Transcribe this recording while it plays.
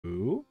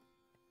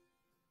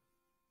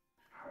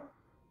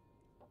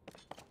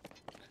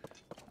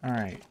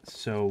Alright,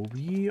 so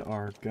we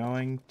are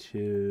going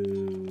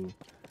to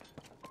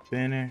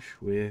finish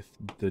with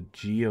the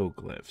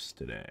geoglyphs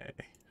today.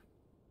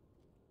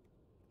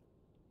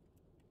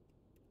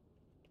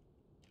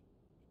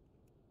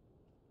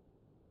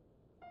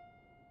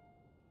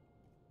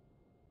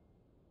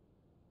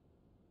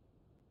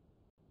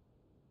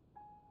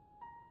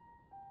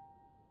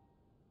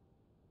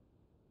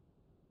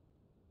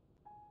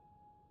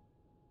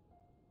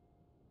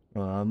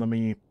 Let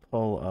me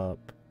pull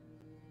up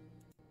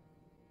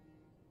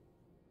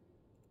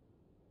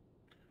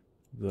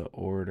the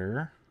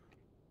order.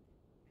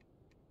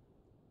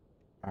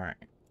 Alright,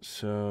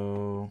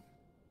 so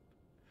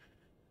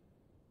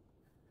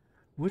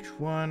which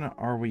one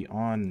are we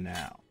on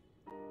now?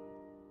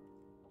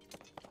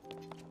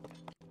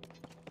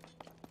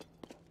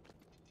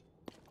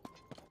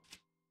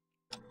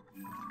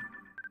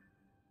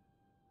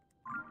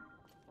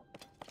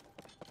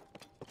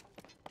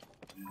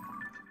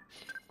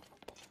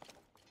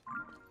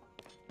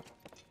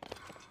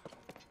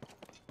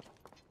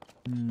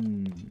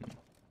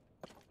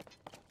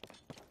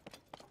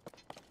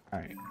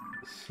 Alright,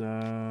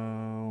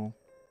 so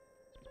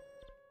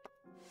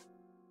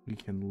we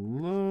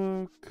can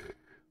look.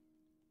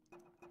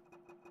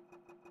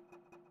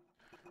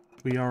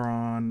 We are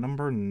on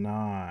number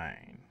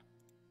 9.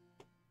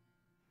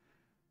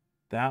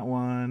 That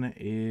one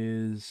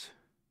is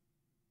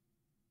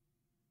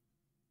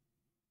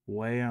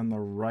way on the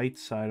right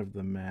side of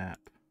the map.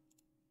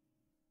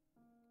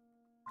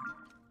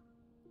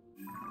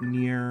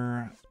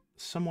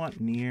 Somewhat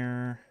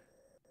near.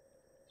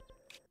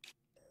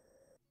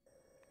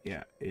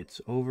 Yeah, it's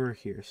over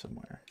here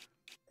somewhere.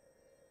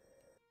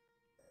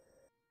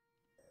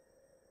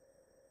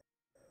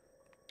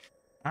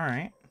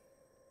 Alright.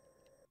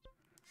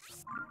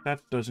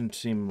 That doesn't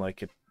seem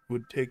like it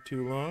would take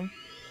too long.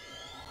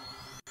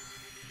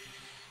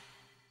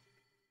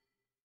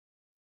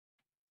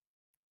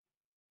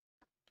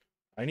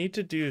 I need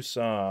to do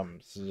some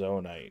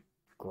zonite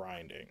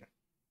grinding.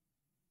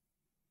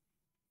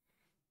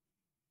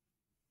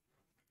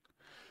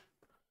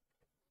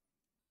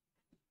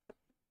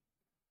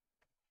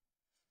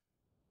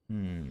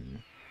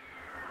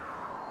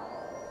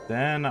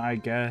 Then I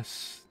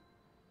guess,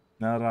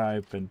 now that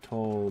I've been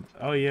told,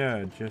 oh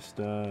yeah, just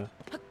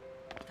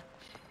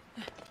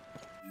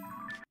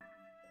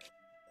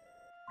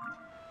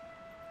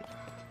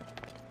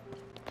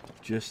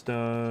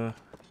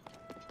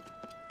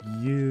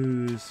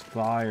use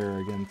fire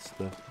against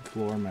the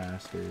floor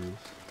masters.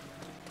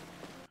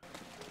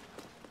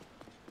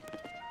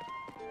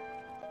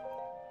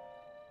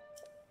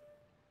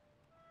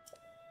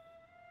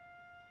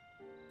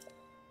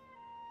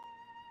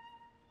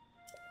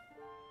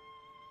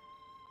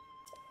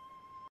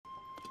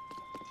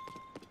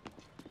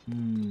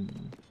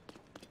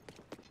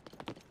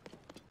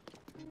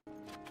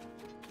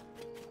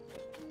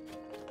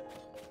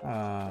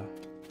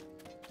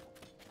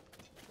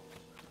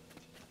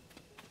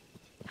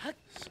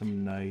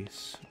 Some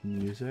nice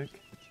music.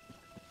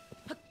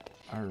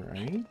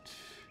 Alright.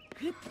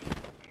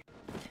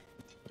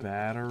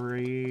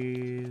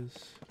 Batteries.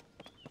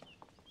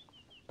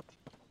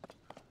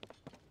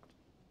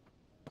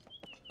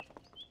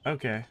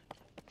 Okay.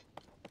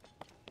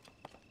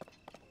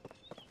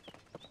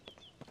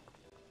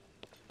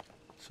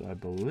 So I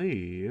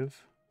believe...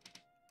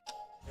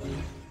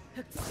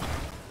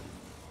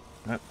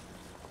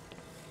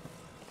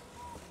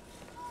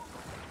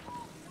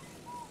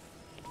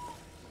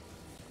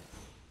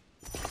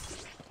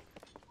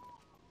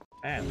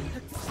 And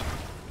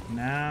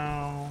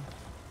now...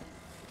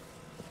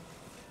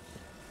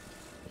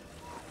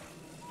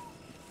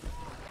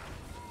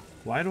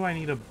 Why do I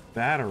need a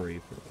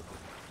battery for this?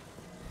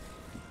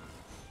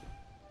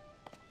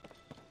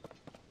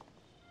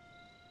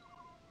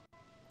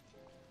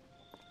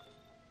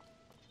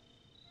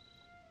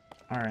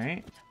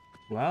 Alright.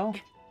 Well...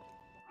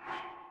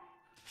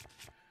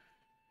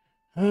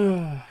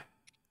 how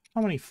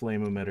many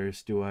flame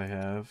emitters do I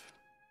have?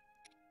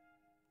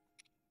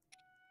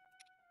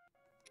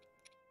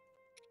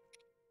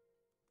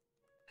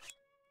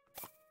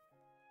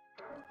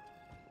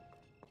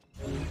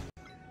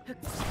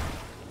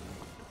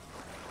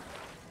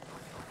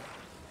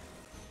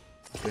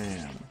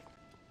 Bam.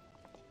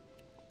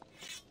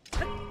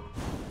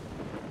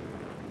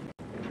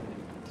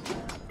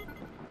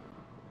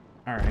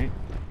 Alright.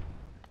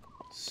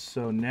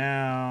 So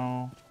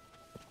now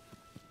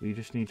we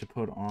just need to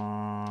put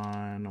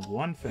on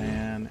one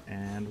fan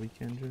and we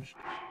can just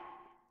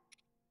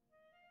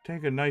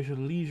take a nice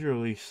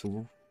leisurely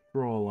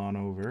stroll on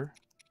over.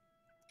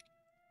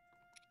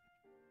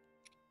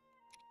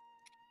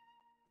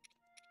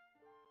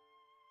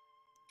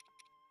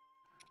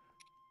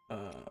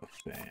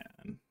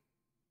 Fan.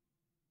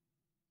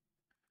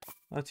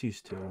 Let's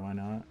use 2, why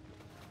not?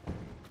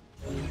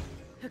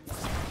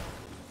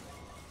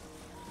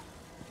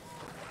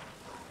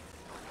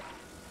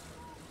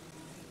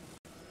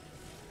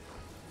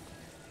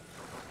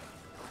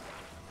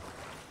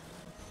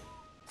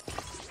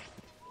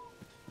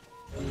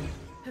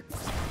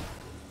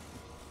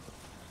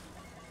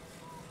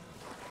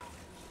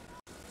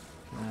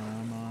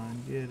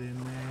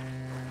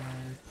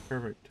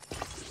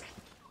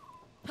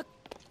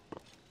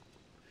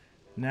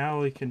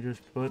 Now we can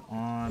just put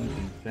on the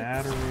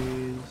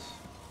batteries.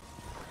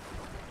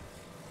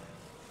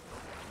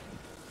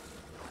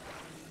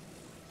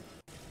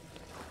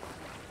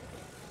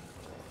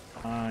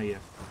 Yeah,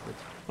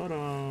 let's put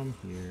them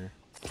here.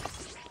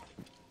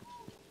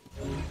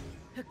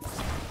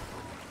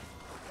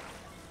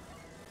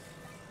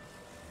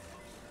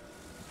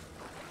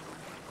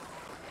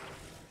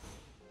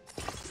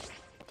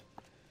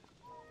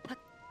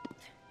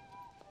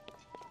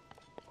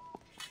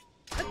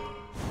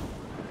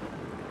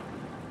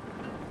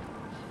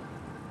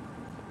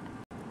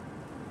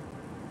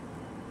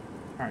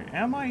 Alright,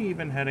 am I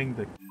even heading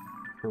the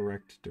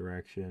correct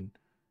direction?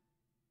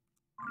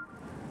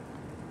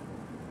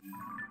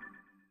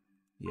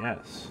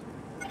 Yes.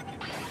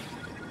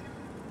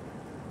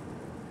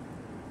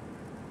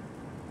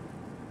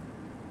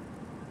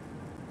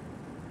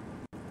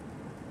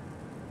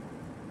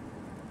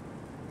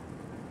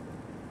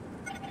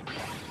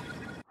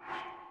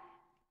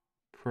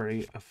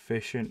 Pretty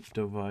efficient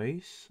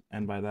device,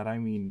 and by that I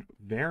mean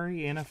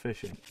very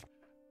inefficient.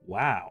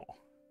 Wow.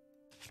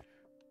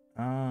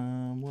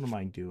 What am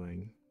I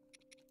doing?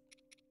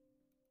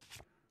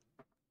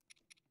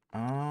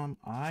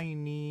 I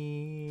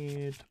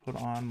need to put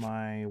on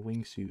my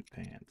wingsuit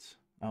pants.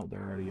 Oh, they're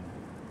already on.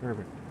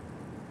 Perfect.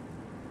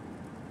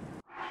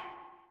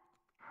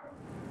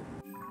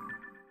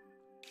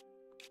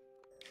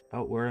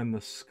 Oh, we're in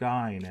the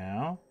sky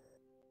now.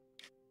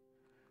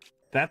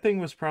 That thing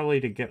was probably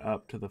to get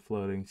up to the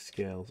floating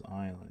scales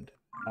island.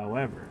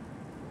 However...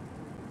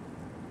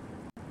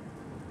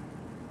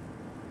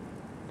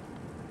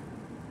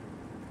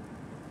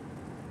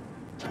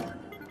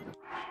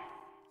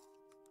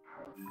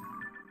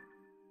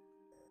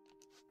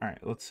 Alright,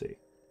 let's see.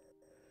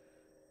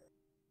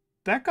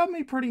 That got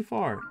me pretty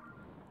far.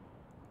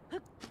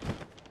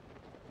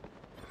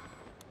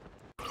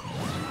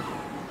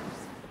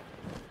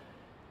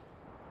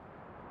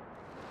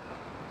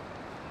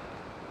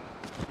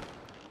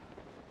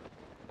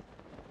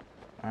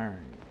 Alright.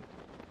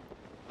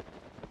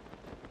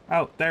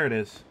 Oh, there it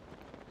is.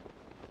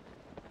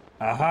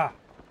 Aha!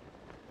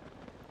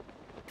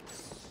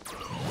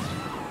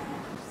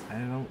 I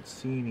don't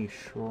see any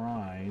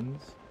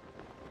shrines.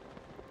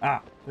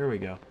 Ah, there we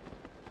go.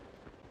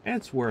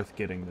 It's worth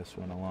getting this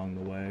one along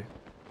the way.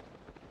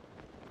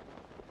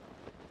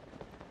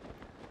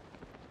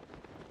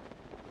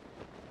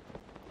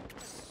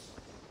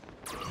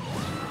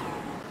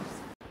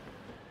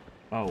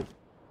 Oh,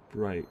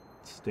 right.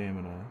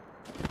 Stamina.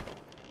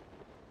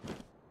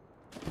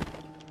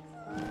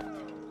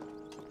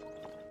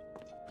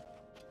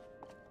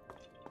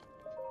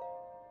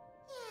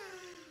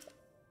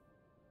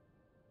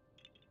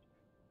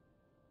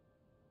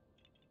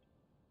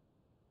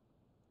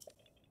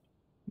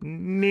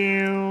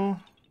 No.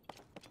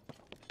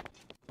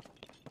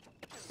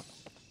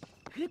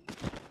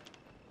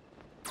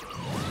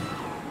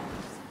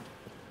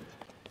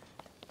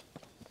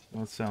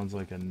 That sounds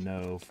like a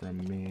no from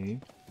me.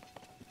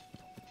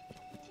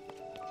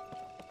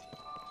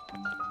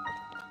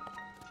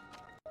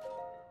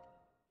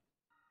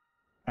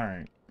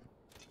 Alright.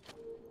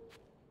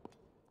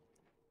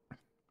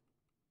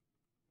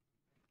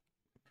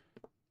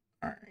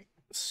 Alright.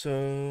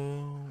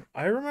 So,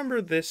 I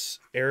remember this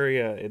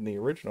area in the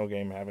original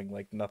game having,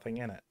 like, nothing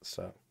in it,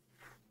 so...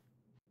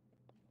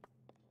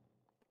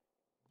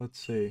 Let's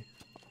see.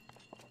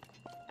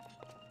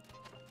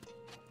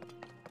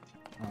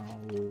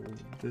 Oh,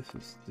 this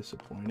is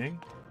disappointing.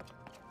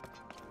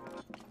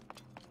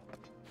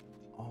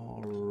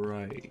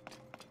 Alright.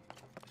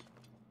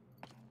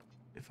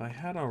 If I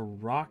had a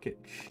rocket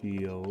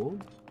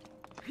shield...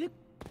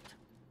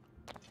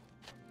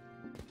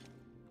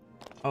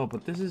 Oh,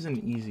 but this is an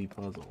easy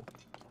puzzle.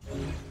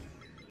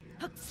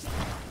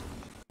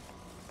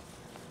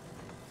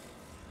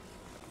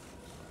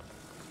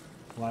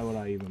 Why would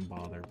I even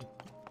bother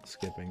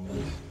skipping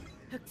this?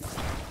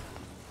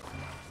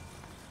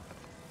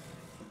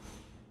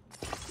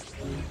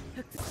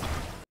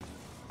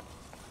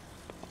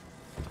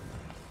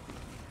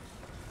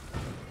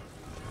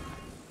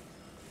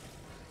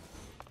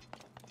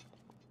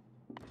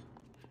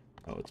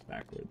 Oh, it's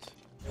backwards.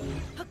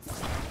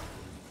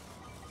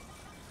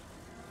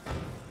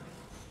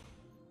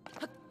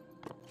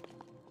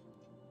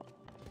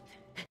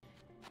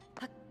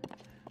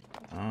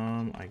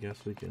 I guess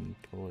we can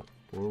pull it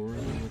forward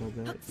a little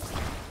bit.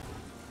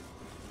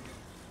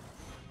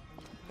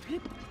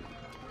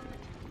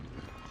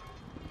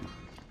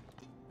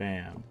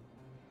 Bam.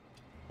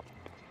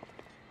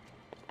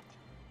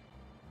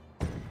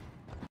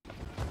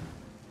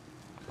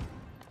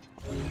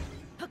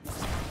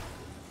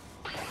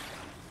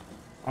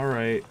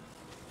 Alright.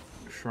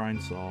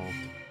 Shrine solved.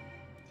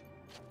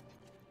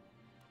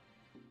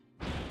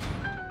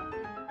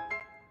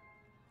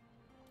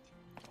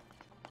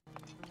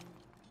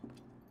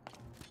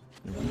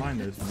 Never mind,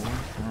 there's more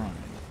shrines.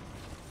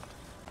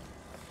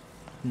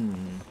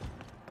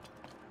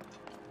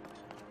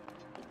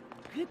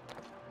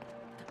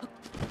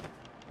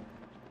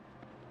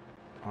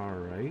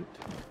 Alright.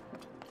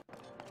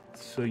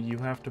 So you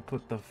have to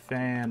put the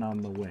fan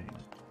on the wing.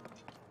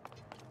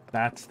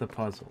 That's the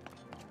puzzle.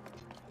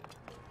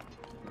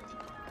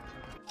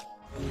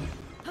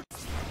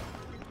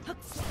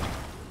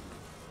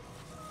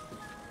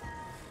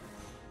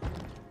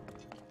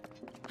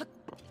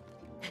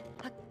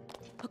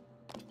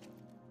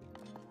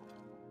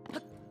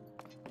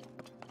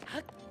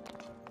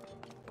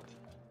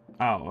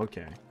 Oh,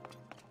 okay.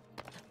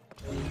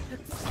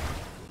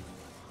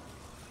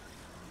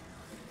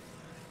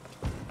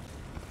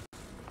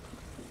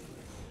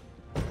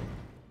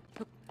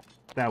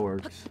 That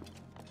works.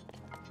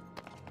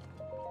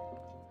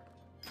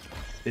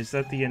 Is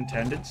that the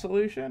intended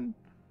solution?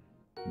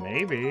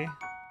 Maybe.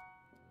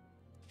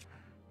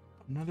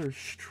 Another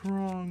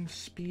strong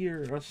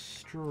spear. A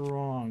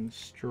strong,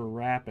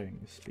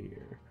 strapping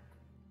spear.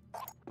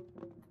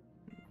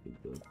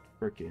 The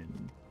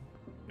frickin'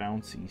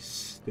 bouncy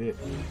stick.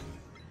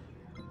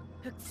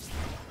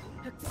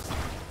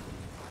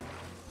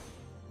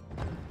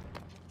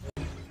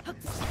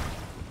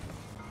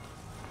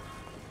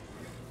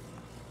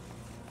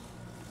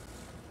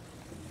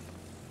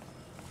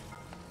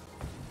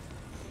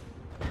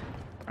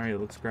 Alright,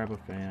 let's grab a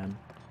fan.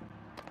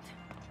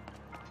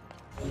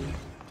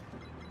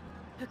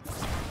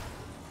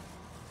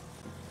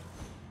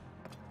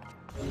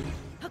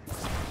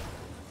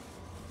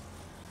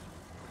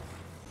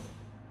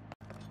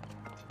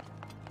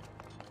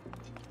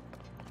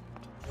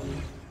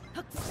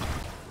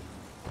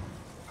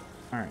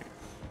 Alright.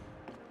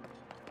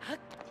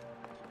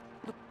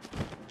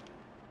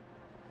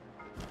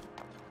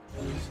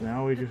 So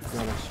now we just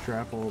gotta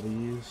strap all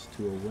these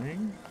to a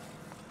wing.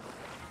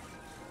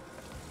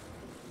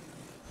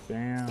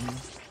 Bam.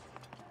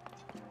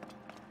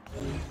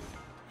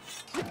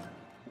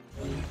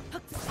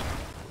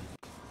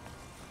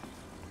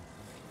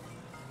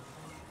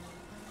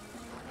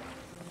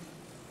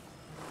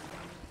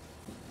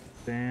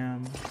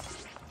 Bam.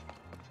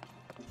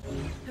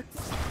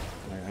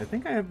 I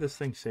think I have this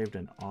thing saved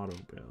in auto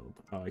build.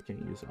 Oh, I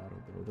can't use auto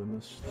build in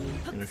this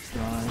in a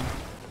shrine.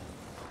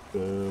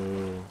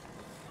 Boo.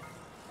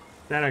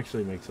 That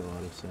actually makes a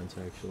lot of sense,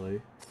 actually.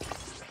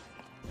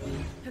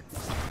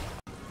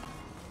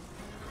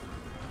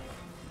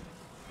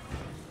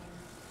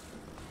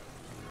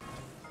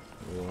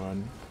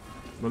 One.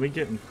 Let me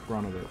get in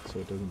front of it so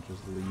it doesn't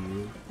just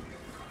leave.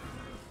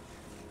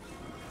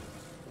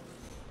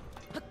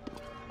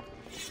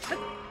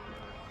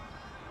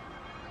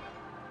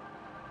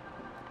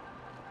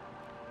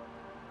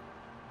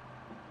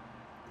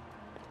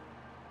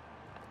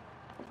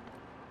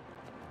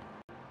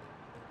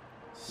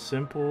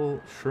 Simple,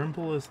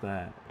 shrimple as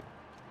that.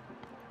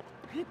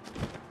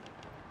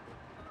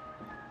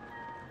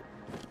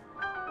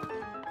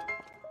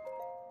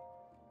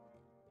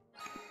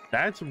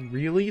 That's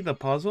really the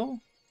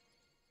puzzle?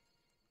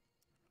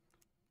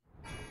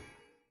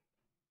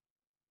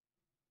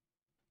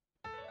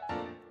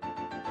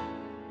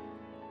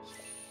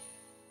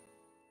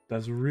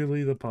 That's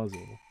really the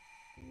puzzle.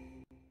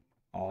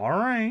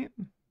 Alright.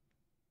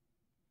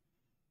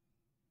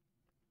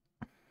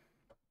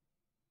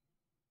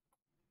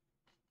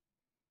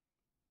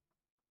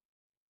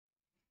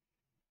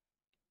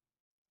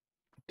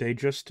 They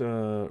just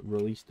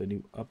released a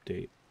new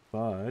update,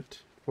 but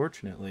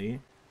fortunately,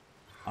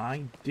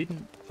 I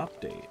didn't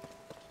update.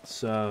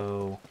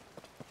 So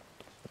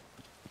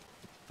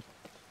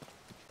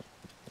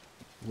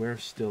we're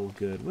still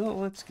good. Well,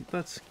 let's get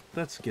this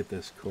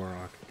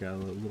Korok guy, a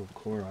little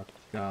Korok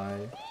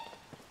guy,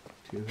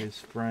 to his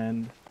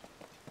friend.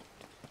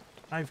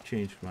 I've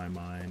changed my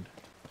mind.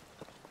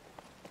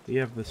 We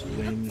have this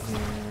wing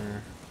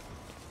here.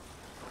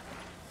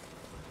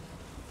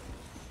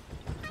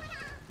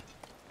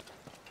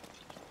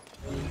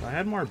 If I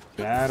had more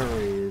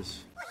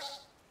batteries,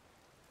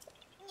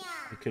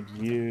 I could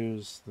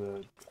use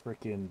the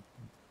frickin'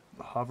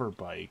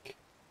 Hoverbike.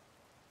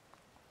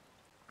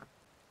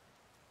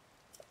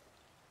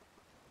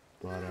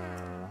 But,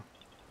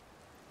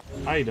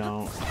 I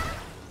don't.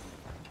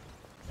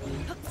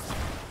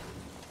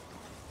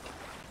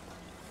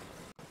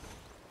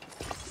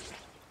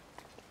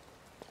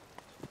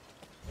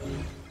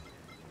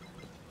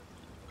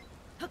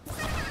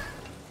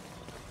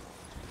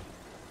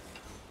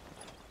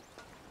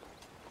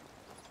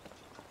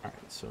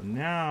 Alright, so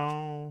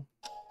now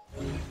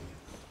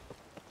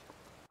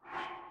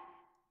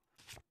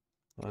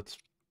let's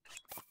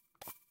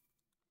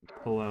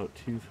pull out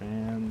 2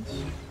 fans.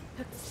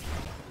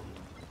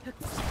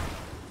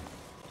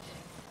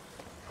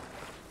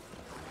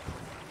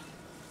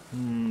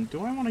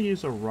 Do I want to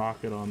use a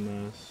rocket on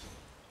this?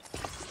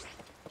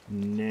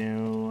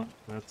 No,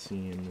 that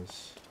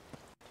seems...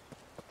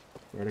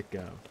 Where'd it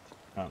go?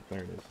 Oh,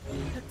 there it is.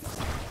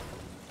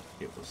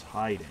 It was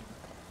hiding.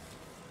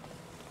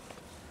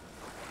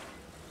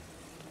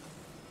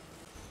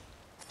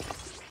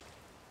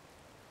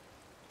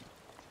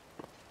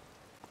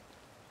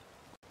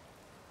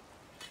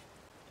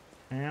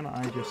 Can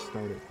I just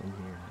start it from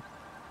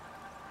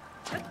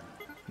here?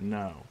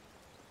 No.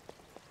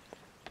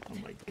 Oh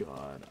my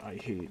god, I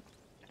hate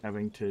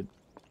having to,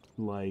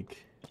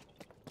 like,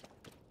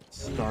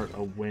 start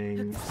a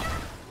wing.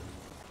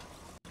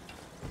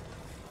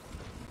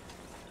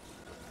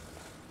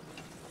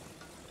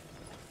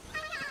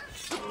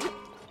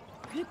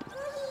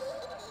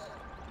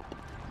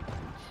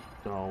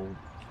 Oh,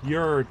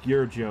 you're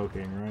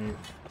joking, right?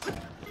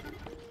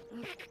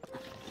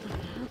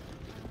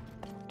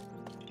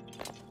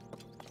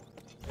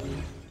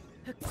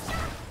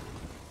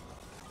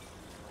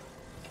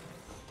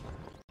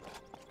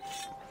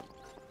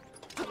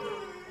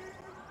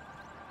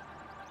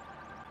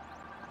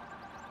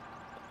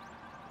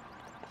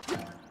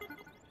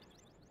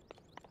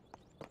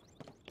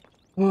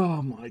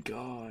 Oh my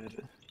god.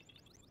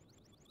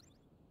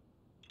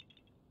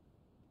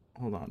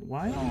 Hold on,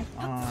 why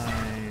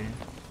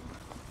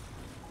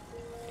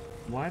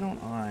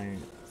don't I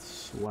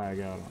swag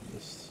out on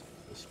this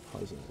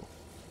puzzle?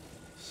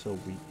 So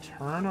we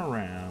turn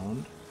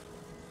around.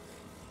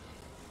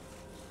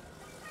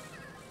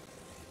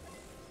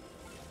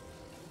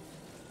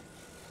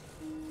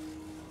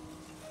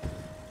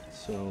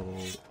 So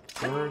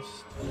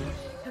first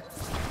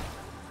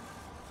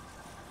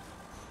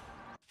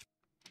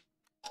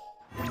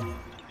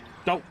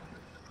don't.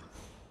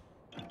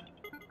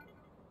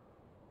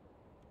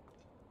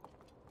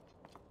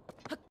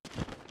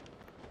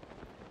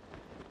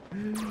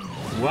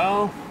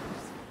 Well,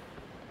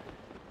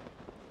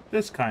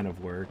 this kind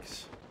of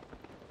works.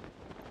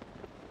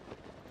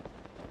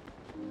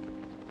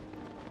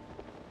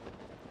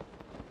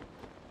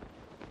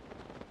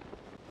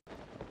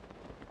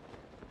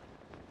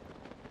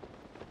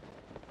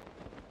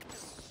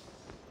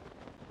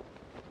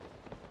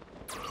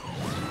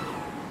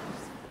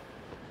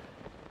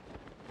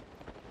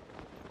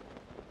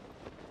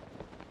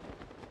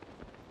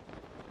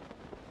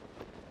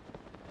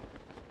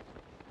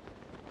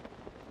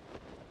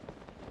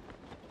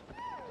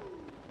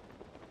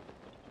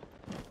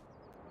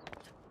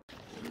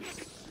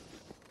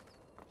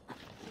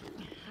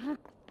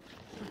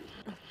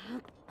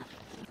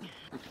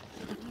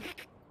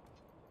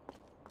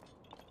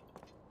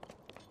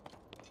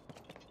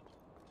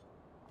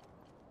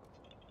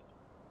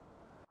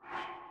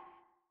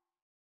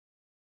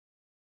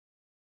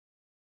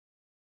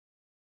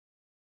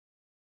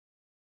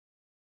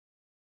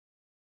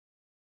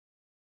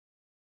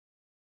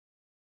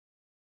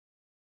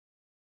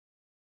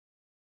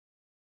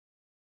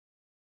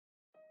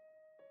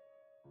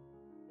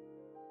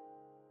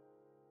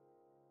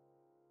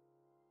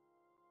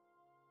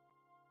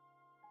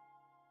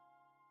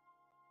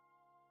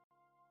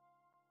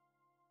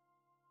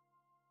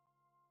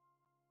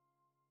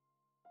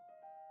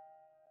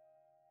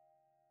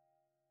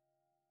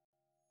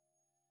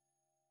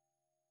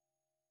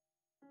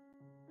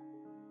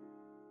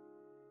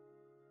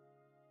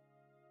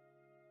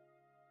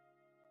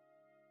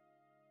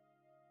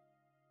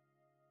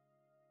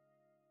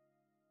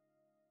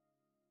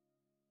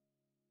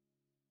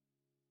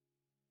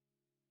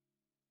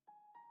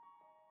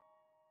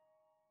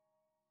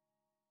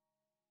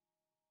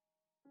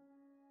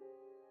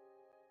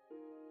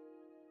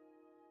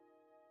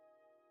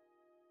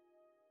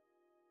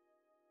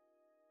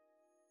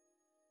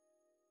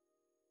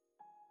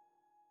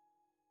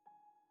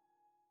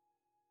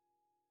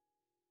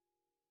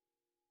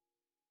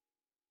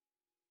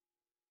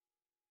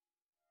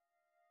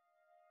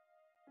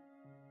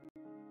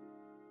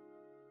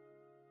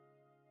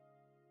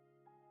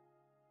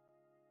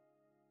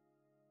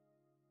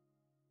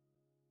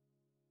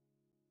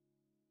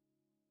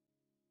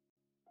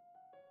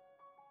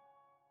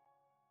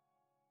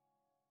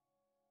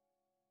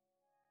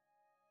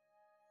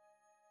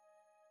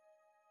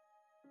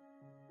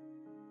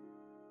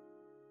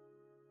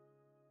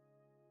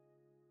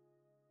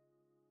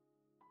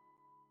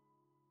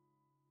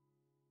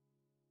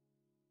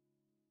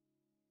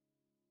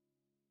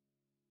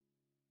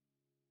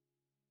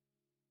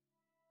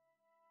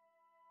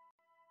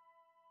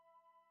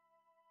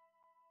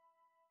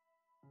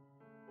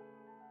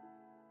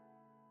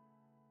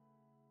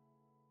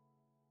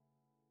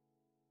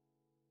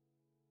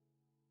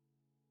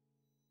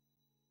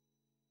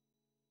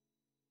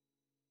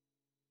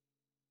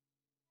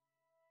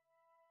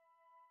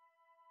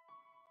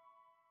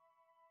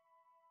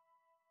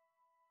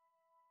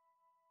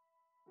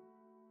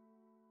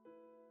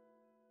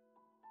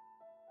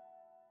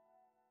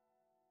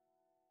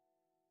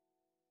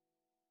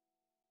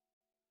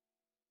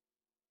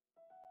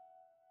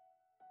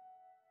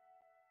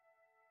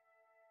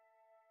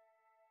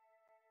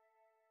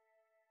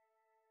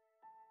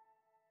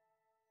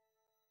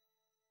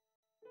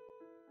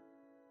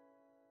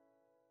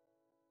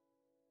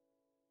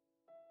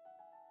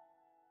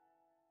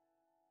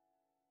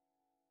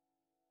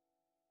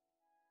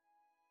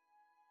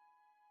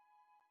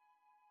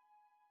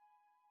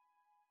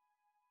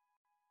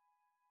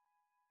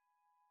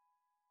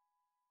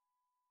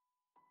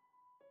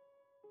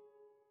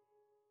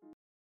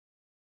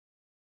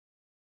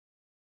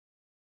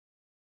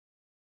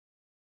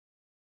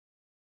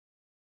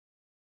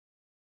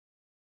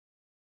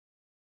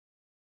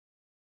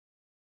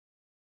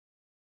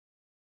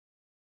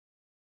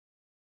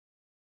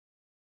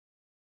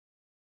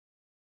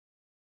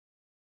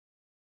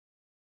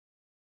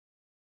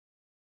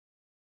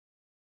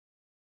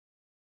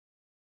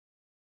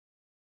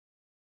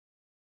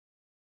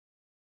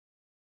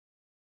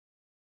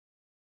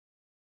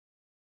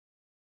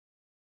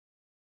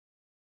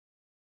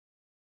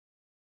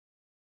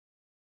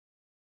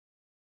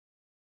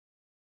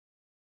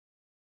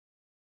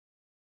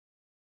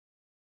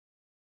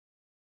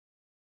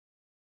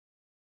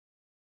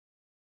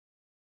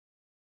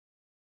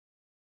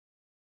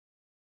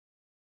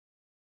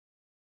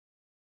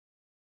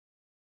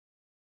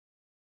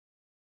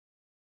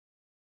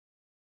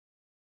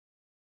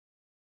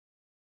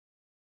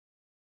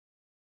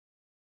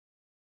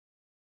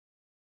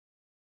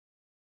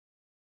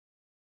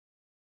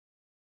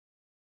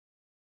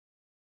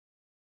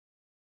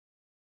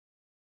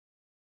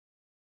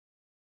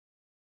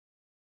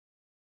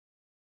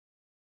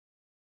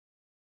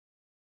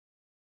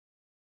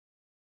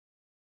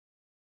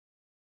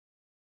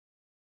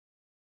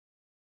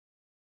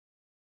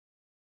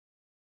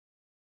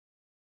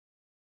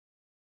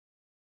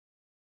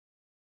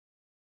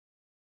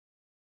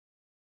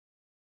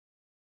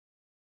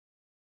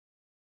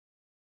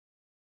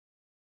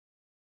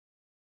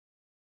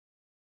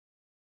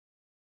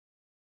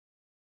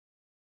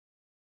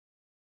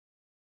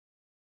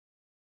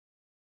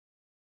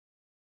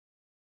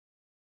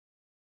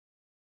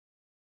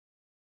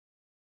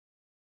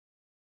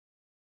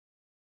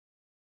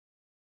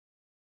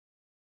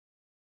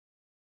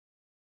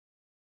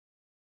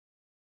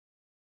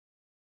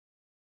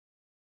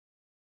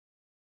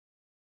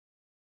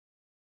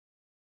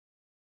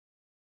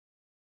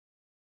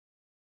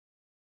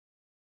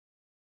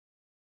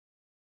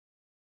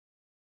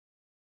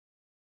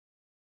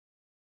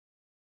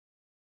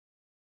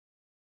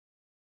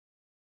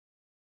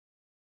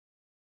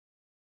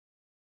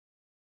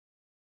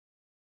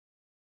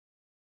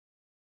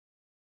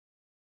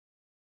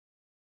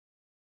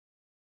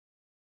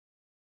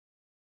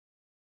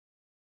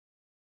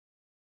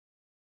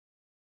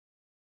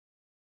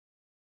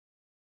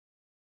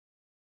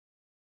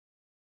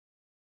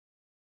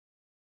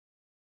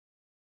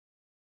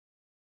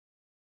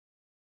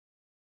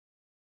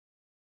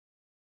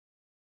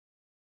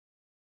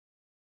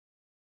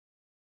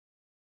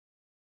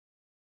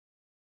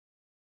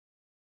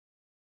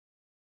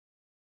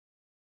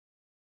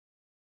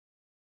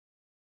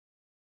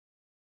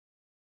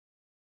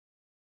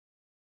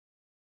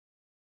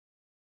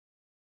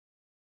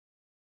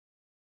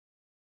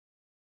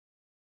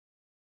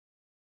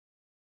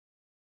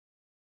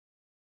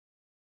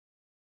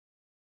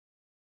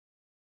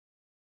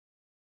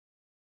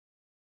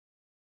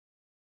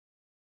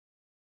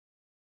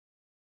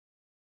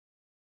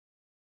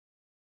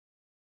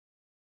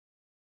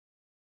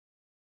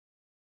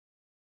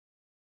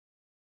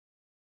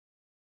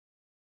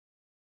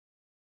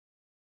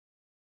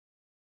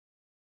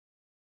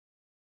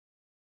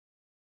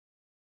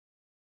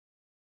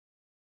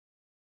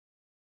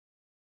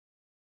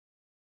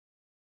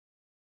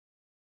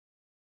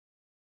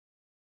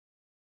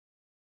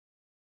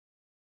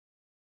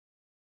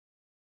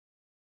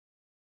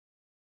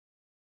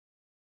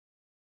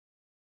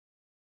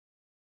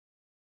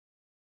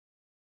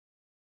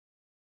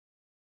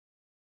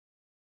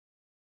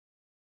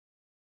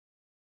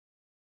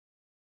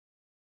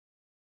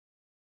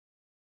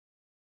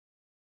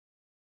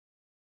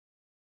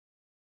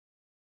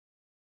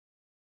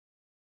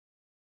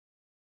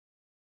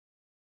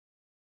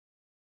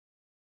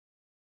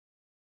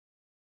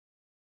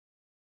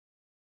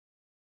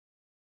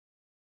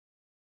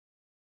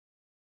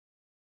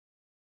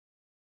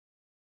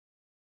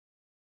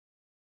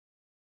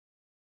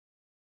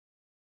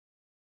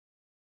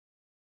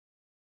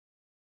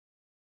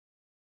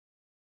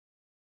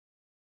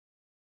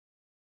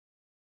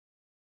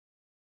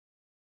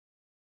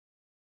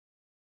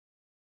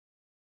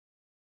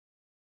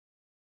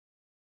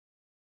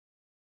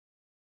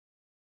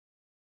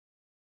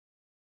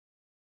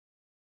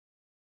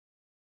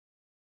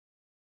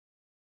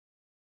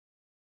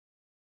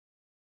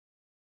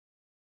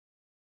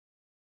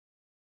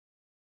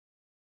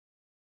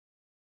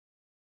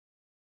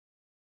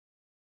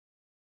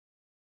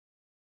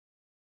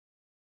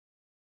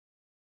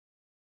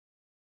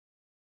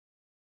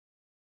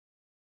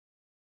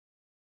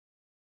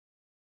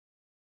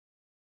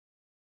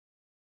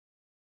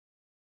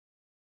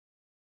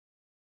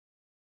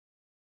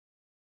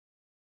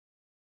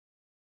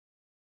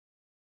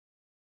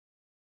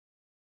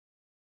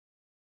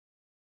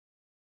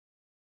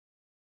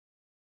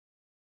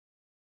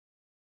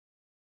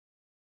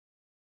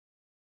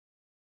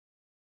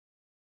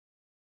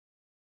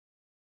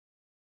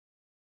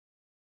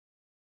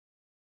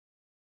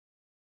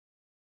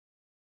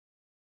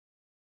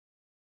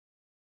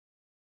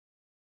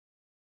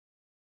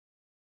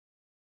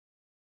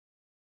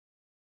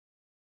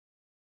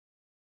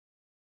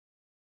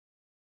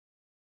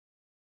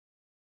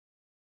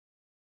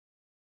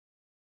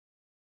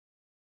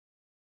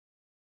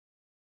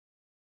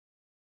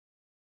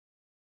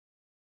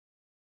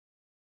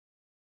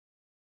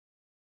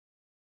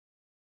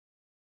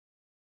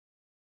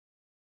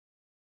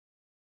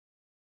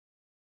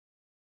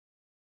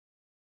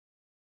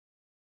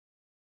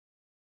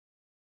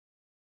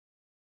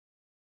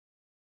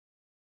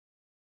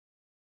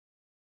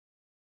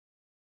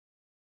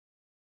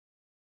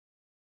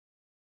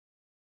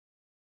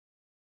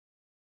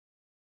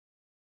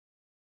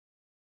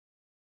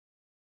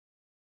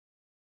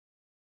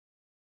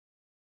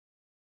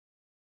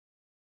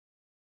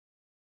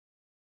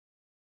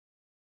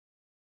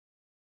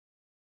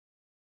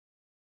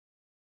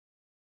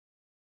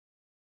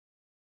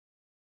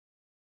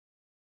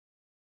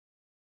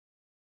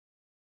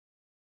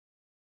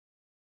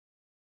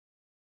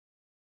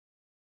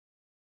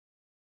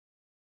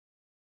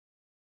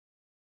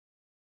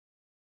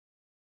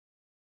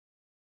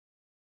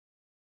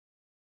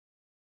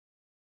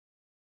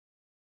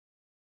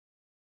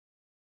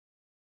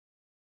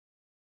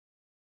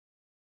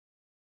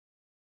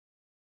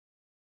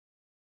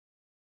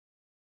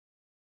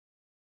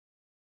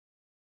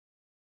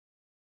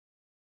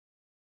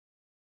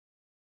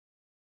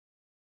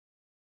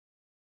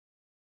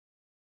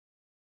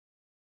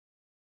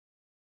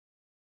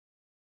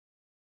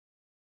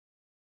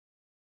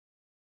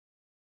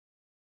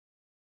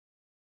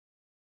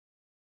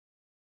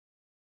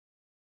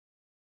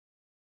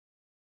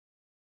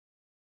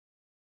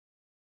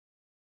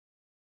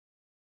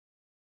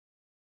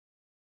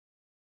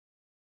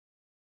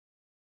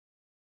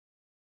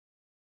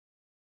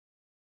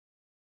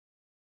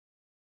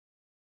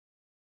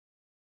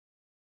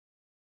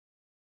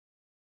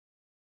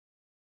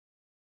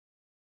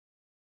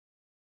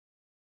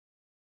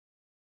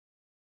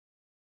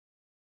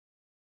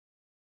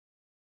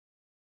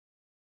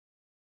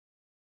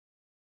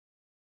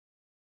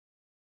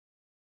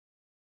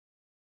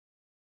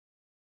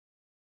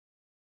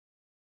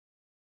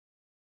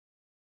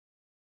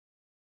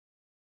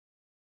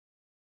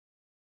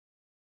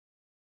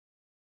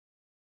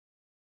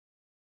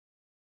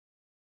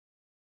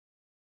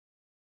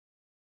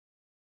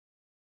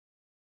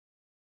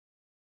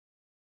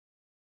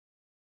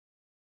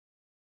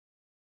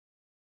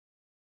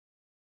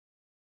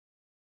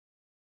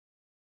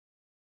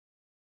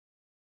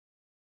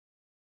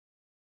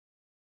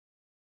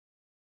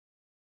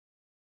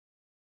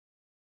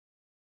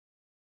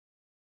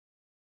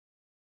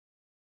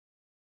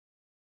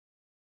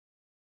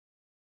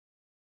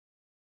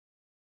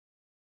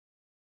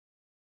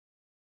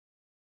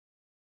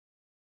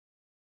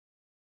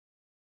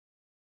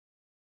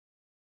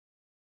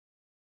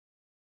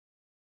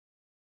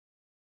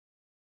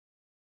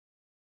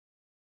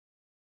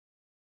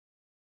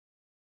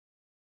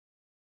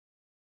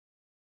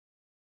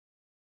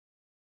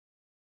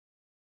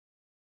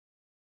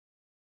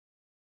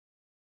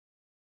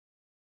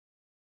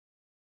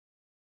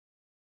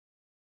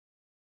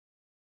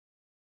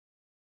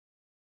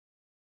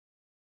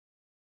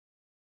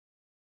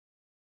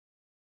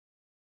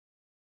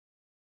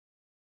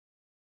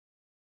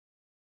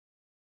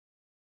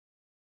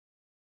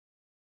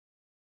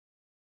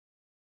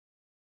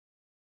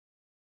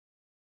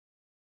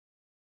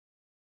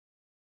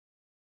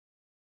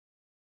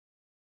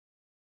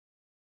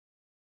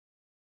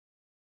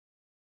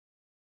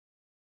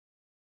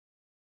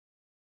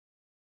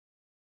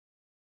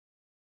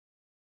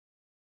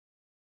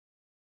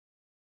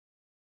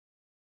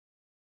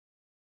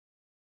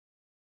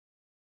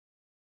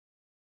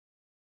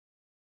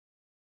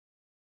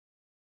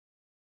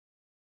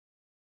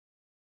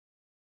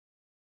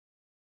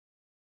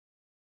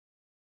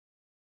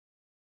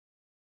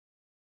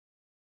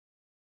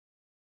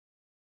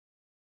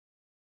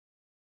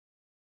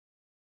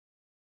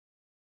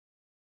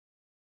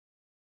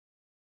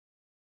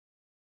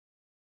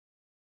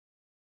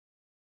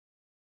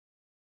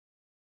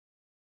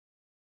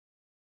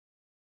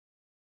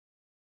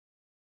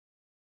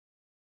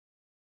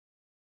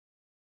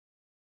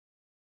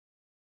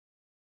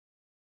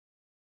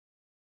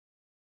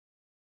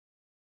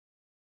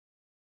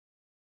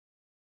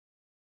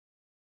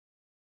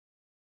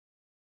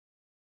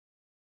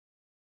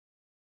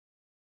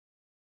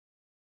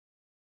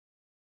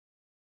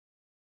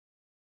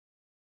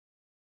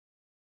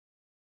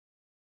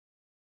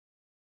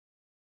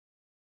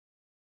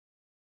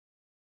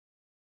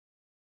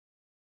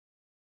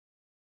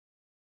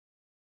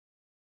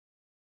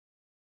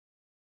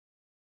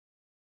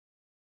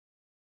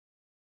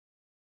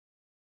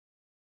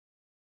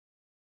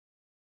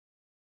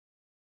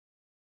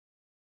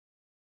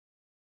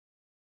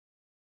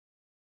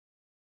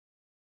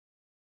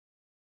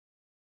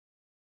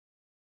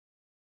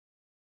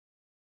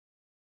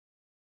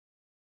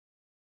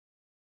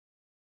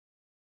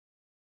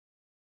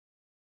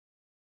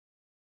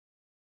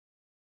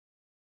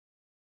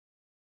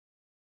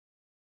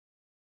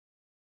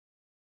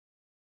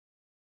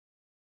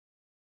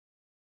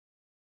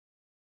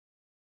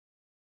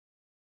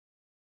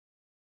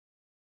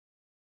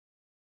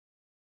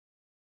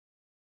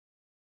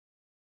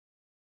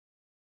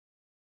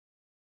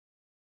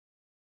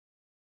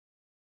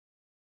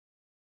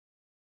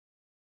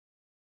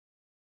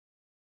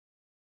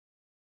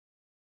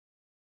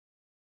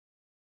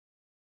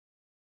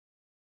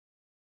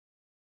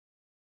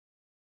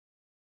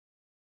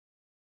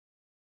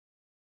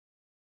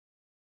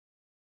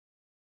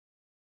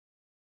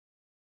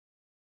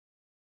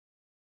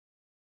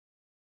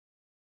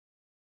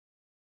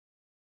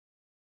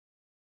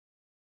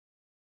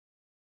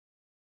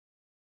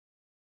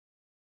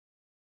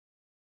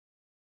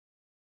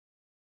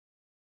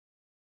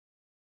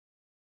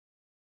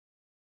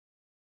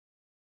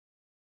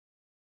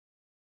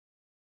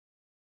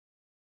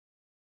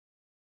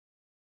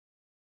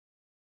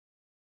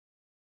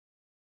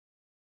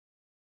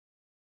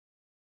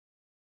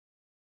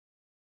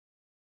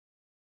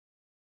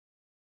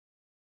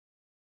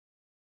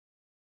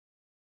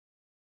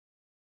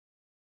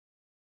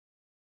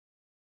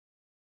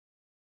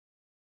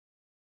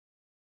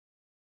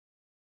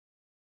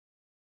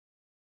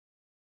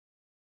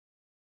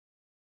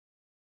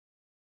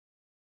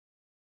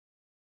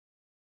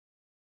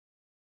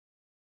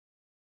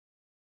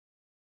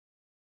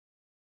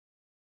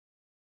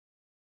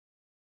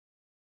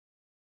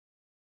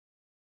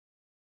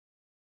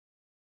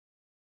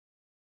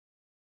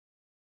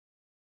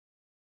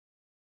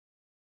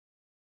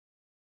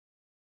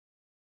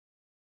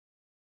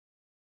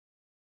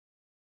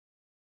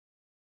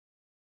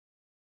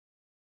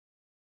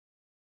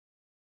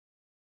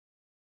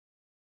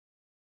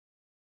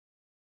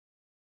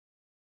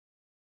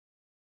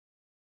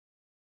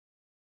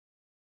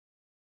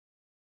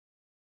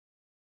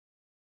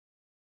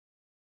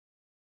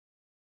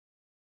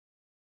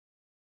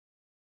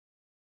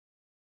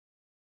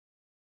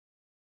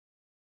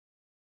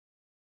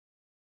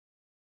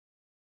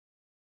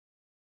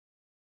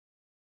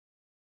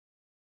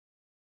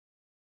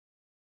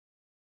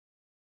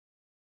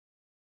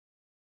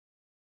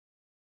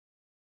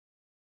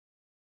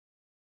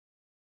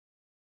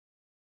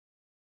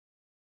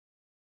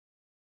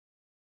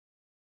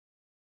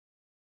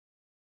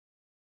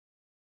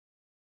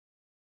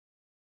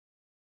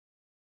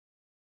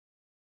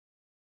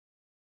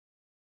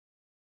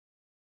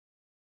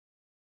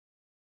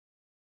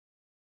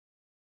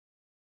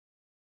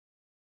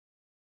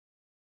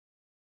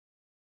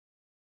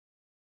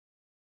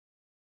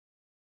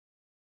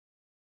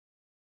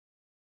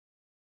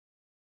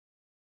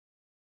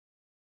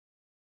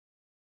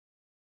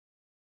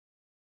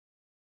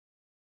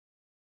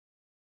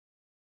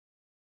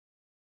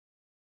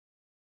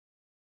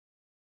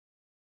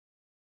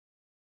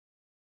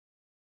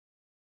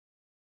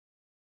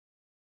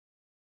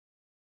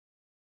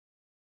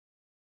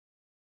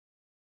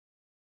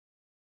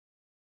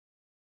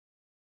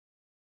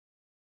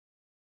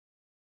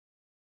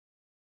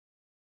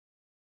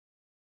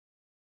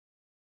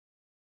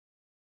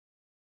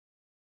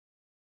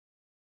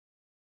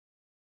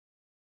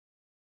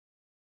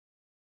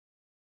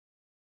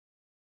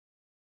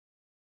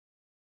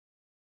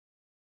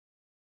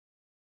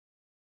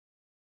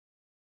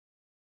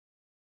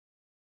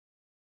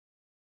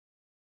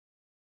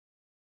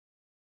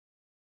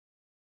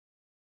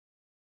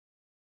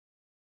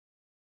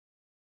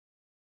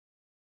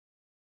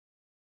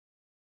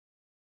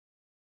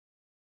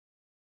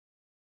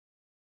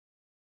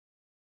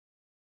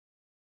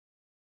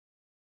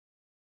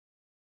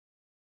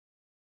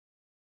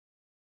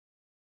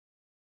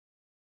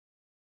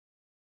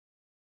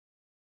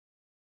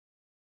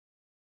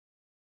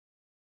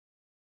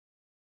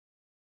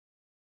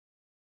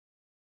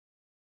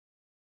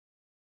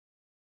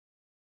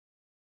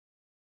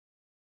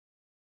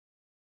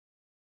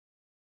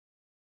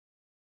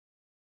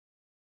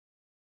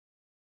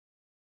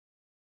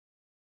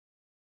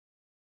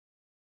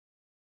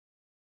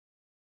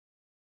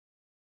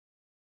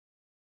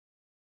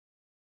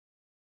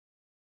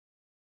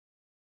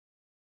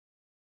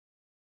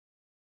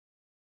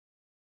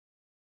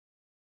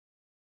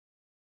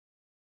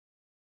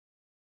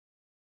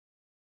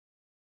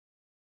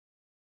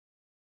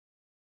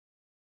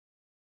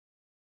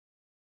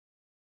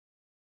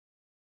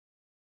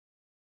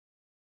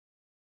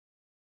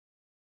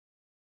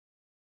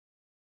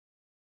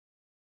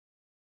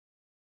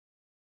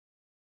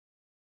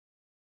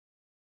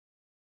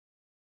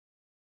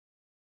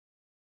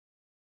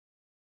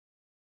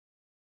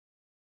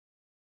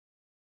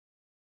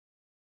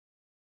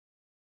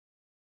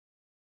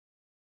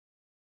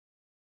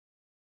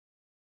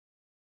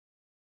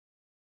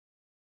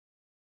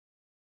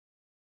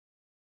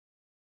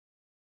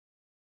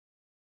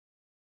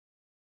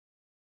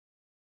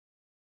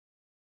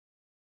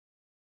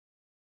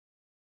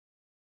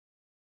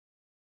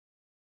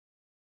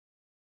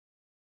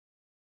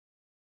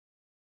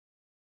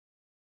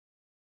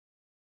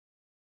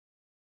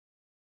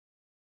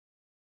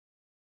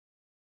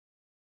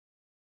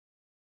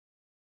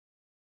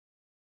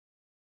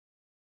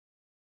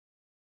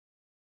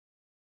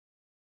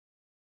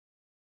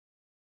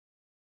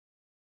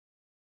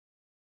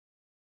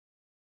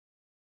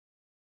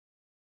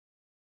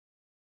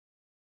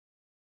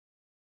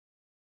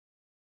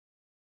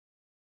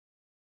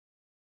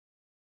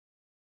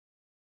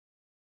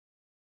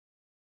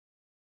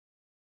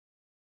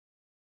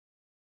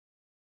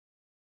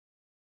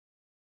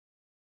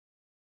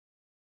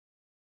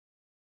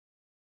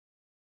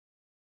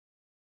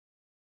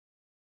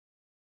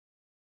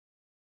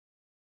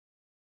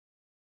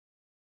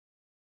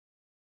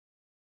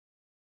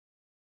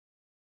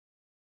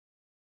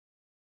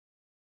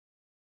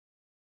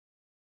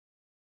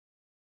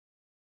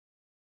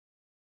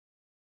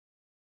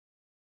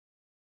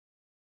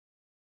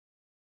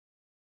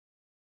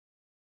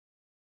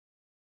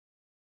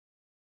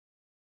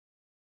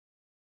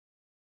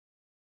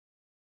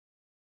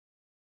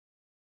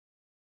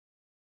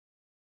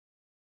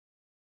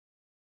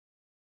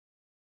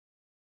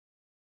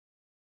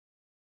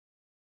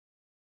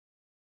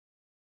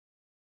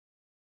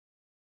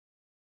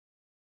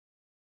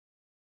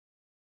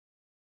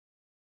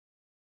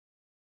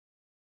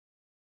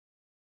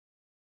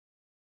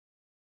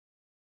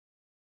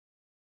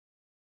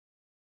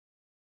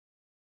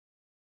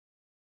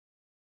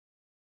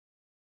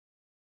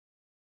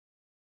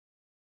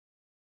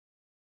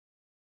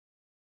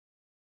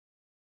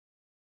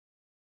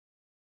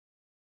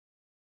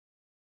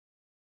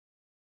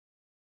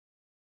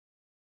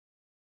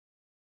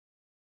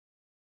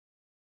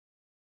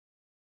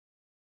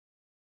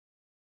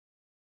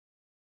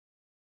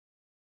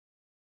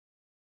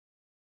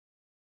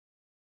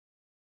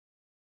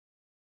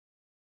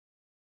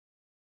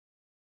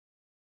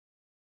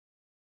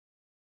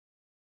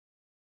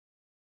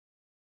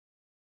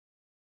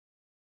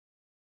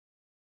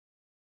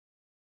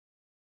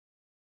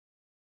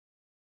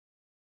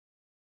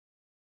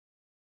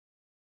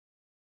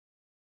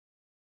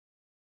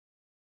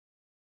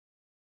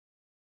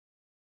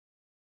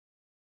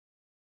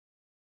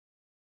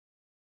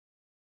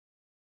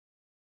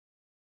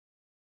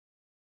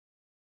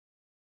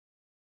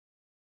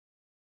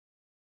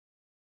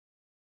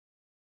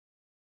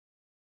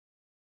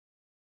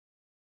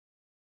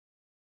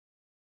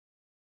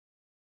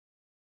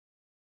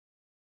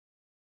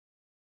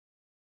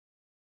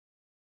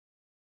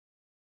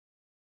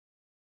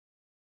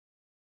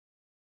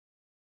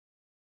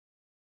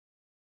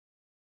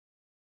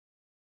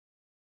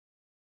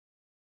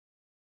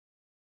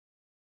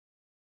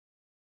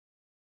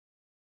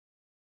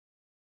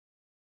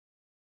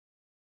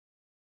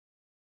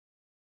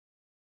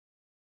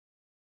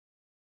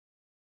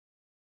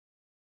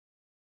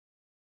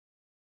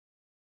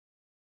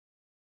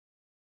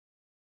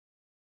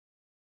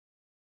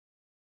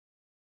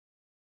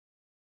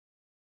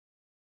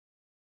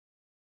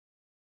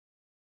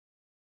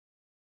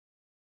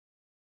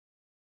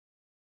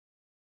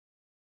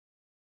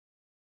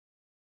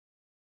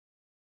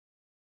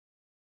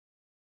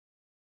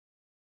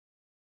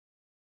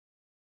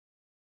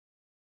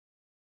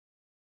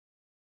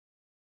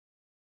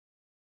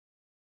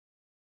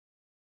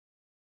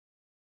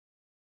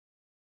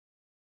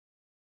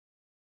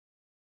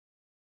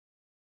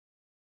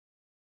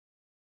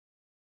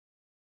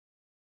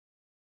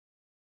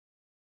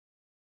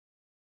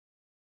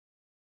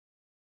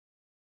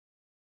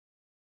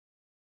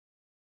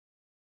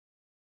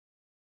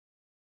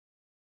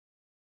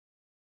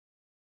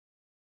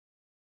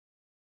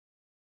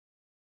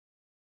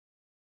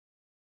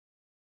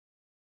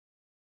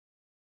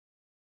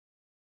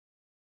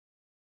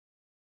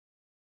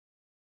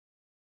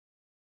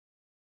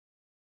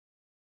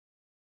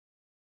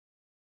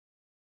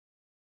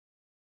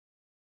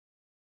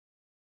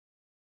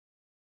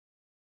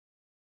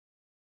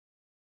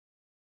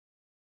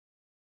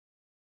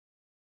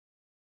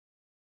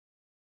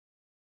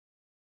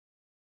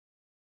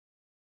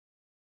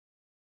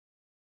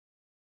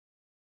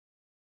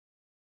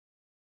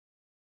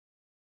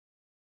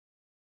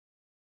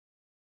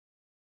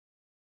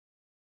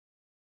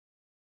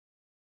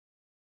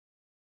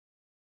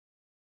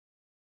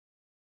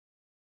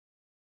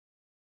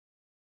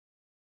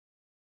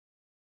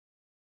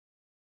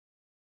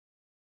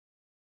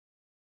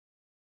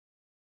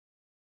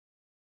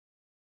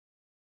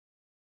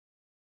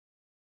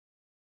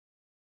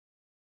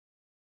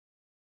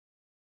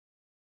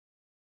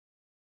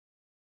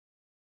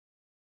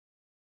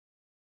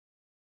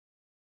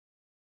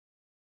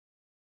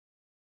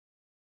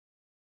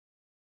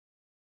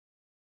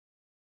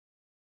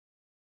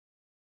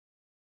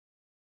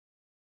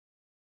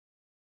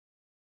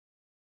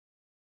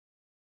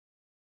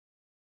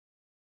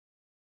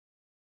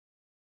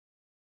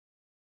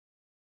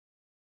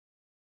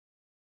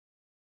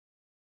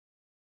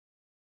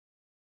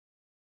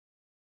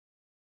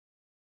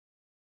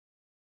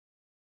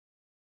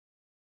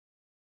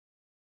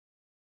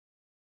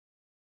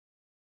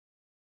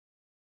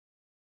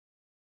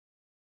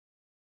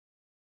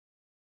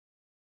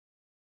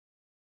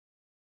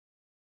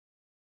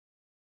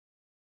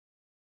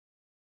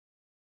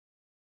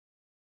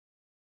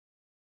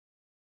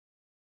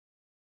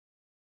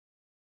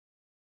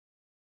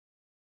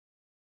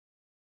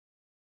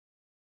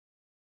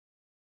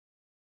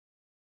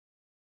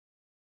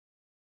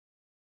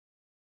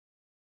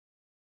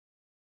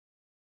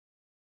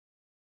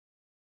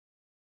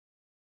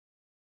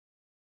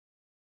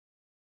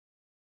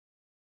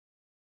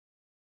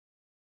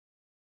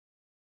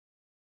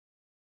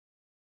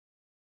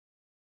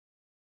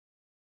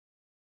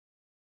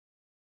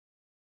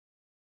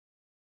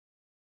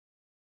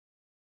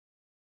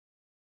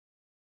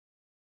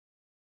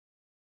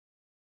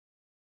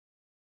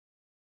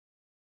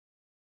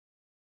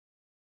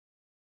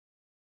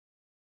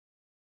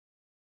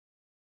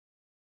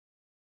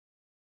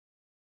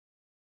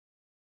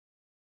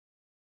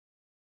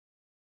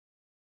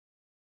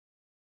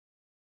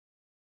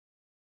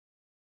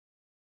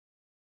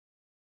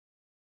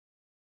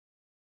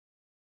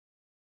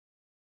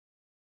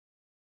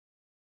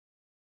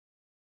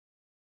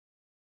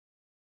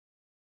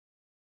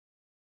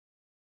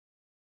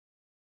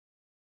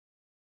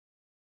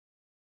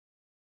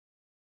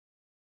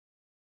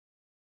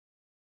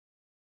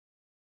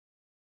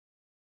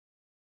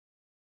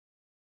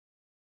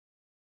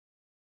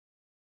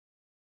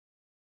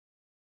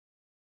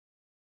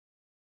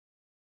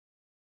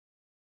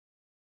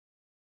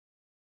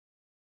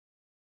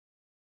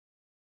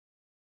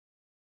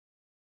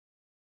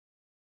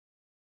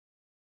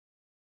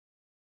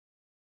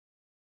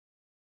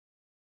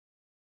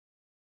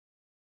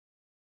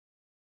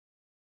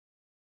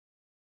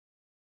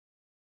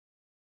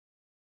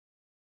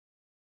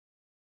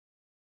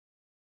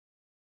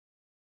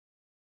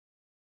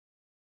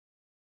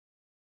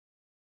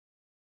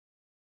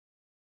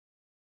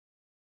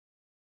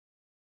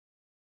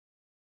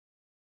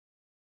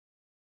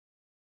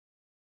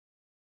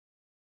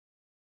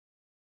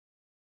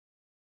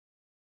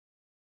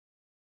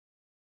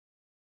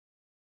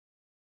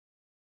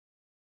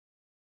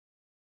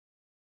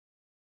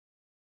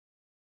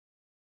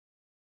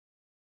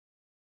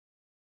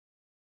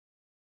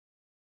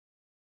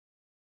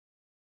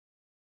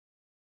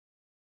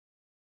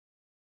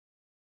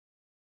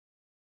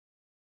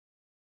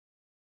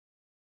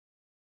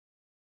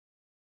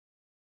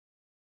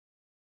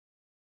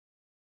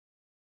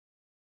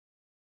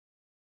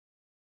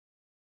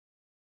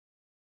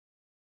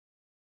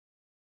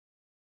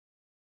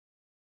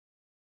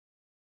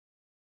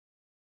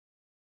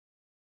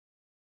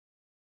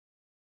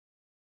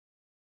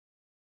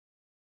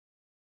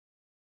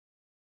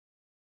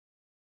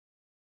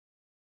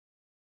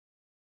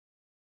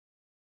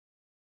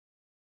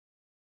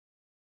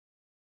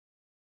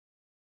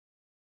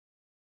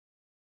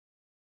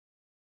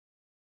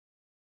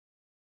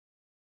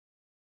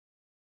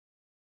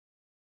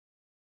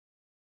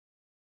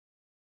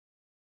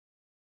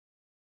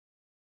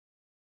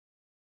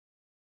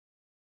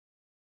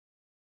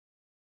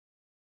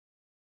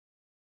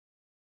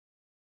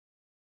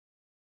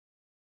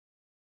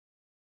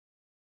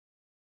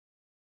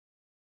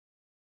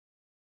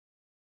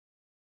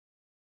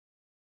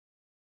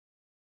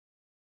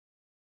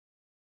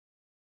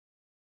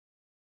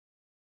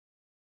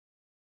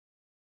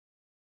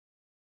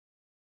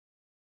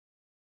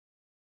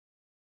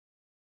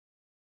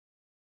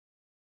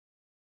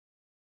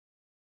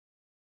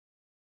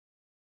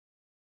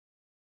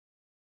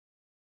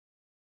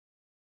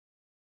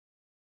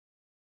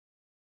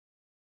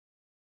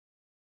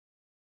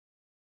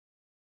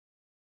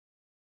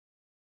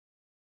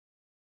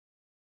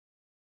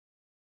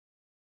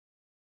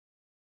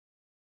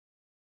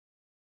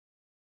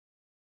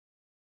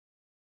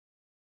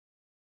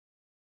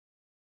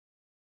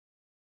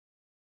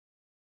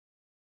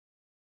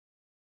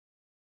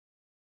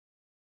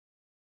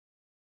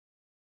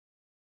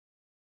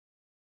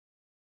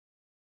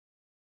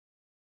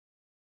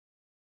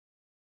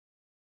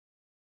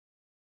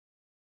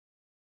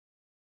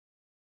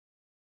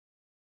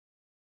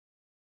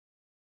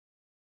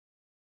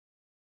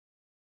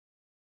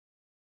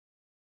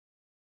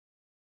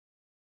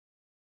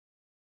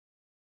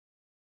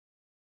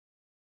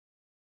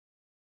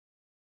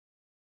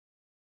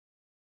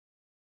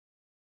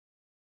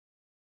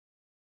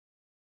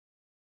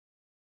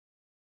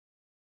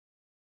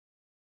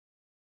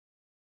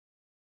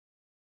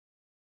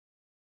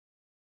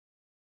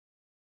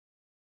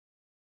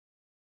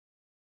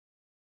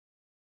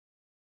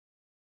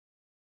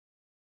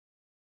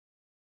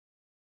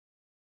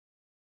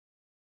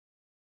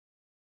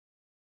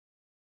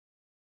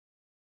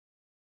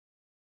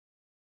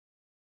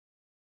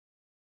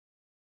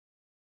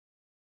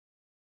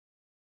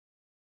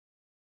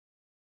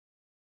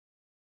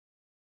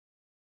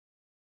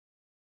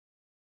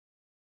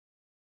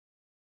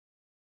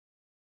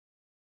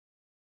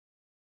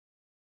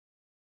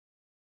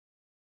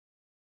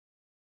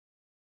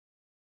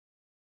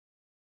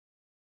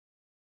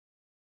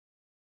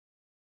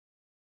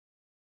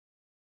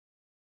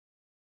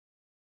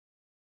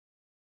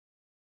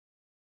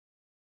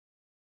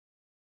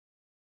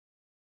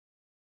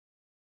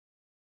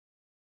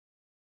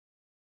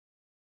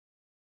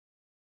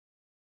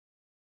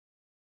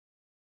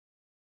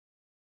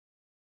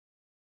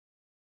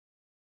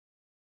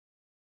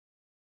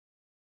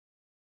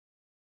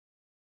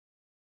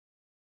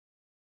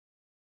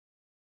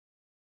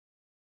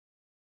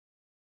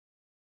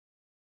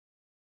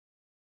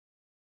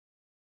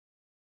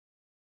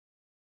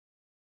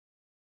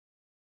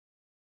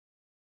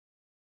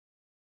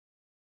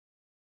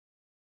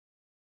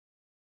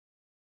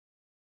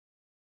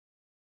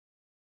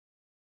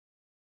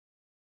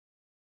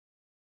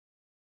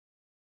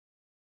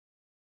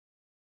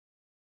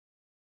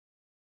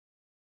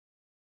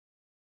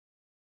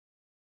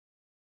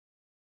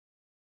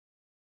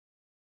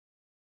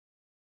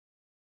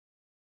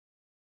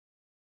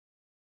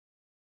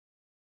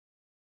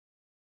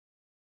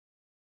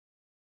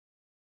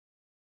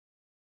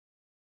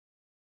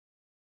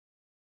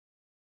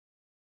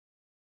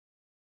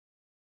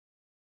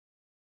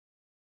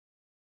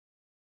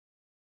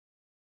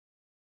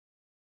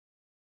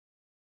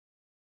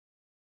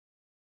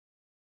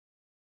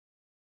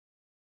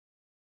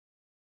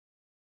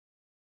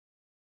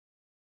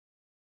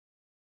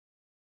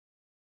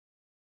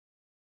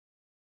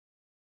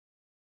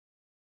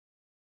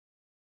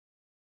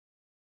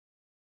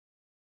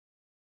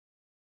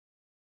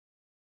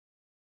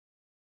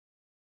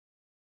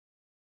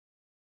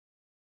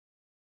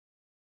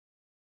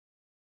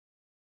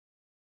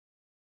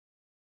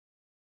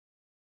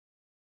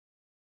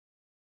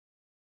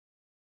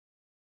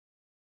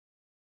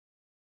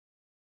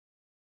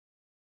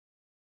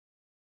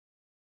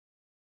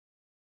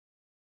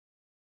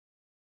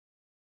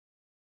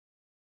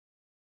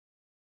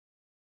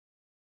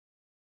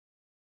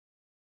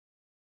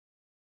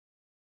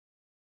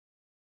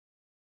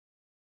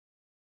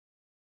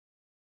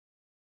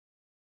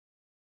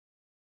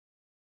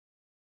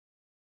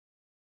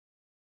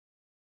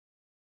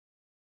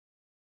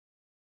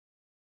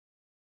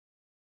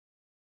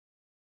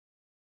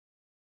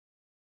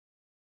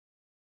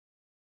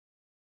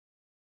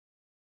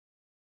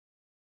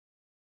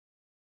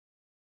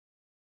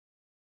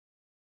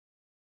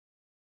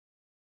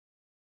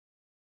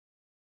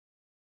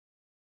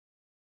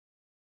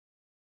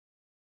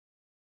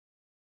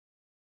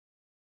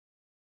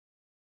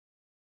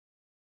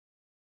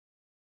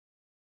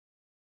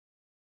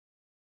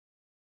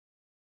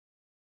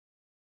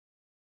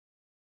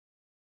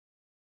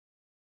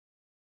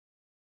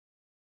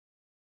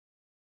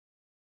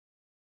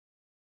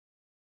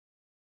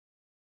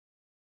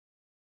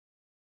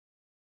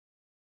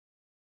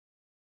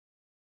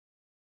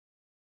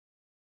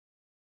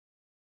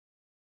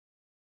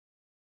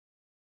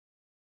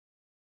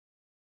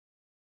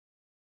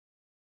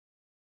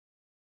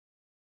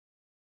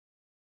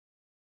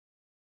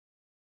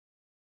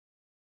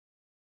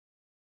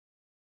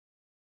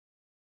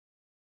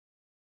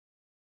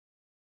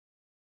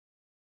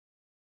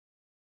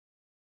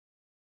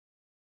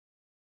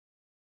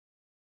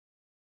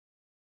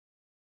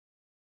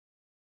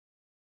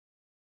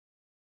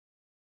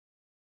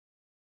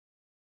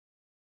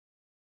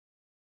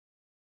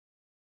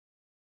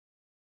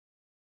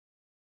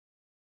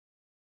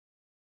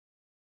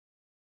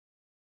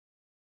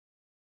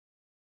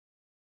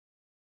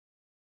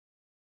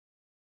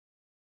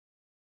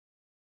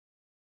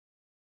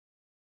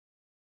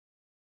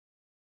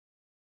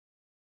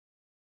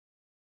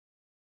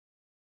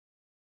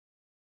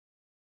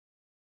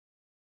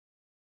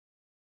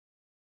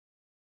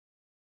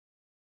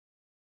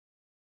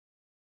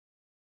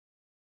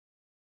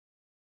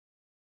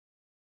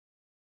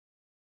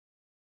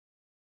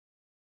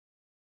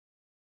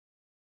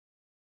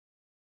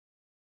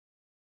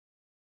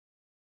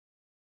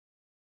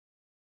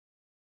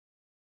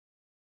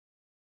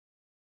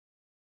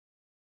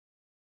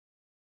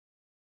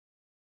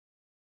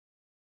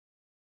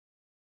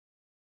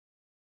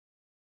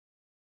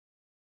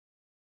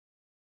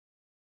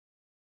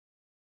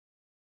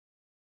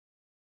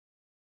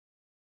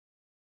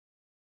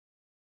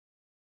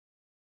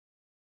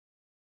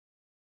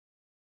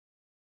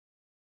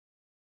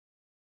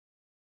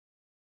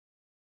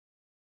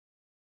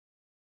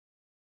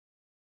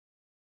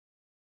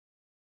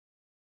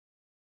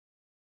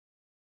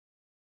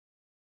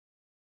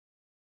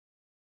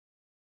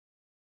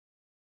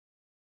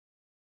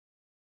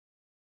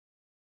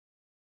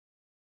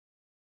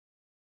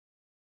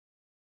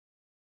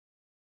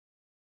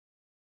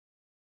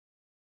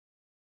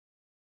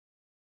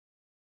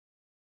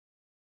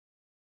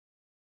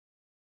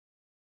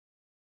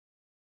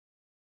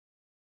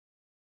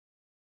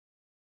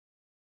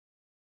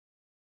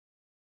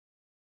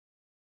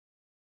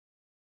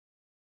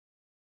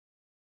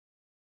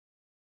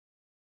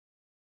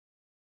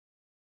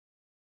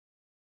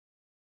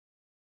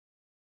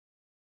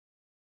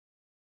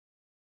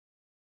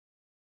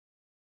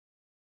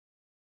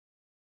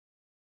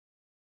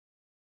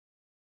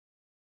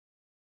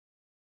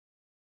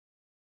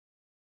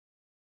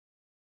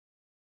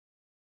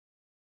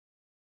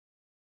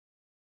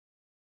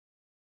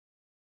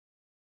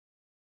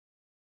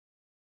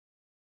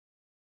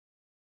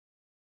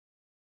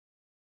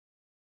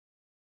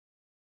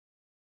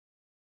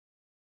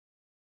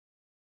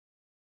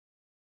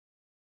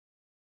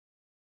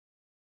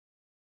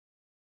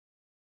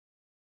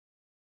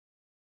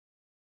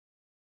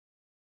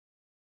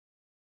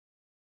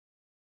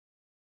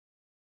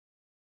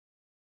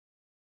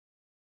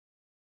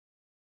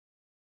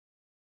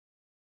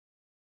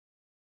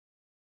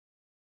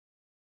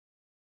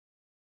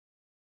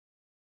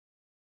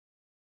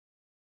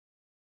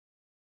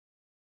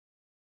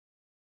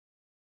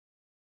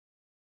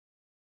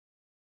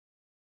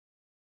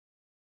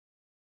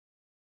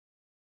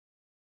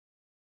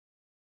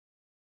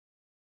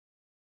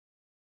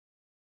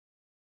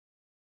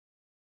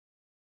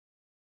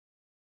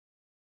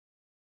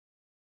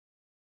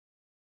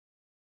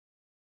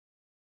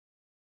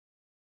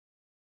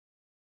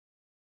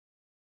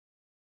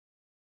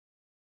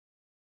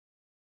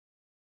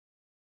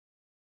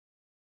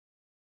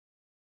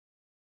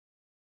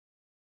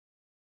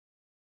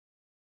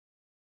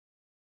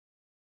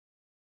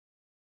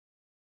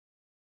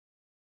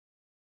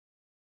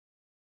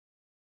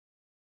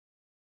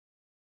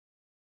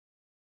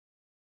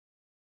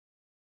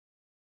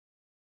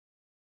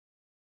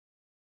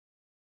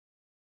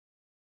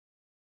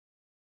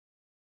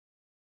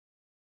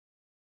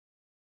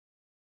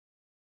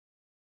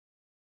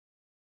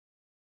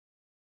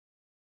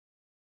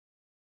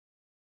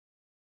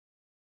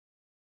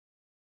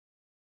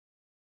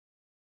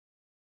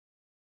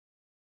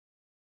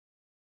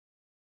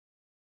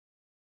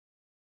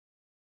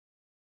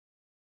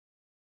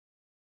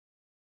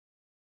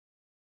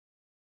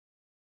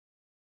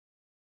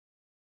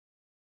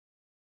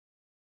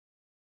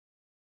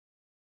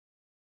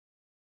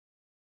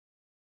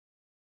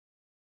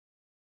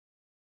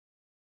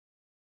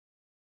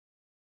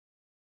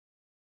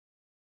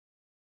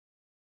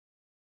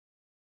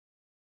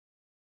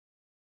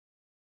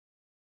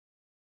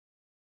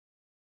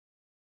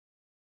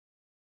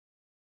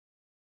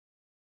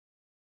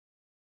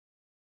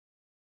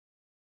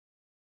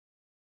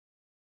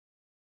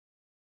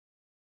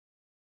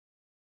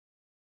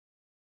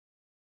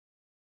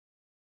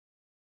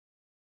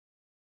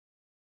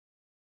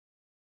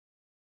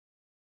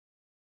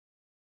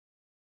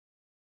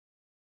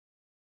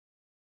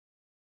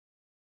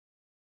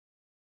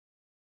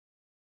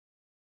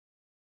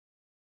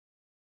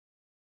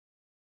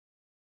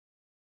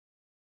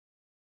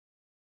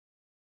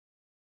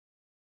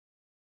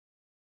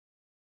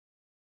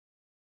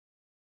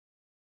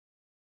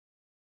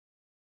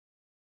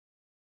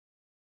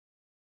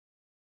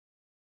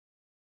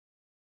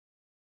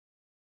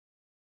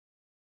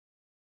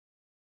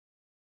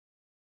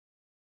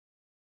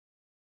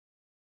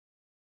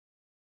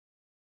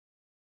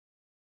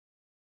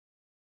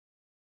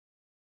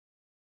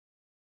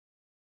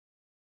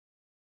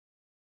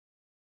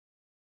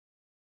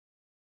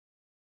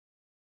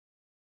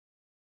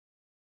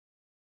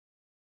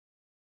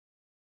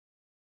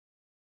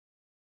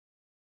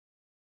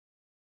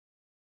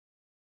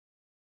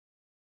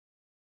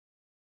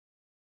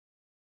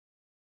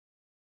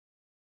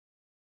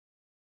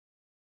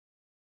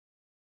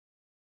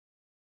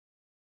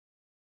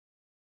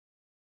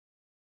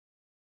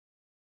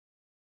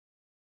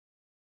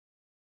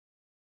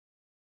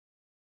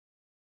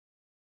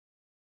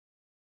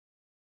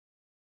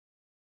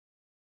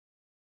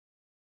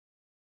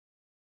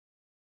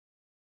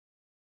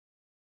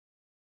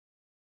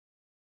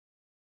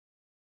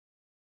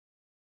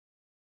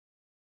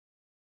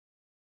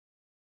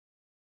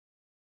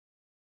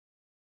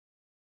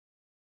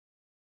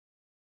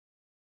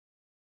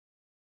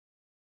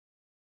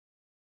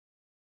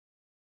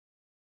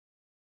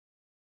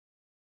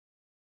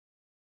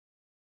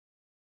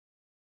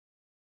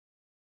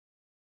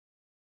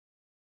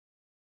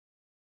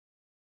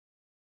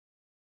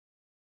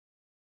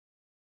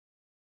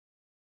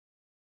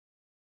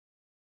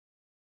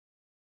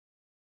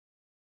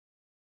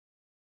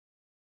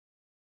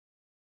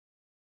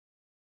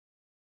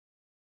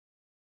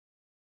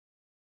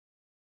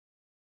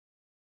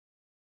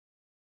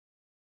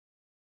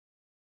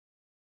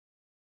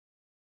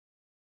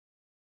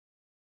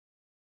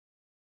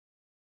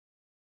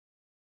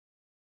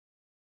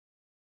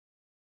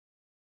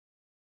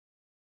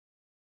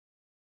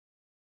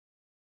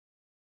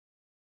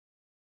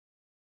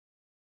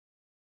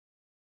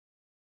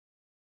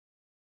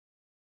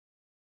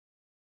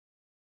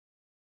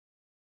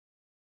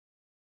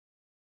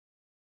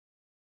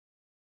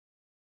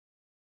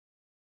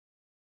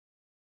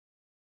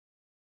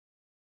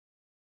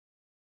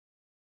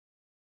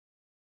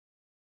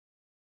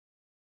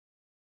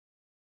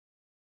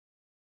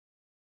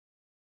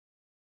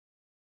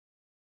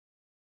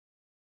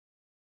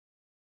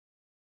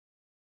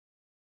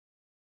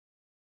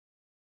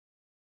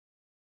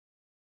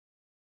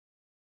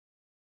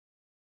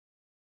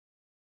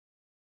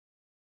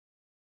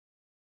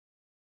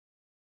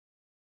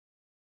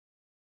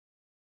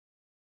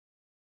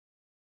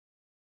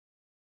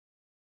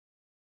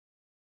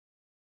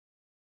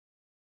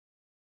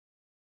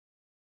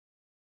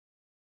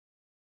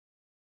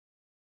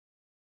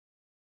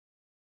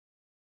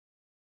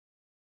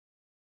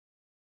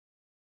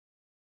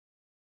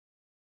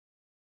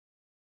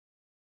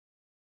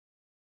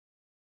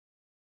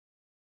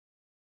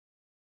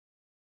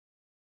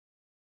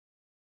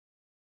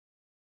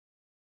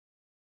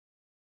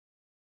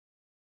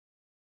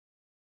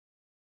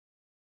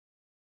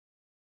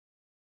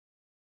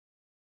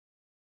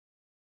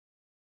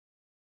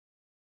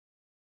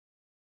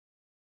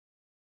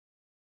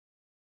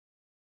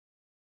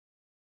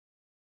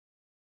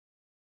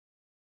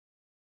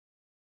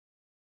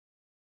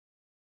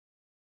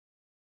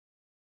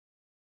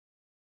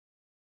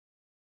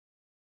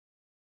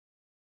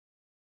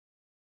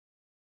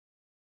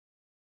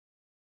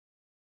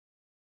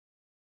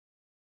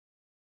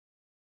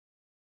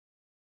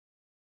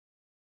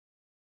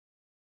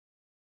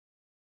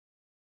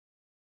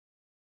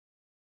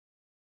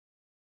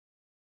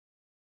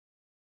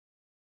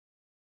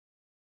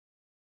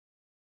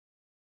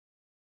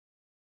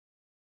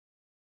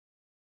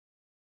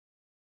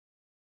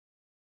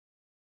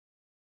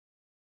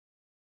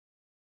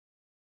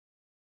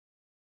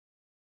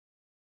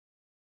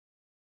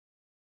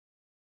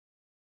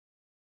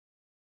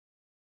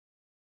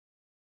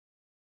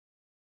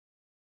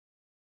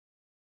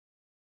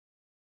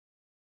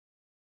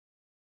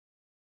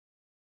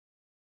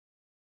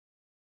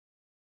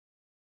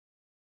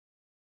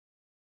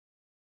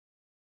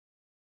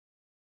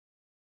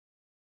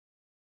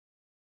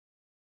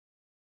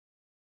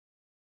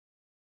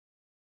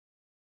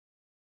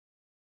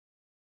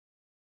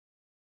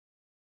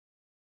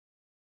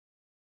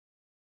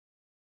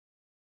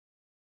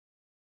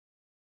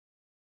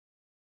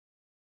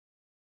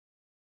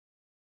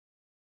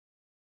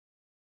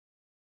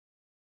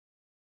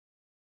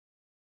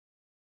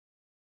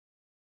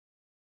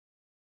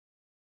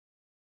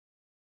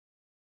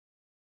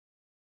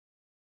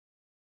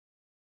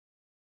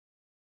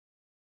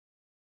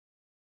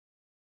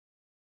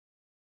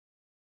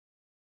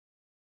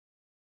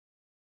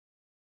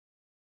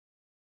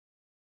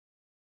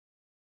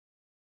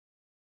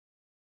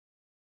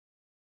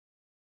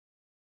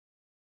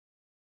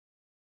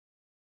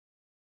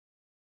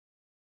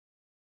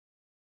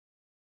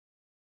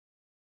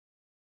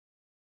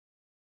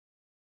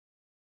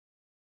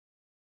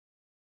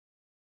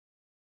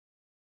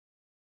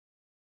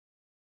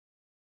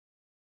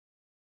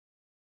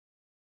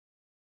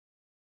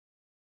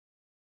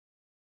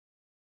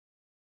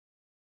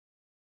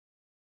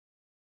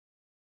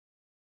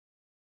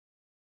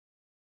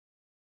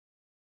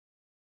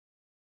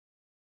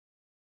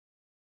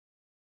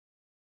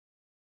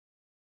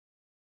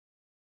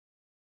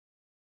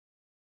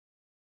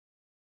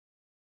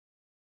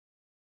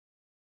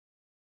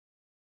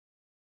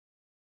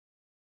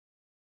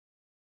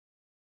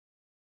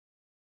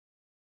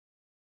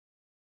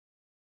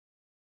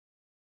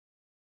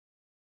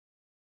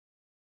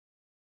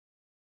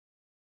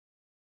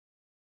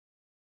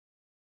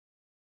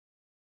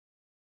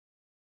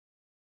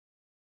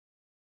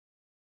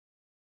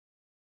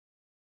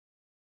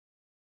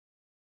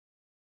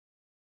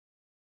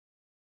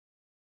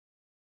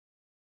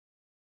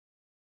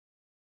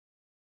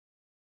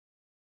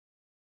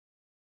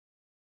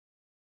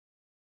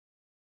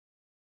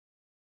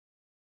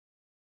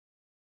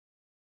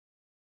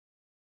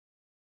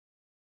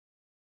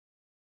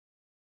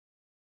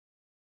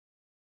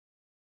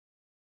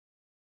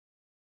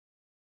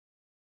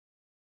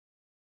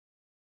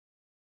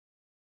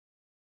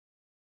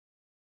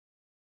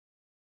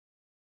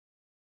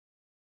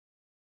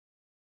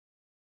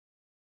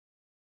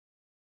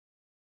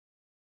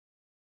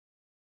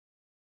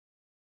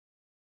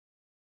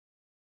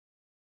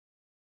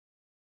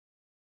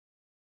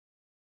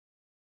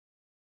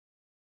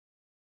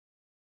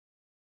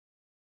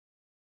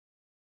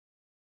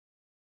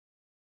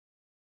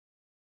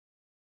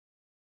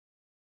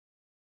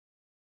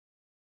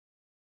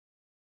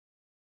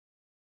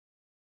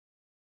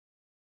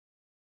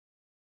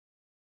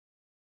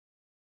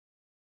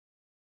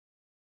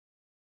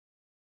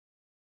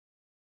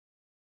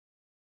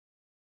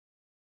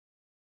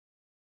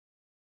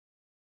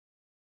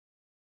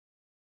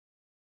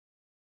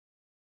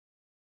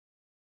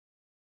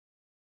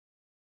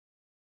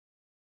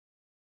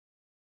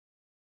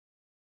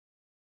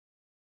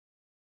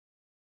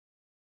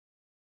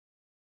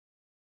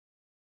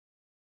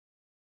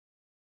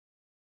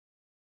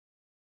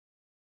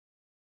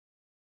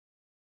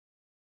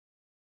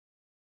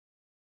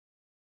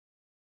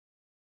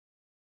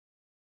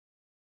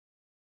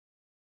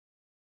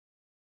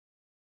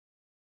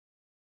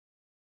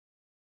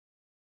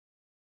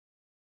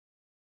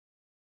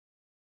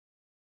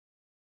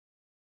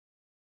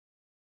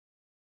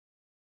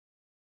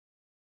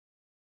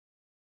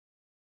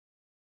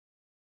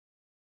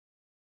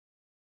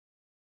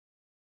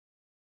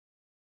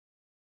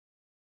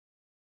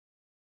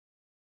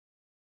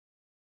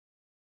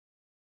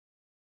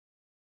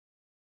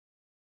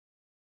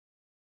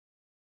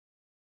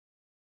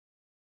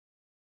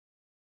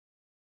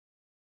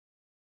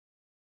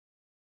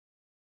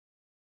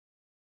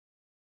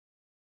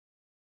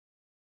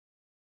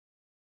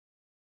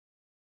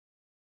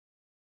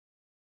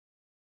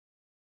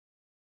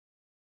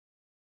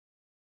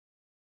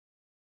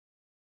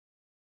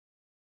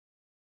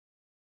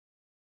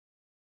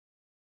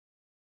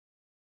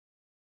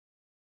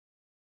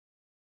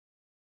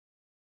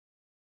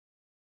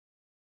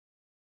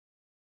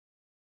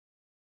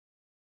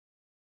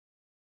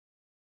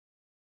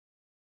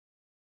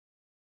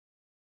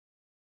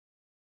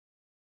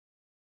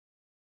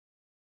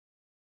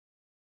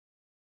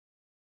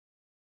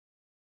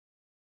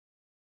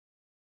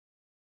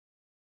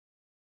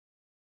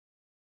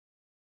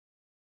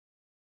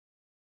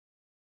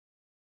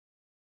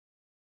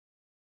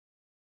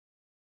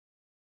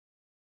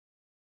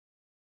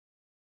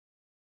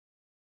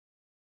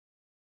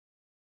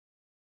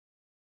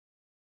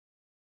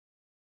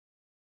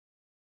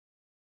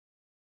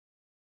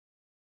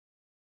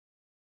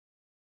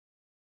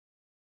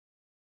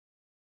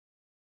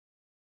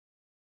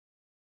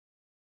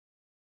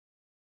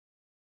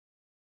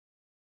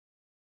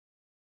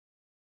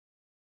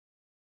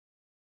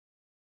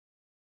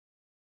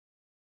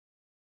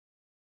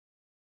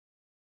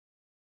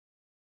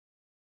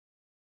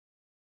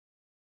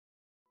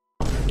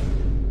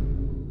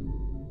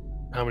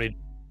 How many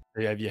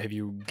have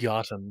you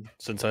gotten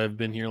since I've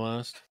been here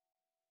last?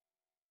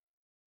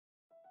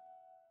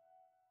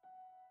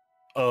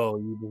 Oh,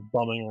 you just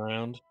bumming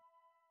around?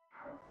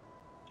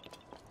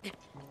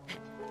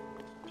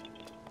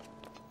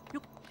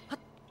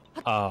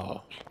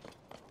 Oh,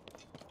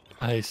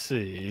 I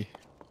see.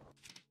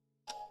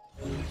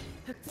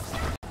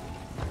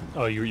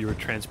 Oh, you were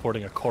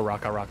transporting a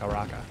Koraka Raka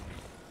Raka.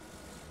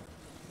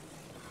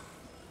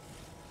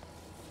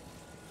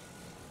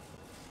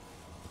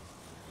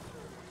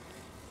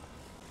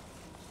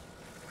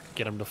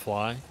 Get him to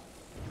fly?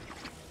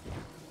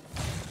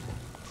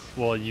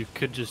 Well, you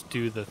could just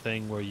do the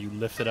thing where you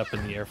lift it up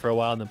in the air for a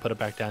while and then put it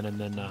back down and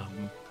then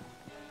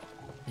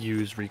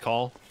use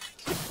recall.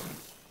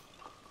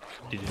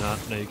 Did you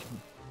not know you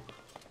can...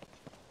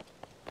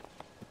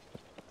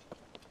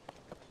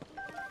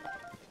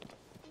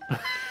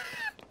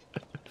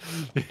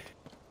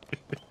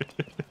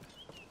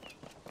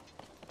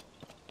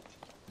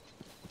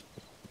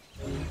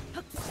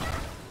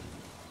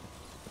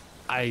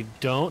 I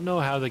don't know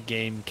how the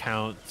game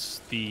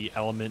counts the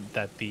element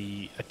that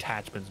the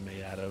attachment's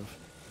made out of.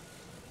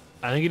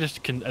 I think it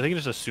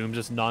just assumes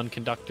it's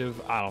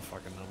non-conductive. I don't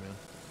fucking know,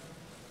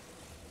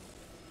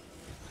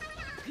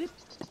 man.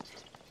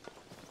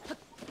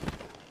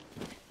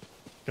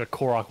 Got to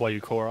Korok while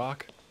you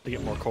Korok. To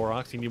get more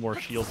Koroks, you need more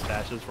shield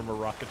stashes from a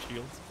rocket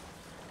shields.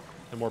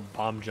 And more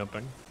bomb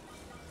jumping.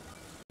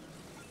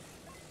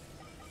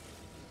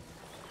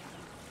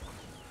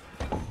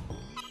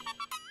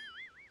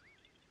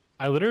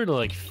 I literally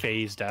like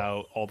phased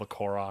out all the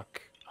Korok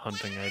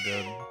hunting I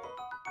did.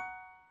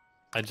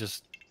 I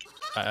just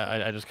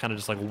kind of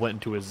just like went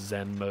into a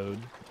Zen mode.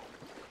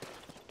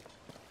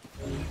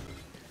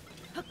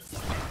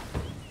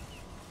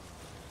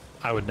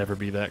 I would never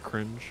be that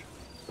cringe.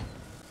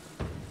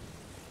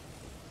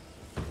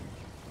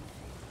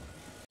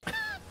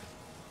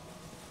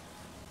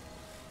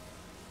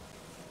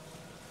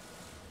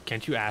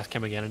 Can't you ask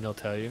him again and he'll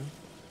tell you?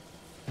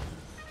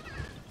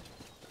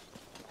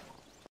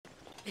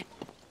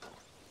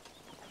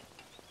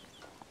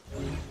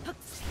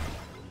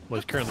 Well,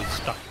 he's currently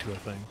stuck to a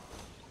thing.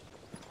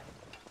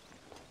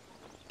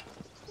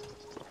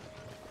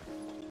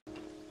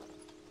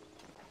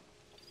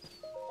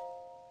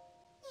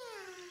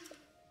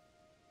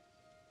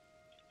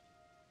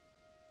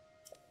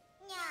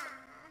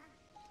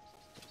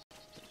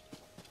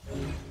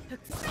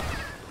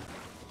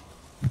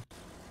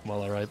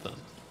 Well, alright then.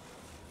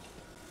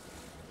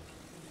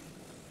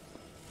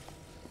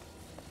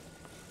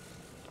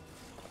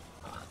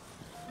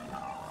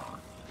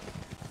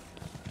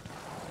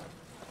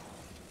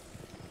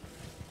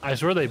 I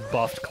swear they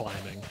buffed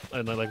climbing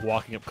and like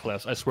walking up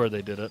cliffs. I swear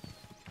they did it.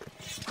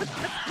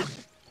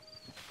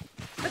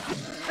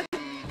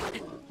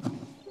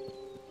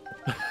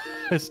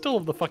 I still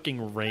love the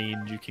fucking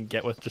range you can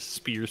get with just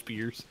spears.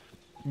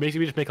 Makes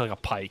me just make like a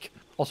pike.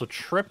 Also,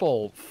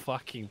 triple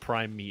fucking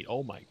prime meat.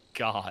 Oh my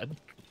god.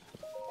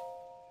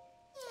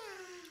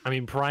 I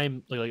mean,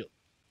 prime like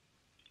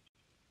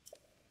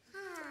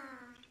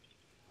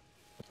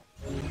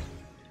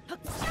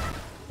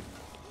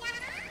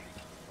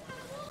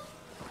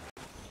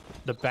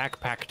the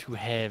backpack too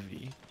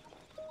heavy.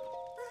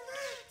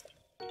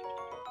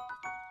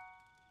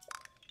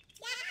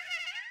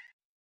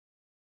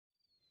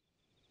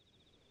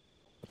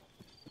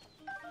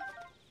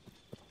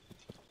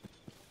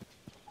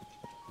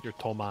 Your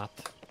tomat,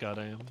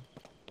 goddamn.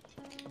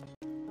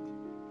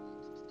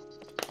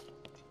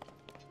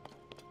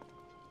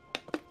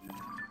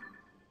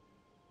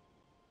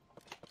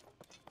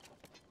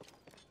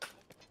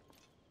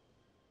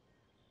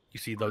 You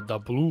see the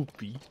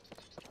bloopy.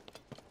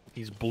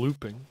 He's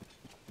blooping.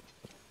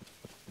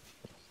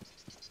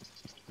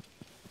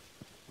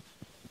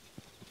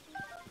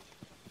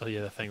 Oh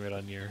yeah, the thing right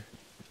on your...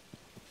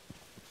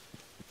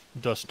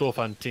 The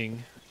Stofanting.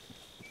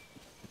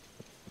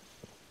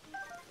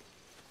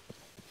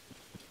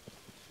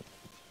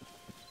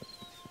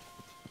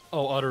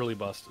 Oh, utterly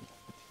busted.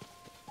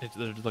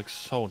 They're like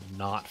so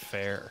not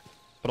fair.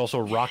 But also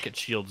rocket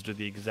shields do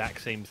the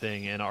exact same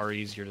thing and are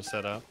easier to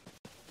set up.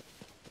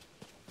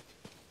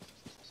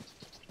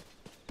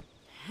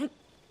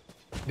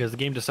 Because the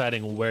game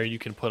deciding where you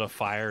can put a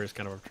fire is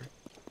kind of arbitrary.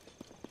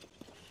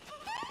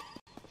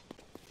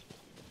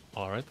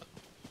 Alright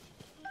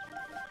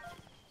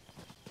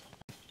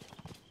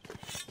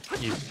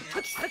then.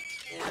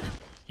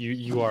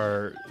 You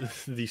are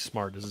the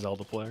smartest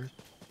Zelda player.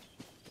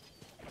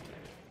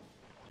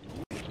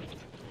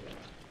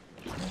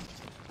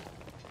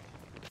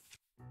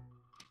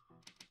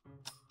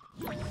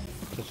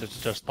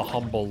 It's just the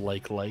humble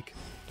like.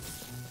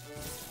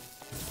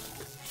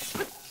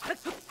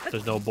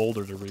 There's no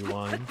boulder to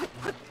rewind.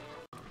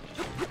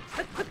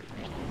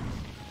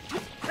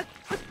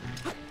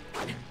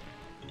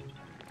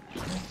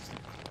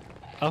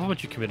 I love how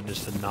much you committed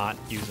just to not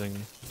using...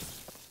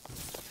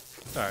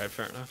 Alright,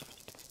 fair enough.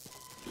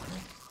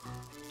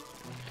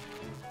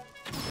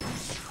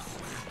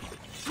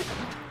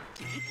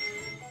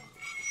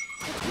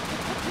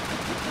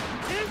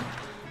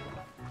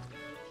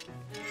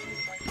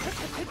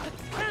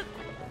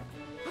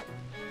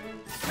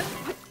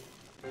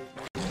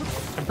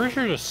 pretty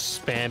sure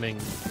just spamming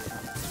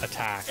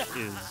attack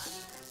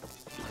is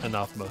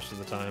enough most of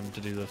the time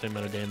to do the same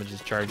amount of damage as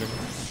charging.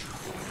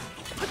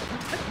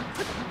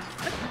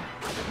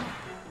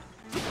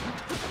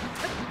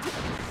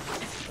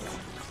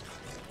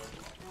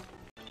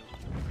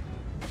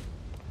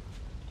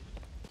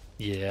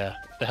 Yeah,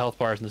 the health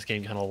bars in this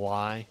game kind of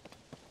lie.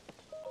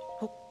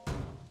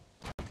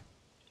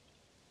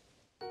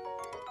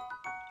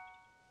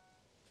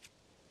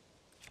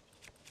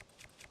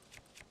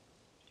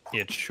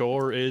 It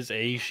sure is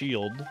a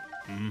shield.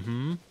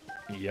 Mm-hmm.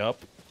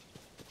 Yup.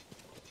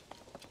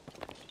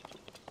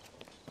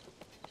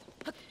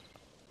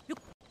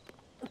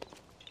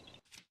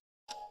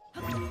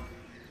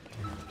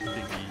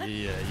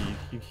 Yeah,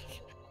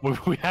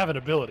 we have an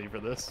ability for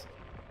this.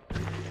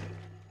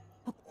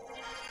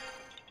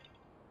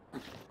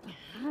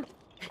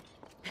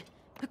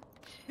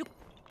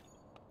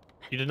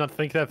 You did not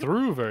think that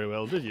through very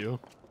well, did you?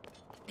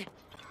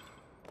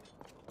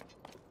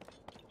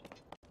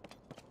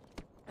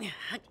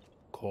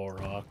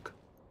 Korok.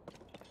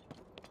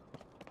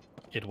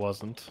 It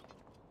wasn't.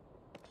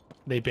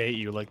 They bait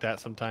you like that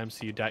sometimes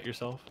so you doubt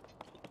yourself.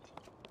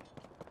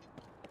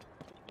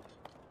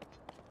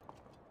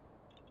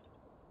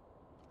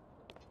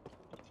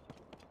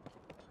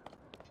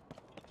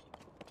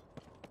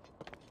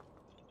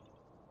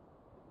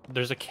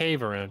 There's a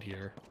cave around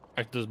here.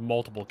 There's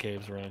multiple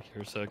caves around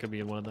here, so it could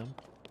be in one of them.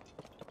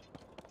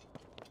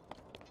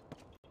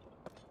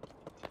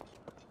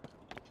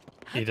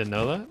 You didn't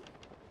know that?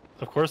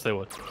 Of course they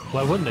would.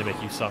 Why wouldn't they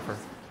make you suffer?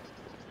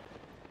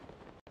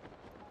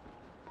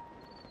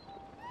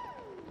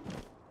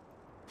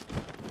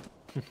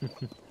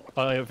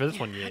 Oh, yeah, for this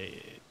one, yeah.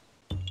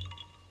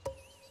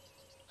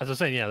 As I was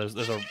saying, yeah,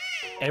 there's a...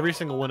 Every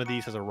single one of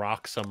these has a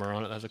rock somewhere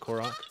on it that has a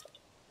Korok.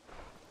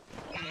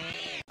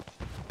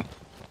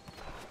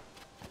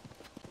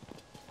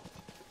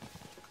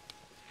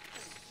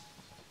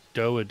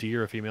 Doe, a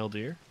deer, a female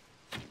deer?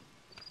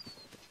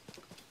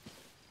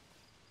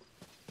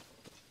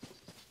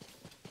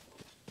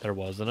 There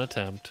was an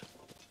attempt.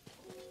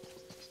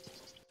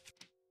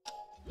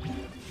 Ugh.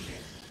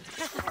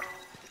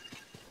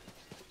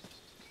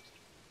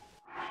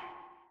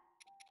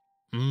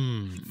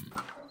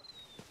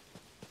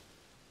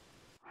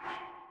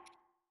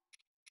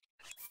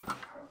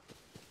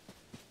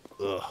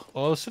 Well,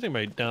 I was sitting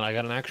right down. I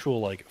got an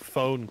actual, like,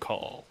 phone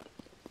call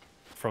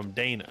from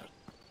Dana.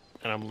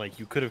 And I'm like,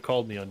 you could have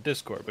called me on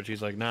Discord. But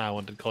she's like, nah, I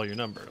wanted to call your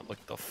number. I'm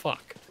like, the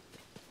fuck?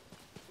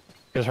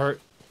 Because her...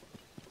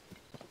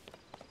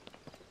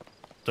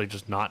 Like,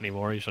 just not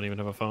anymore? You don't even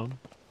have a phone?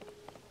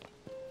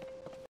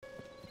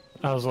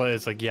 I was like,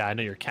 it's like, yeah, I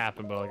know you're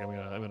capping, but like,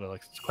 I'm gonna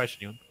like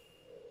question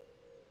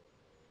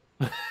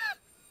you.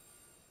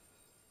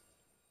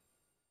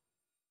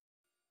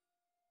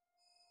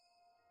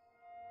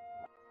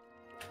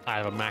 I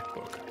have a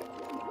MacBook.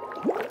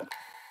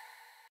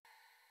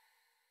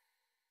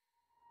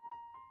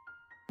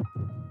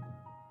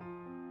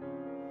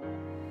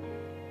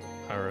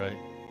 All right.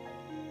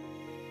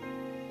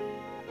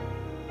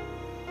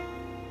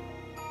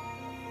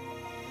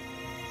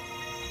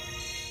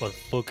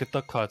 Let's look at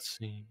the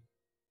cutscene.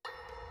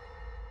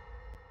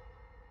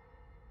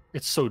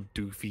 It's so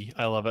doofy.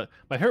 I love it.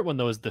 My favorite one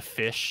though is the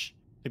fish,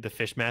 like the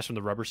fish mask from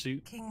the rubber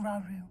suit. King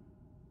Rauru,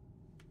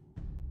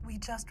 we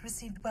just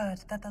received word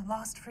that the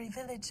lost free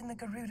village in the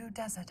Gerudo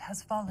Desert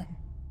has fallen.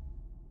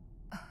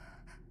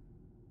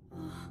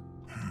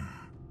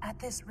 At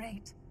this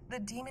rate, the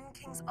Demon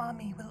King's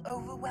army will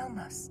overwhelm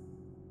us.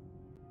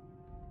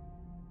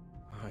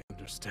 I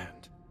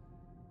understand.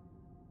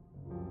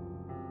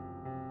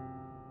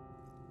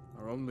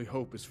 Our only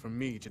hope is for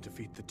me to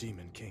defeat the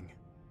Demon King.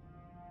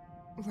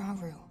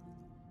 Rauru,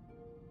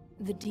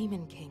 the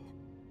Demon King,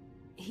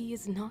 he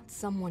is not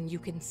someone you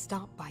can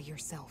stop by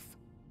yourself.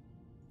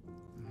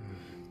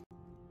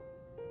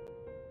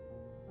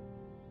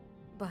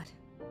 But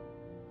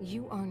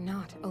you are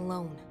not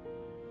alone.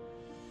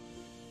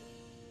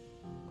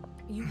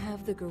 You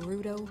have the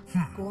Gerudo,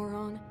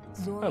 Goron,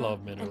 Zora, I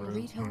love and Minoru.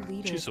 Rito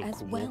leaders so as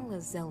cool. well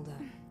as Zelda.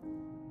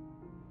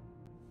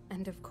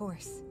 And of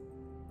course...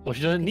 Well,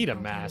 she doesn't need a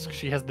mask.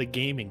 She has the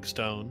gaming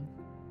stone.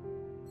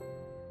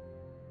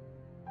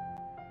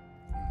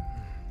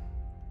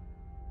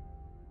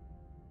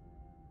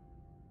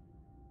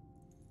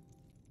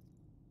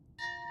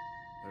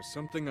 There's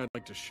something I'd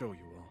like to show you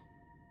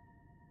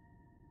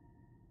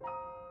all.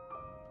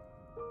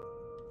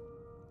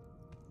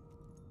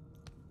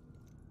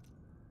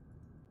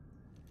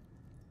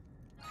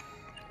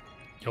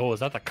 Yo,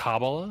 is that the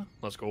Kabbalah?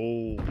 Let's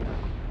go.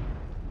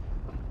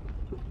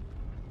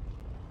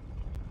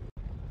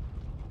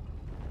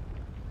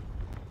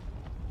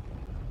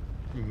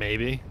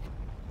 Maybe.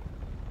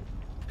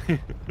 I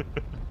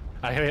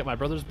gotta get my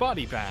brother's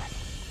body back.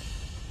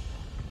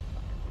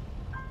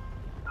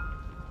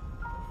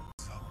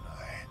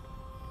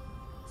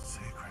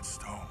 Sacred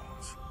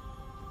stones.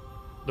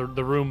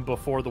 The room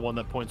before the one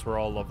that points where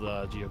all of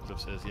the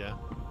geoglyphs is, yeah.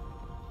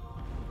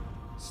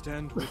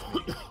 Stand with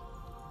me.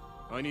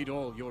 I need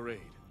all your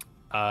aid.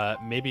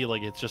 Maybe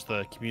like it's just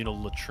the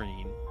communal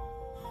latrine.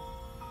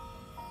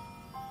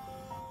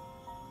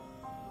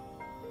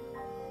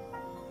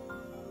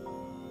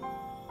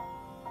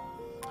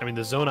 I mean,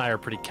 the Zonai are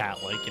pretty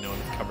cat-like, you know,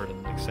 and it's covered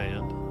in like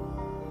sand.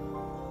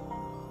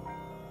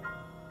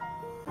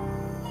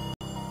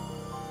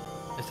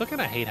 I still kind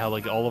of hate how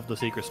like all of the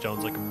sacred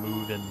stones like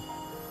move in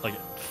like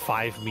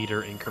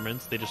 5-meter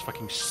increments. They just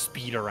fucking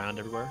speed around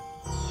everywhere.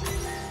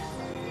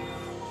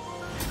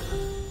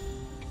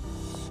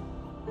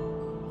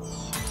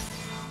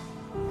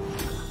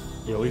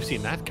 Yeah, we've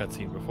seen that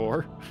cutscene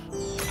before.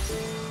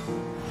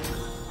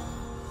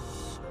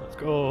 Let's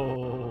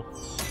go.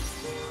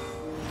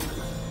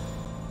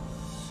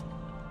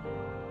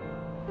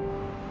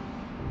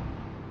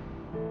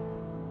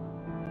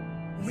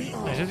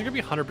 I think you're gonna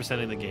be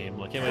 100% in the game.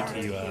 Like, can't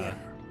wait to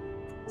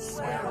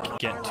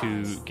get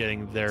to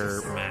getting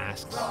their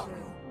masks.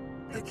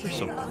 They're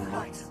so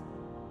cool.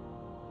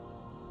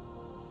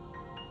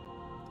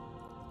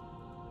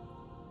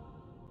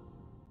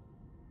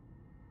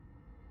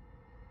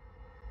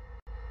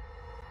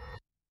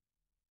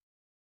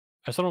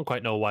 I still don't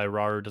quite know why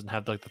Raru doesn't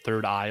have like the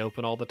third eye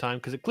open all the time,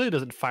 because it clearly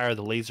doesn't fire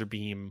the laser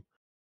beam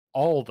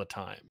all the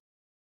time.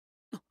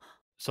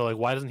 So like,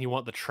 why doesn't he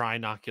want the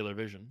trinocular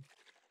vision?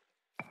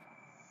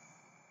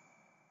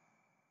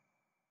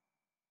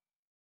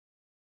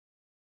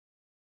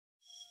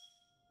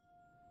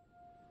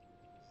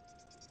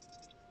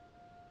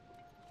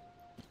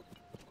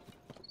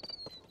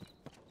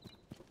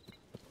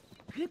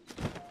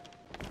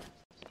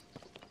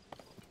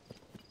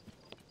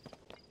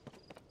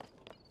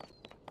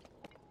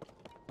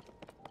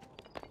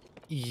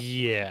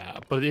 Yeah,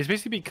 but it's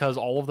basically because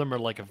all of them are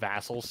like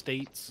vassal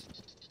states.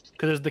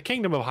 Because there's the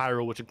Kingdom of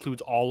Hyrule, which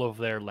includes all of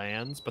their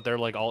lands, but they're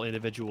like all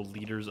individual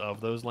leaders of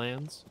those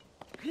lands.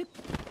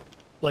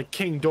 Like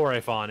King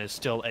Dorephan is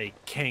still a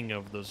king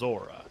of the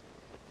Zora.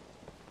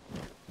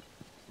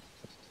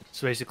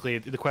 So basically,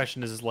 the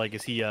question is like,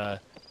 is he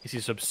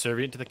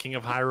subservient to the King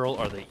of Hyrule?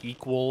 Are they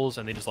equals,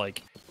 and they just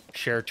like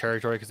share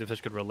territory because they have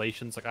such good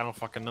relations? Like, I don't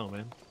fucking know,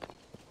 man.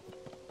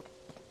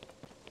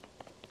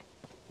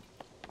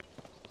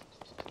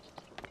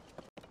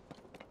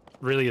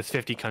 Really, it's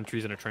 50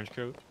 countries in a trench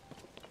coat.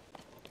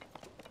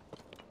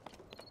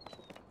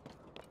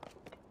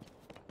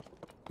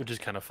 Which is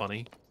kind of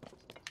funny.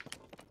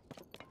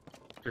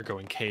 You're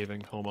going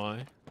caving, oh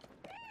my.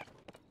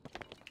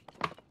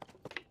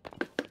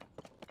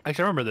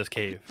 Actually, I remember this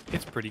cave.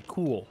 It's pretty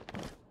cool.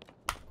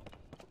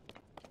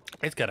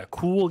 It's got a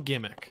cool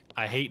gimmick.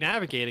 I hate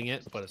navigating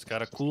it, but it's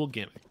got a cool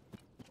gimmick.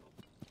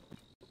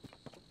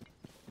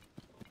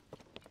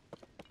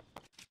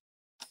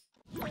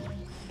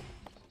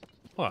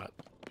 What?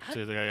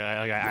 So,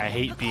 I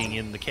hate being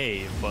in the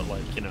cave, but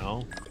like, you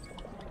know,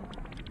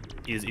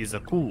 is a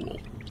cool.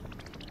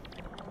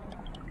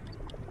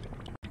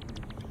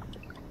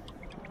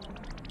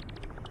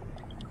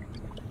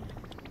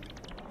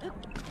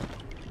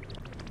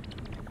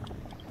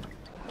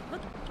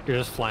 You're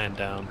just flying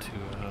down to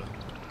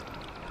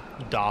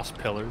DOS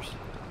pillars.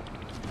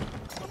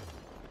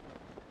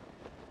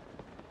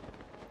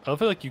 I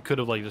feel like you could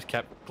have like just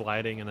kept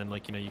gliding, and then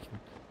like, you know, you can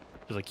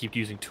just like keep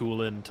using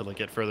Toolin to like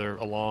get further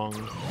along,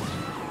 and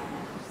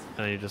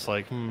then you're just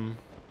like,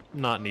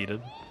 not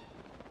needed.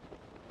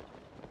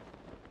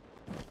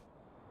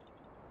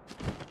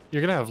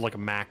 You're gonna have like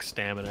max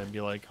stamina and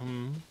be like,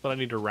 but I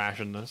need to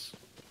ration this.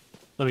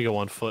 Let me go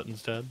on foot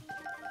instead.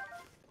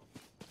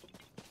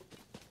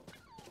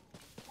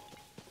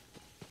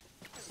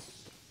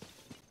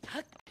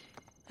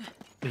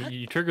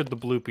 You triggered the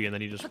bloopy and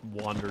then you just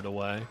wandered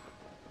away.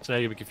 So now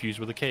you're gonna be confused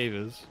where the cave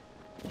is.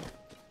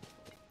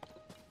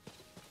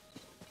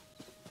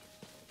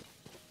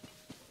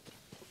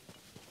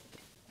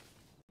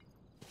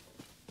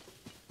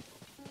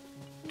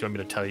 Do you want me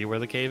to tell you where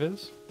the cave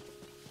is?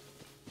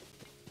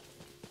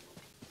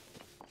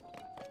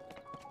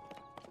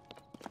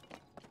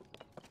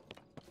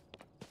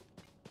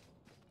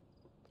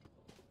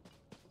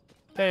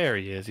 There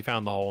he is. He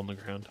found the hole in the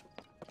ground.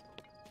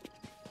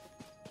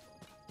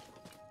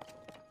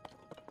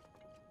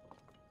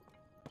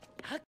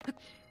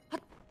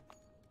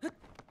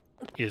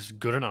 Is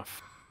good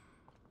enough.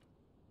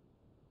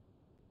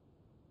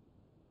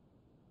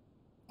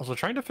 Also,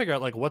 trying to figure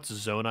out like what's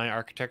Zonai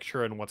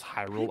architecture and what's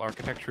Hyrule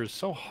architecture is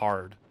so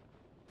hard.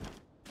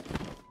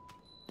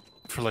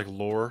 For like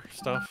lore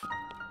stuff.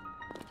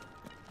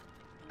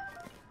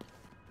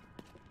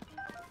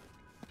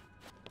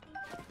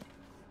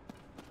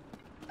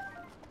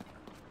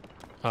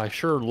 I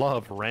sure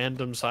love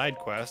random side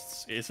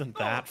quests. Isn't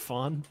that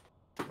fun?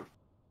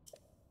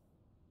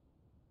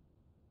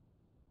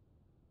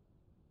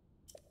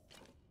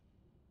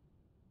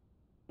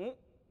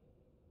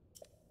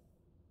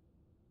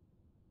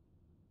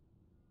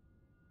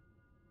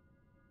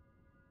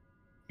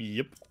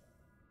 Yep.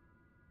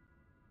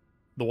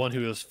 The one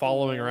who is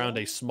following around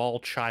a small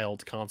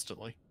child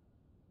constantly.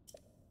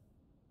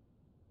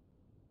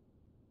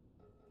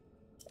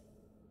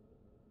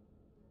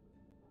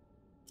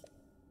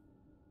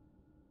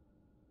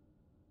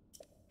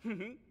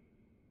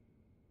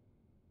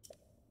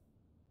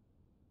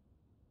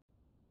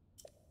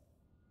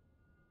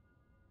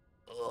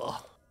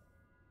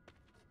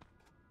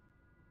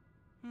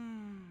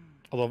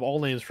 Although of all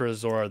names for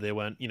Azora, they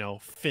went, you know,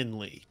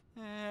 Finley.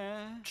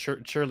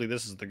 Surely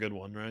this is the good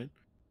one, right?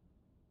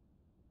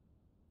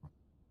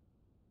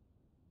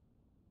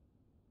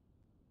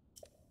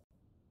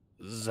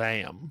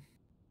 Zam.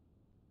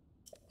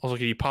 Also,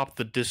 can you pop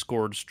the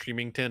Discord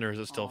streaming tin, or is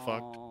it still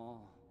fucked?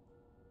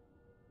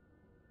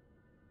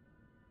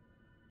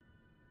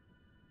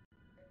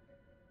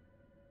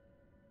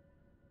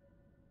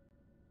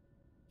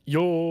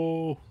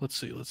 Yo, let's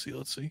see.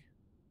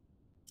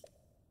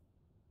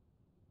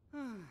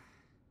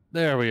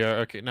 There we are.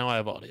 Okay, now I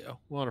have audio.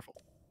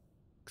 Wonderful.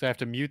 Because I have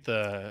to mute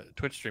the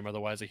Twitch stream,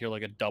 otherwise I hear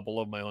like a double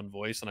of my own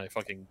voice and I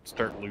fucking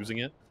start losing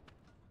it.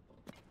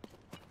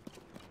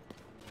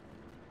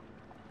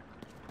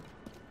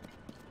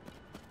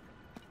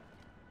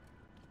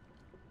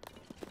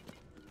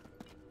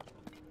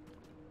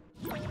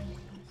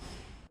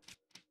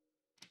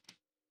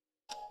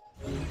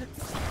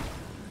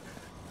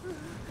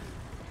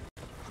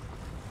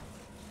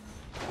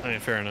 I mean,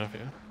 fair enough,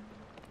 yeah.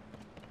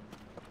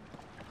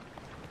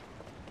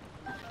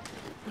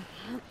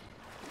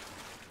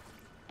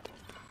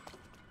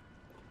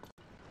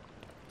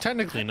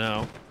 Technically,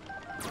 no.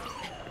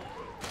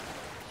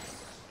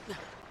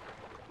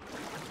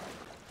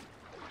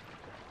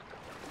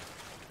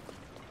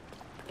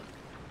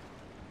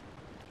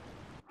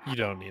 You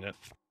don't need it.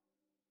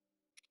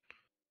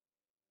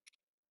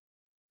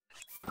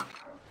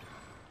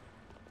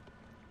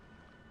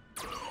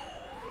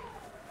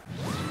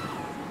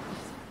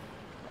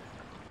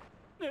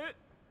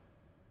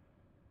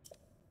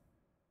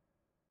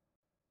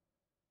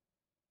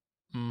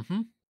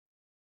 Mm-hmm.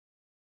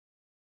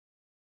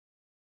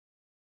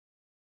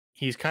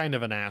 He's kind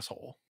of an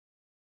asshole.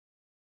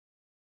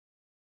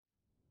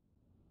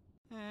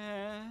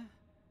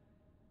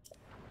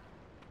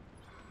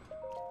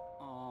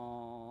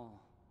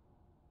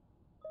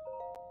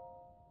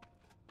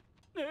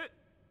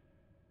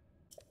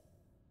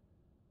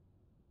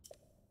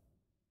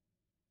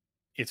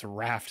 It's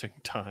rafting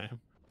time.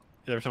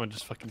 Every time I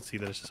just fucking see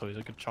that, it's just always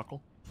like a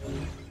chuckle.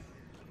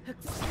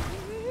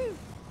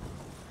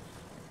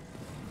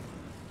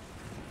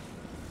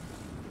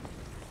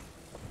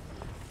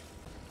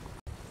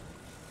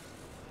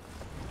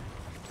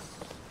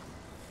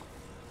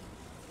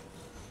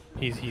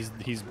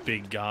 He's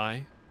big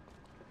guy.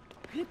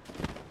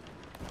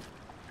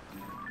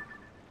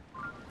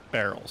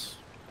 Barrels.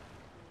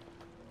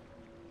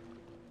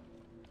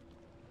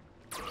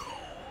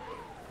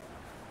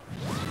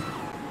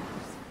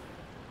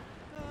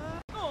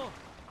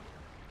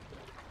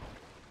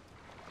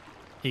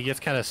 He gets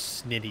kind of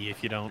snitty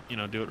if you don't, you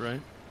know, do it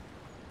right.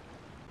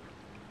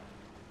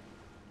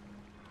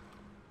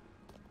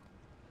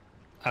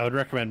 I would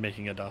recommend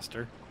making a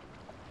duster.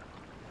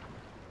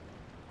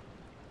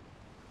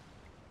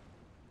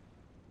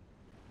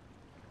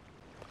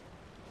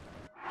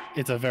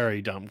 It's a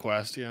very dumb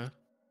quest, yeah.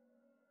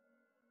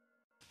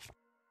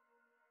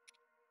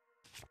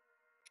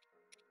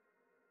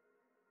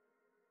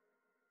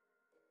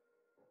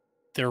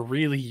 They're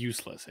really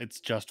useless. It's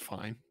just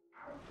fine.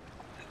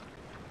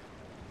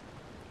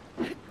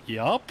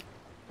 Yup.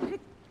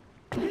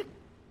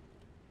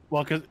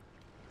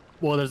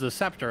 Well, there's a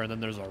scepter and then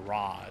there's a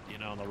rod, you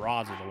know, and the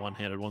rods are the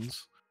one-handed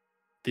ones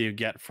that you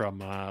get from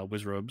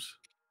Wizrobes.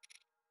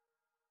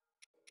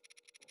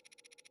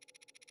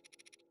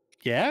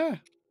 Yeah.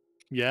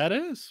 Yeah, it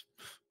is.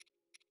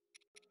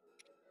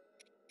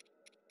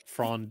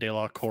 Fron de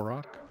la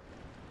Korok.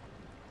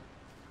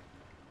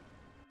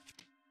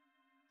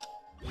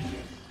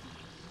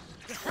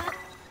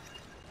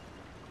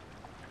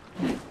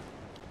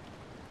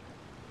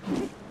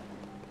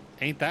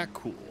 Ain't that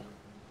cool?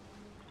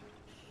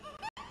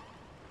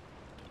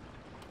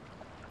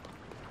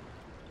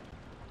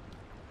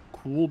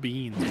 Cool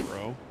beans,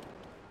 bro.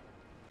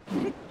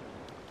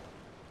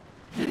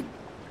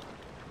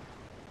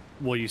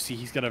 Well, you see,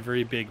 he's got a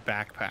very big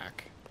backpack.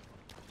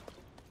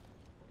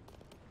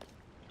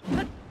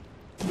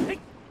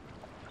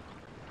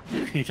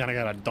 He kind of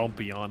got a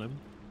dumpy on him.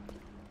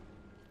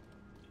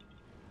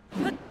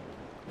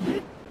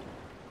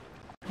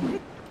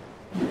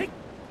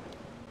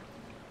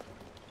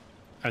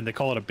 And they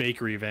call it a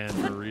bakery van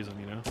for a reason,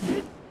 you know?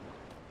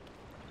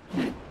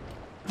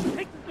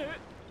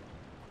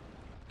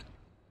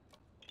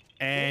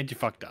 And you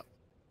fucked up.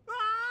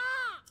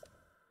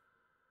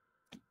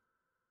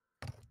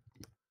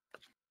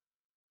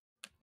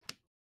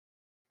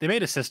 They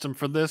made a system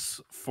for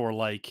this, for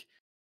like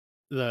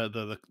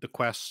the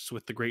quests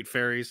with the great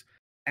fairies,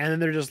 and then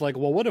they're just like,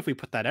 well, what if we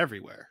put that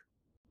everywhere?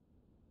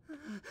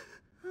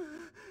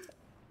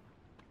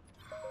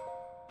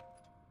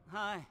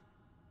 Hi.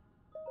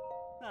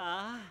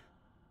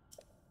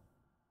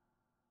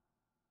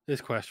 This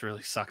quest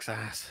really sucks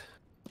ass.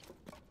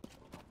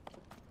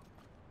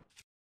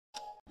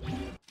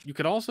 You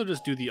could also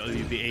just do the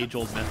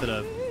age-old method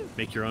of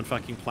make your own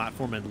fucking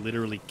platform and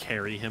literally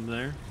carry him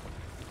there.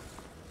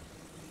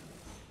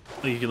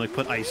 Like you can like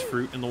put ice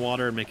fruit in the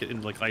water and make it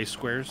into like ice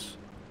squares.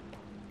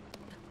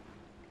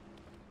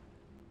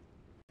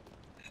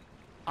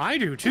 I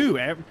do too.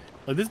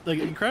 Like this, like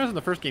Encounters in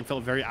the first game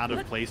felt very out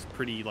of place,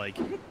 pretty like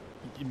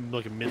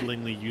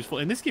middlingly useful.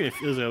 In this game, it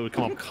feels like it would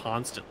come up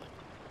constantly.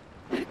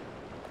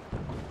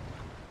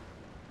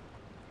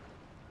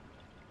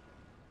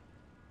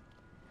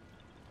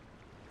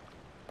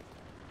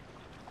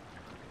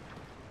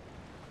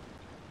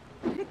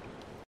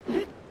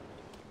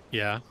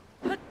 Yeah.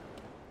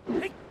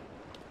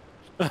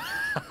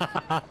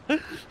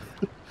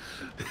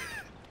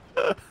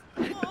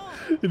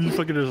 And you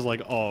fucking just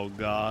like, oh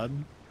god,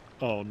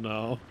 oh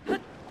no.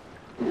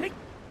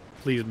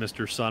 Please,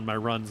 Mr. Sun, my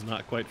run's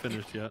not quite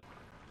finished yet.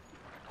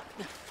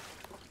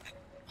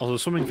 Also,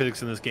 swimming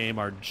physics in this game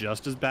are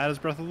just as bad as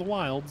Breath of the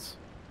Wild's.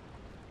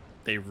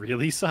 They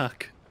really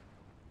suck.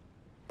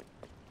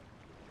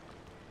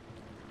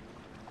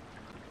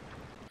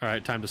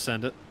 Alright, time to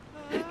send it.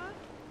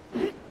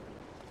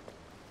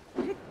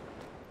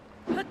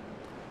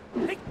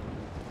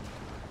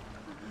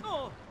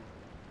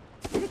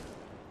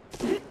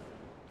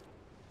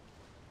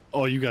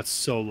 Oh, you got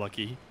so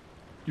lucky.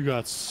 You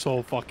got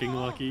so fucking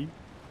lucky.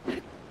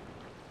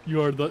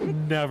 You are the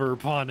never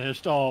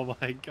punished. Oh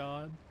my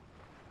god.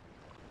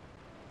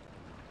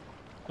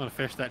 Want to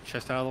fish that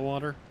chest out of the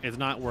water? It's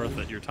not worth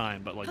it, your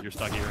time, but like you're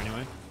stuck here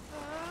anyway.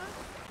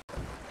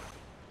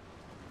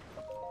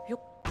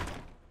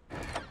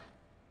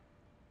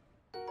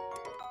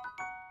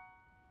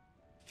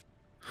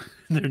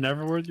 They're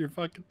never worth your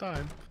fucking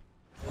time.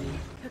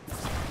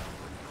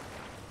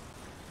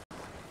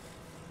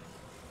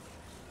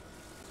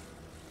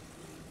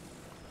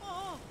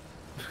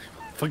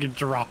 Fucking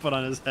drop it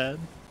on his head.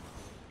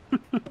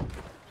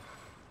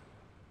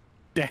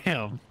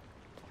 Damn.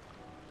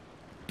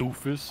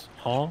 Doofus,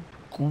 huh?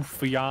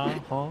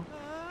 Goofia, huh?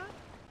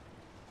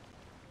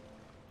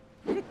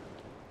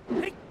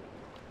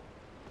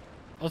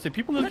 I'll say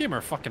people in this game are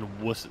fucking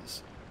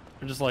wusses.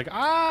 They're just like,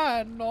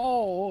 ah,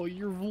 no,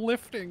 you're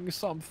lifting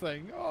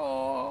something.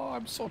 Oh,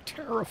 I'm so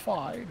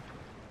terrified.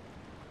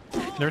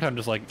 And every time I'm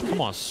just like,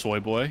 come on, soy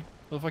boy.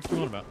 What the fuck are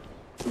you on about?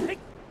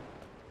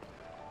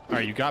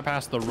 Alright, you got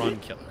past the run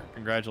killer.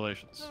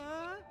 Congratulations.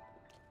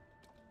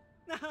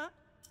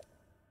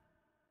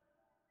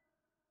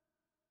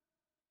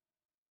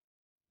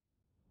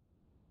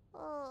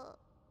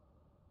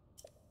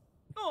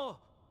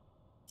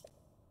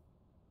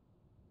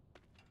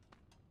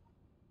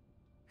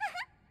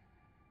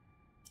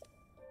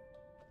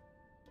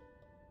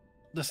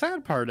 The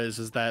sad part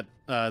is that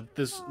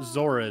this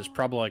Zora is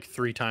probably like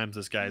 3 times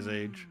this guy's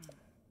age.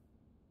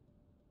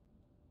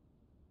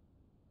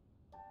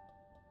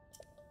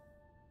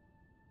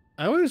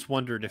 I always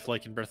wondered if,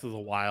 like, in Breath of the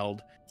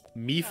Wild,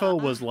 Mipha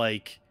was,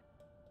 like,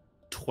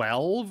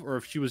 12, or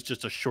if she was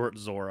just a short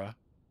Zora.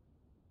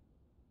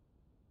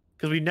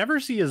 Because we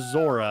never see a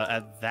Zora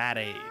at that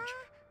age.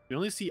 We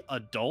only see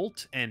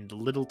adult and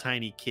little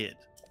tiny kid.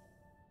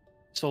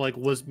 So, like,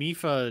 was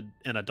Mipha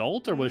an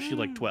adult, or was she,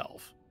 like,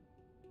 12?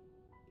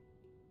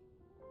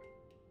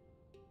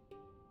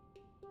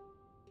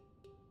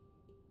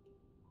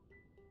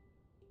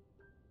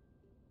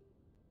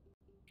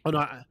 Oh,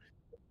 no,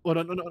 well,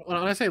 no, when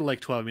I say like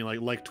 12, I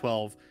mean like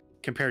 12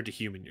 compared to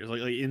human years.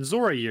 Like in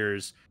Zora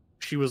years,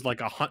 she was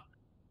like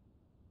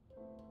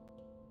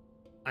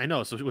I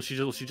know. So was she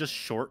just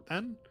short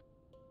then?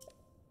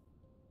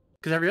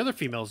 Because every other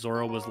female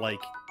Zora was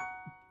like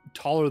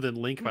taller than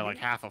Link by like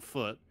half a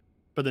foot,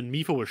 but then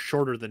Mipha was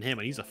shorter than him,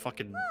 and he's a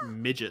fucking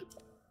midget.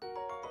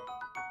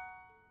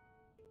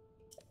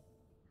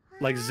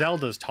 Like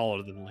Zelda's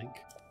taller than Link.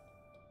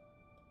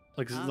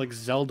 Like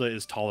Zelda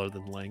is taller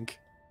than Link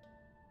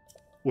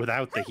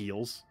without the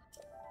heels.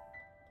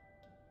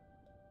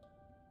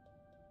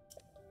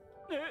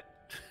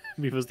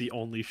 Mipha's the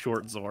only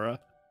short Zora.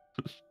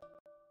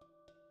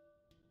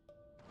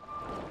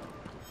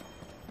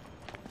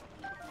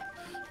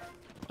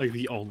 Like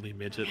the only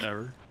midget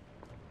ever.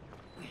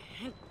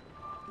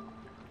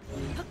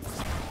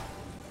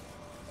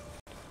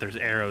 There's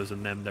arrows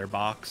in their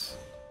box.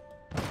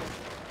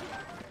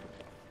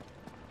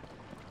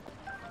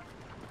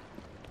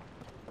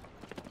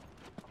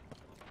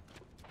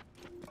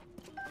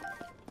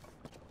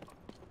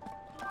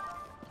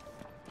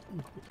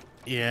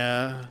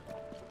 Yeah.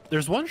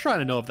 There's one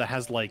shrine I know of that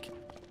has like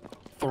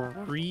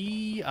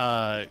 3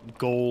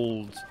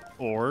 gold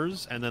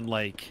ores and then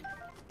like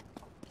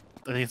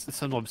I think it's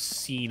some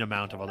obscene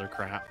amount of other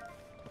crap.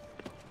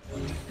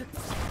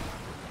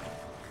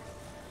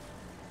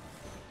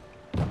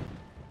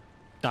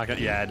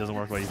 Yeah, it doesn't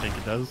work the way you think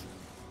it does.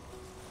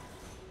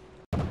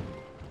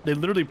 They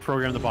literally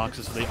program the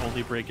boxes so they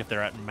only break if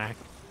they're at max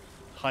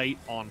height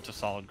onto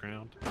solid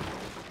ground.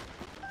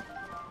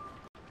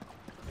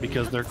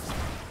 Because they're...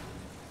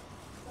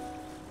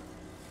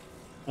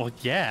 Well,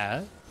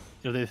 yeah.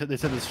 You know, they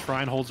said this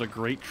shrine holds a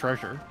great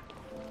treasure.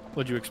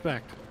 What'd you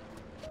expect?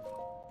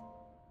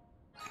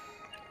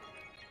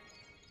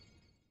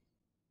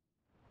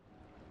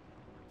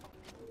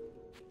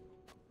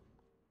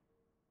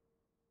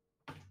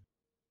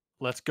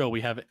 Let's go.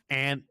 We have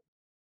an...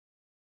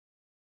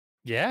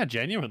 Yeah,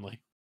 genuinely.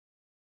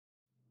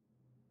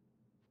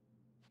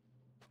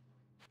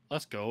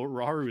 Let's go.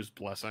 Raru's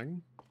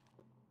blessing.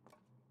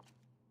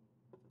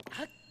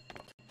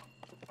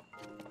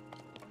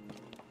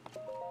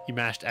 You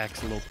mashed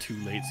X a little too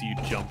late, so you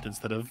jumped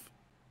instead of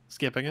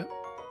skipping it.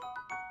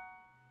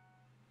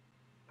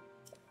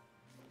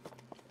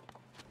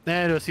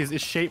 Nah, no, see,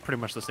 it's shaped pretty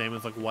much the same.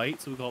 It's like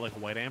white, so we call it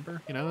like white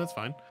amber. You know, that's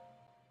fine.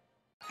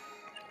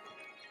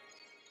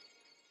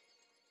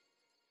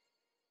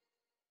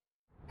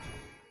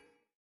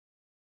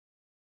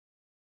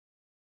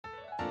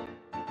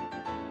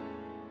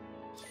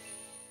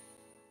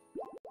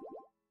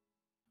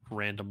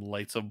 Random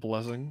lights of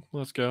blessing.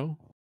 Let's go.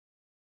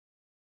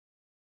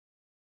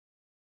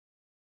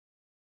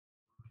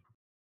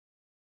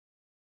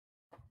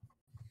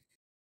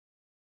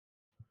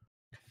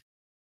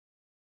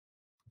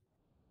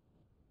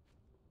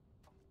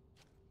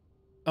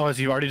 Oh, has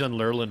you already done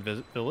Lurlin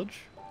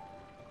Village?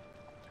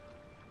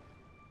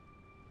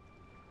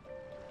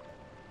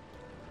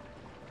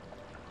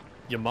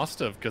 You must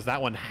have, because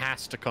that one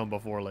has to come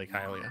before Lake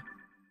Hylia.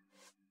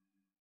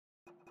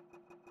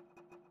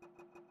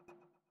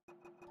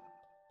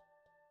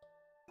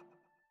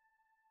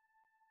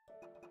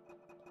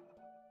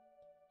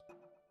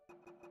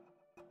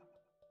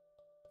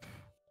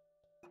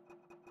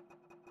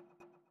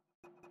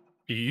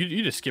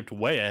 You just skipped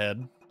way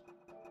ahead.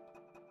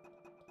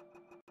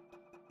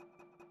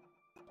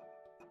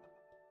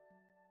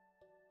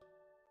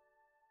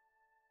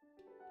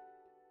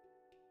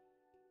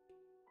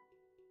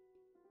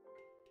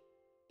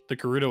 The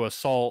Gerudo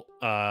Assault,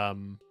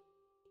 oh,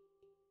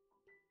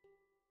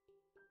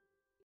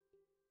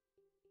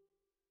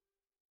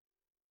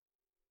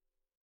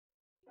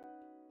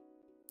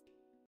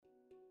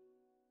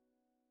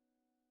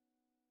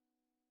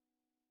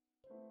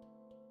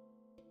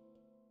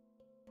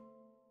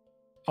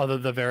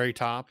 the very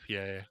top?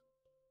 Yeah.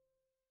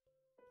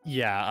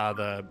 Yeah,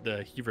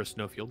 the Heaver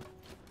Snowfield.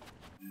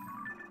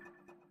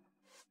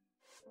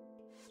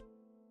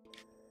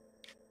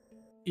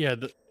 Yeah,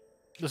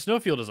 the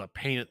Snowfield is a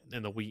pain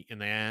in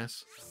the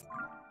ass.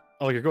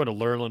 Oh, you're going to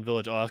Lurlin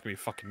Village. Oh, that's gonna be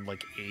fucking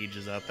like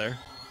ages out there.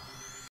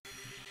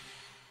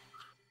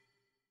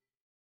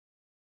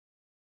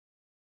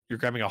 You're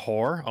grabbing a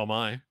whore? Oh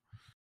my.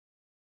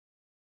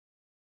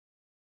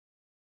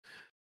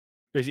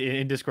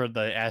 In Discord,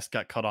 the ass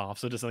got cut off,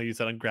 so just like you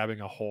said, I'm grabbing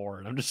a whore,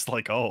 and I'm just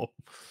like, oh,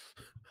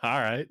 all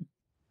right.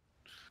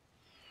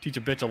 Teach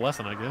a bitch a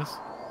lesson, I guess.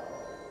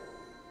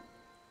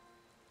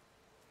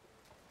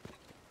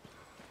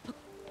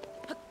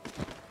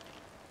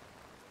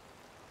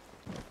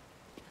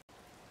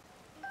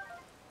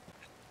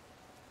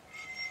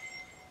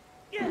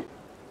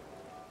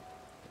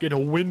 Get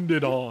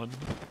winded on.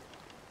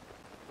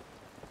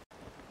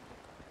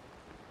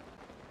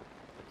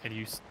 And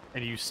you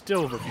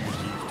still refuse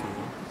to use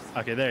tools.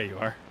 Okay, there you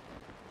are.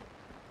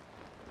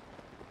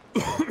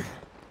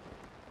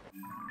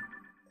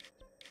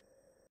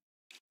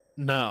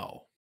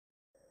 No.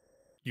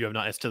 You have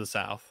not. It's to the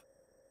south.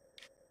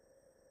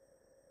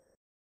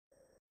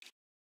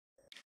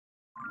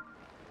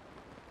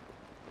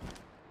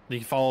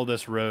 You follow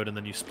this road and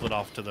then you split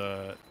off to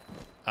the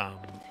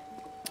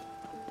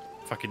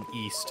fucking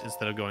east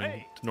instead of going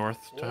to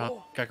north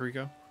to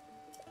Kakariko.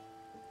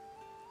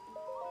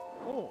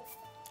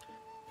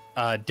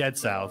 Dead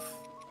south.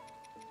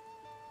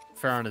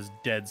 Farron is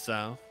dead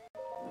south.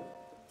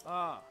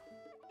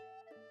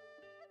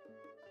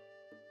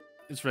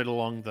 It's right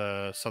along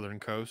the southern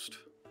coast.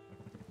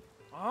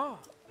 I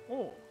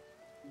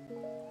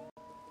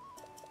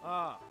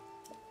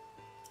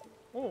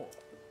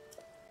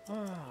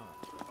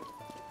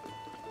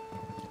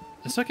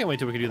still can't wait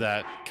till we can do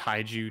that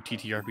Kaiju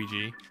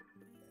TTRPG.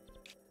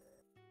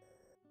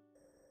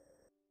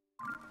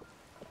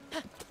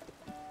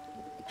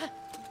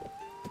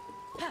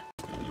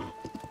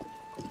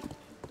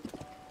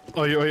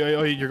 Oh,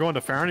 you're going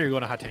to Farron or you're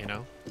going to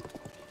Hateno?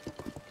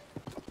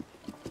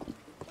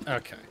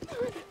 Okay.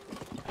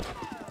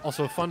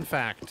 Also, fun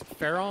fact,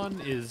 Farron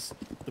is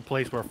the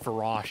place where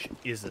Farosh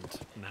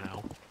isn't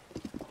now.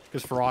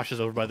 Because Farosh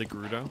is over by the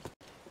Gerudo.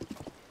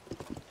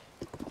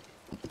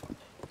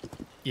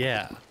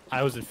 Yeah,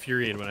 I was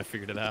infuriated when I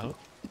figured it out.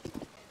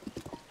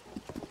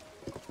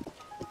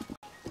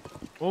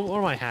 Well, one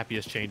of my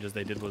happiest changes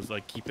they did was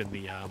like keeping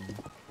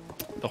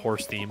the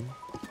horse theme.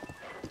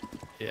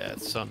 Yeah,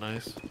 it's so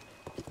nice.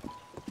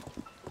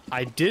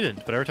 I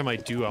didn't, but every time I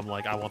do, I'm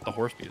like, I want the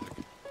horse music.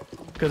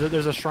 Because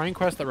there's a shrine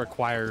quest that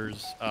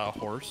requires a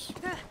horse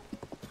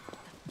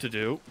to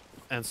do,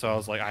 and so I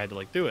was like, I had to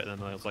like do it,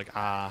 and then I was like,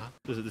 ah,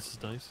 this is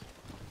nice.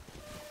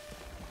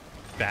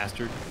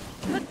 Bastard.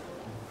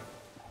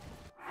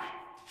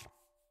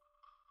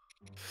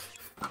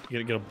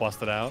 You gonna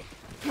bust it out?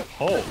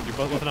 Oh, you're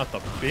busting out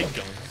the big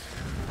guns.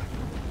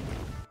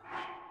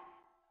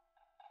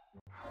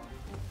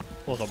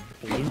 Well, the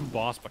blue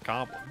boss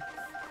Bokoblin.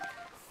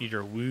 Need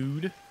your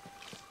wood.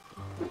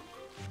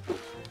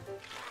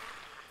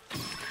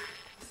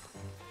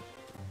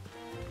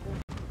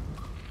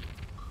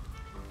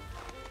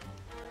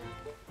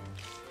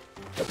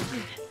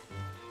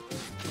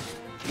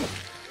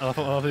 I love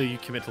how you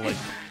commit to like,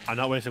 I'm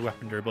not wasting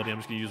weapon durability. I'm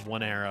just gonna use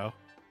one arrow,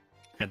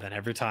 and then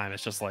every time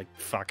it's just like,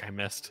 fuck, I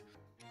missed.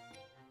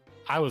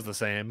 I was the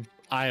same.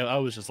 I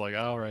was just like,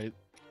 all right,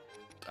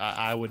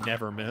 I would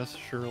never miss,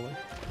 surely.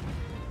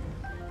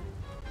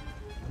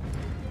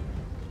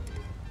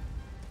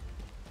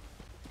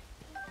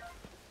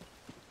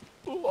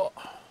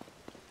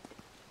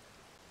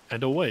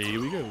 And away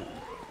we go.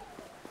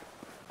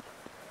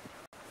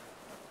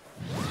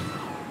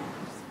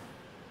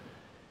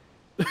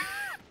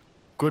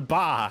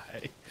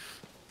 Goodbye.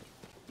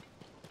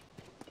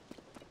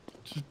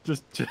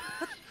 Just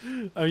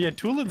oh yeah,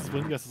 Tulin's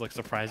wind gust is like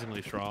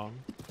surprisingly strong.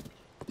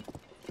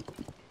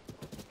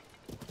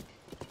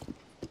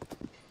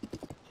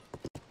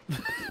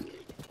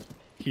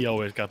 He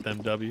always got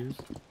them W's.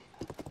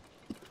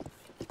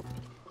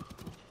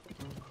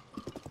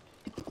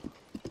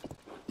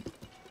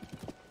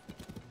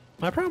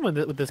 My problem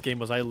with this game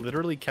was I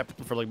literally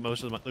kept, for like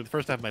most of the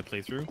first half of my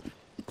playthrough,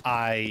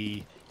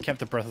 I kept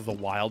the Breath of the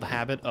Wild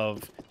habit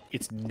of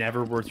it's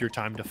never worth your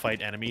time to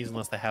fight enemies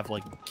unless they have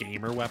like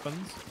gamer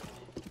weapons.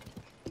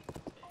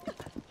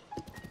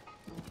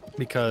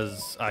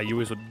 Because you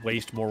always would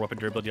waste more weapon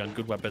durability on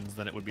good weapons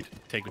than it would be to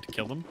take to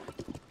kill them.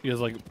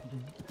 Because like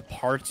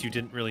parts you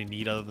didn't really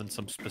need other than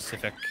some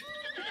specific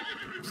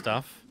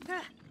stuff.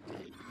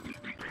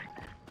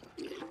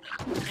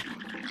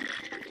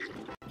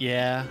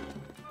 Yeah.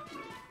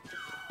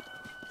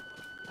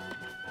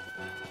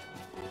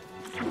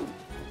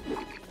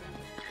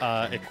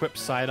 Equip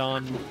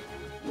Sidon,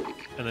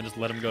 and then just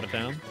let him go to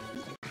town.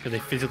 Because they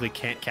physically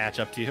can't catch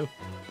up to you.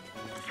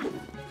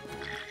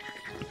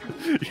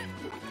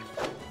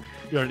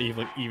 You're on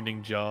an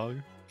evening jog.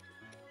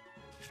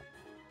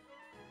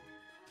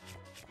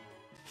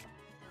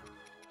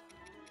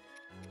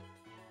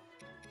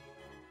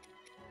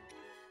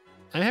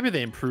 I'm happy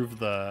they improved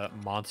the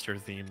monster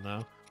theme,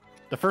 though.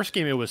 The first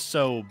game, it was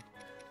so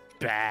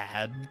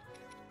bad.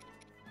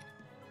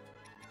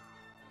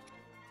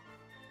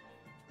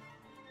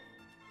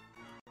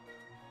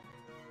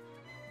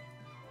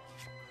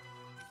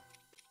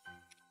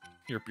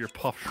 You're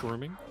puff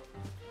shrooming.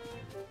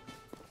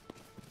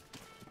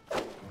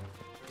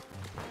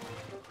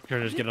 You're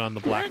gonna just get it on the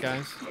black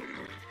guys.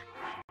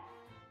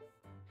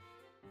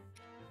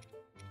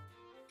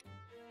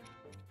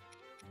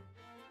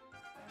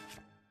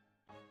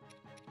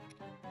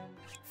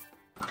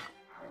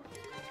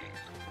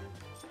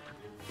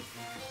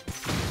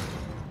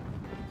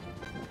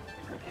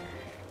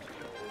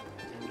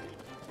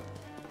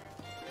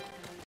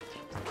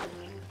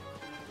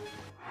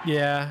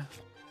 Yeah.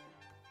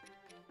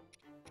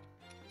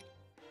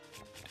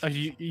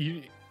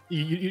 You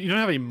don't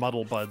have any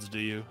muddle buds, do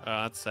you?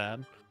 That's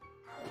sad.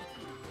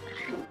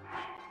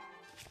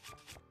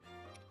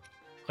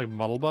 Like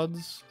muddle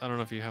buds? I don't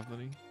know if you have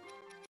any.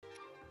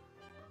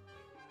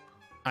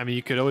 I mean,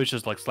 you could always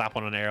just like slap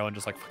on an arrow and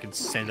just like fucking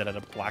send it at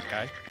a black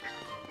guy.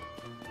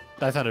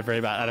 That sounded very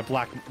bad. At a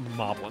black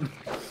moblin.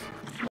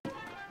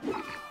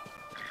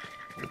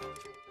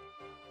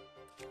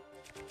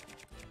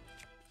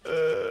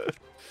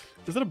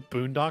 Is that a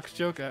Boondocks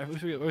joke? I always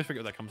forget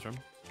where that comes from.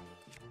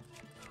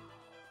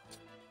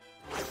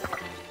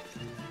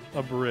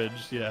 A bridge,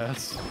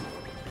 yes.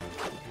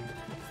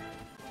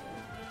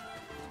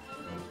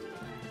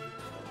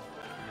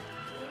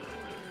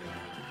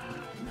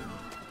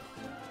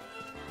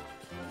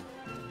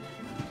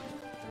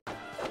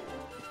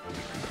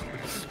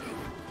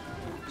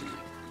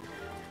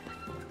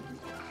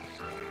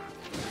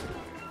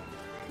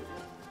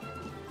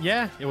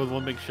 Yeah, it was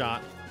one big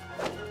shot.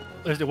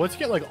 Once you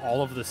get like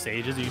all of the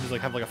sages, you can just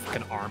like have like a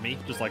fucking army,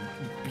 just like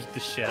beat the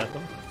shit out of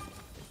them.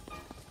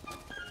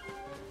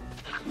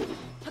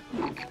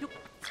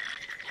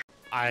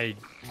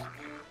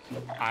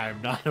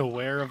 I'm not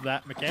aware of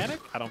that mechanic.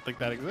 I don't think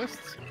that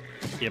exists.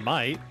 You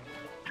might.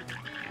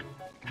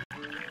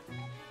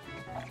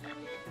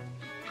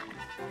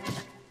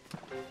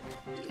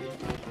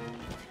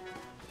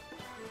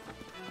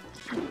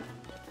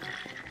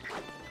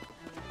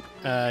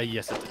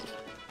 Yes it did.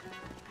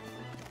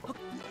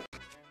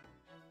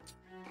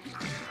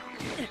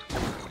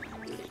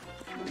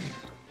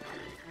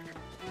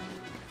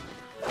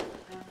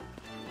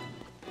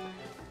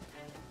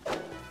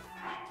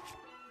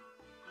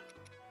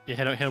 You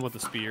hit him with the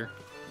spear.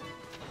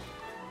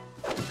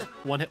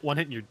 One hit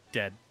and you're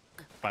dead,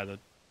 by the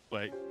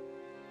way.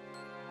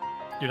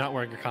 You're not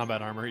wearing your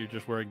combat armor, you're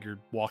just wearing your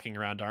walking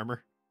around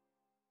armor.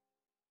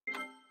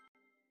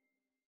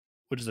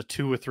 Which is a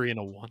 2, a 3, and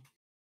a 1.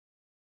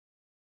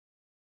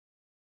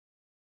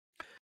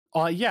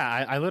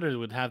 Yeah, I literally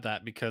would have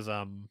that because,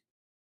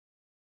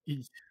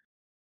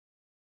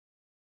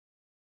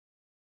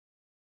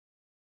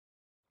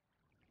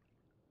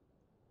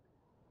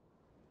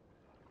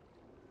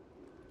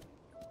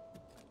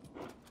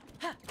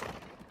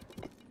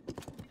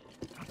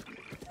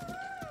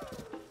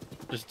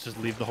 just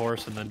leave the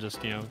horse and then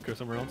just, you know, go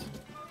somewhere else.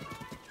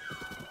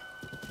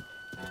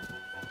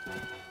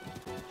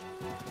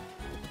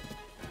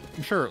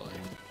 Surely.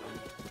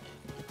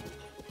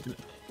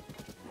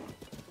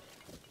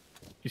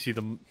 You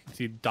see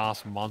see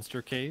Das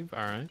Monster Cave.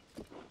 All right.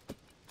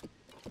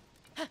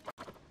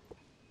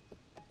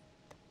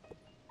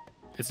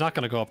 It's not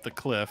gonna go up the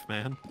cliff,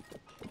 man.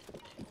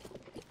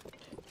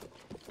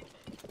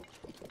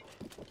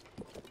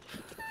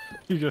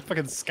 You gonna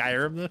fucking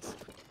Skyrim this?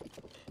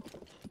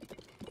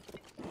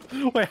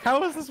 Wait,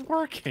 how is this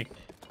working?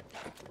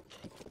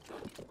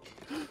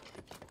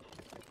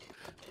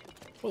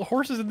 Well, the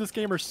horses in this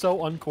game are so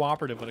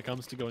uncooperative when it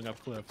comes to going up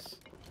cliffs.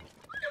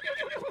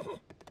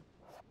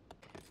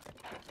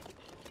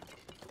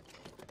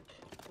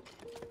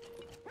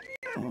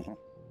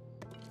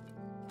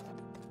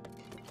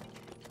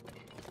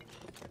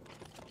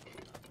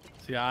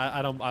 See,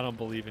 I don't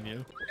believe in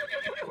you.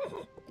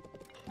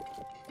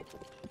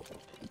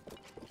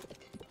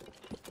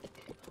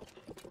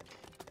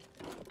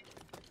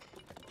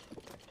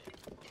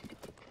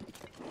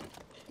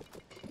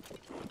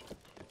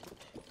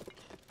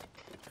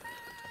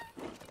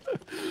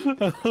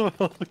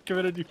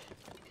 Committed you.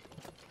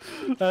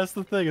 That's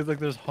the thing. It's like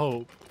there's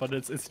hope, but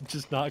it's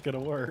just not gonna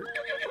work.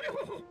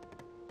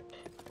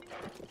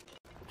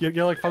 You're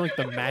like find like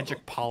the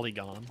magic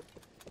polygon.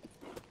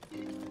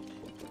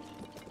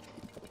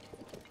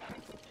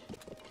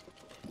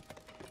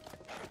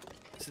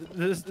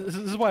 This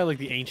is why I like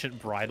the ancient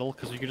bridle,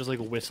 because you can just like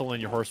whistle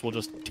and your horse will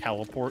just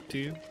teleport to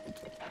you.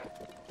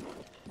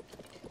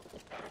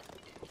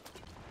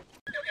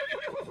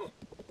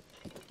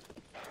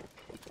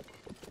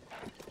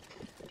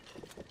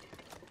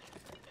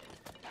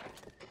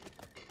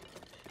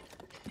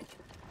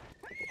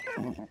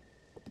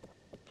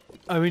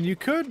 I mean, you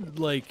could,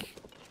 like,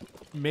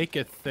 make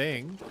a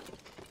thing.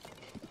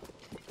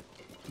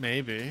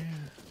 Maybe.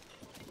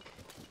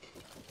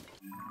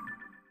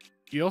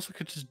 You also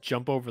could just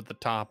jump over the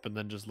top and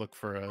then just look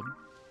for a...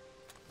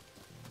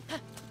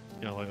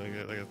 You know,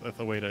 like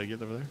a way to get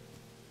over there.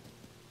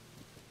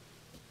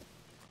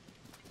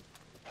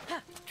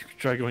 You could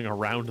try going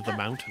around the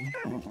mountain.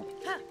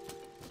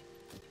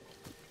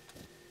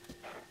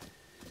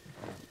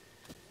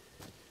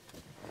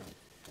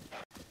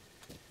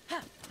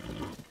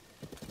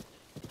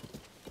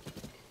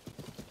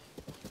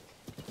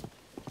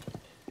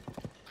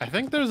 I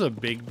think there's a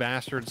big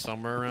bastard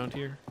somewhere around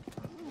here.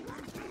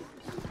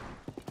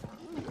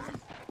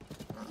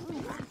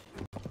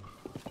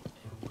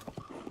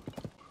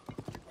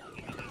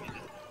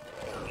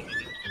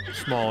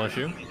 Small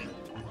issue.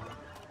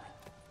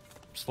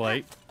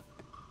 Slight.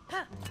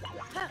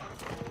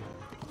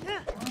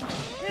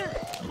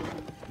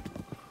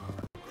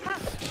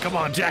 Come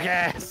on,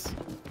 jackass!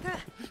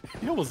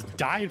 He almost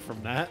died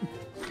from that.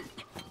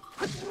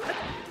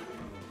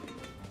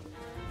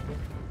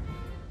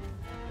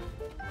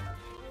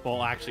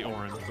 Well, actually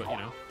orange, but you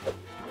know.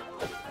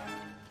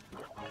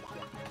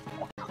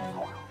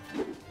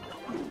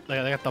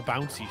 They got the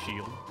bouncy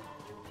shield.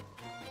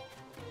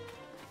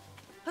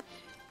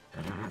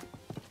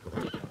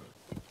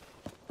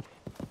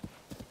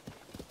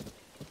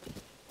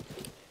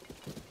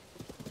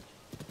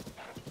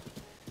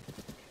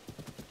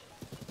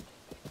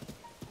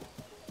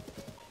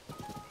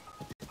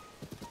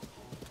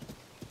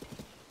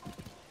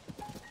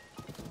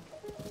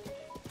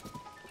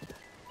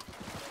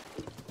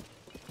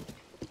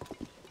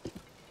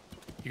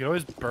 You can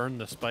always burn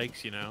the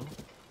spikes, you know.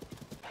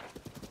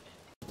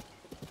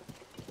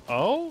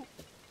 Oh!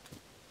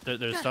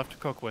 There's stuff to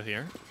cook with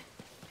here.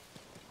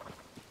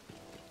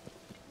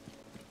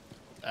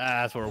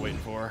 Ah, that's what we're waiting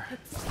for.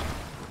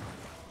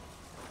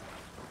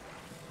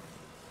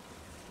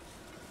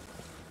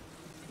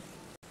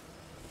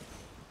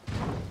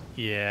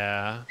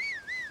 Yeah.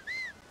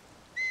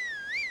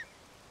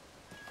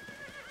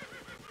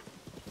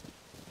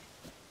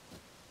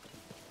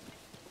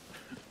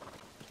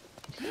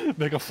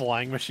 Make a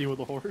flying machine with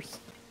a horse.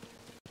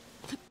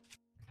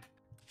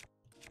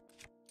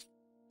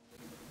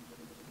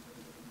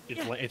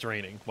 It's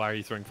raining. Why are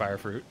you throwing fire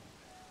fruit?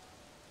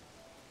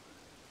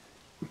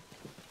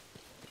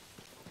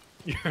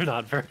 You're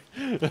not very...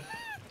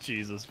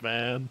 Jesus,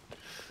 man.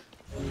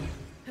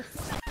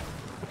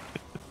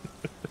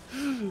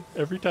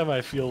 Every time I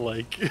feel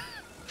like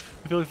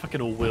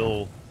fucking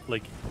Will,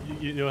 like,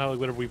 you know how like,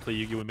 whenever we play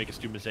Yu-Gi-Oh! We make a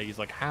stupid mistake, he's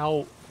like,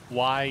 how,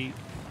 why...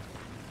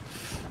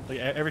 Like,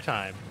 every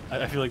time,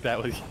 I feel like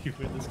that with you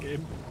in this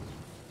game.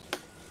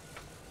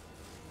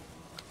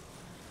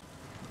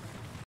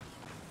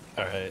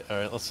 Alright,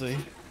 let's see.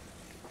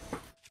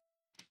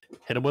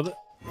 Hit him with it.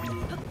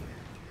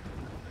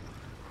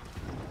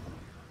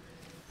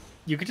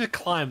 You could just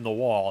climb the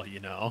wall, you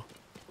know.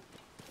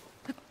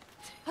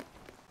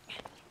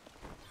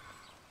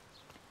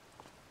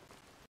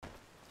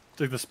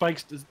 Like the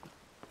spikes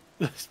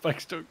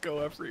don't go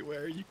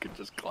everywhere. You can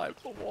just climb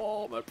the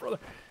wall, my brother.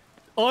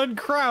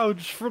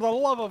 Uncrouch, for the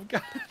love of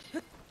God.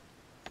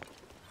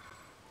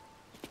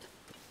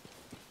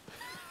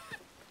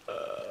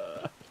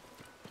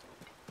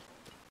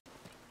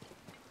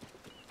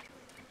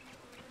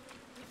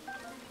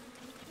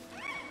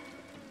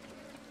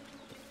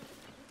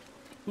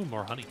 Ooh,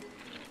 more honey.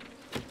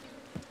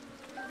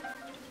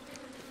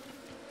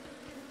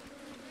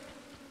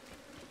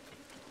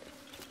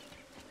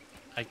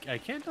 I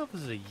can't tell if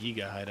this is a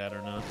Yiga hideout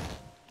or not.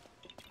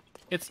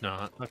 It's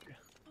not. Okay.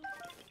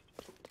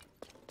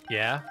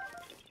 Yeah.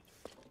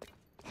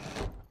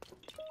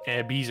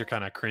 Bees are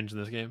kind of cringe in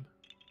this game.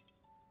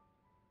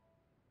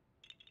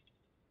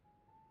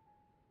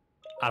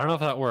 I don't know if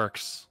that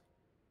works.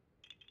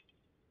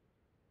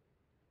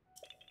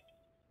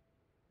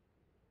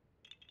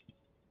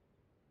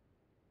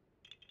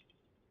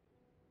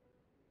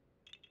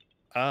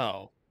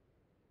 Oh.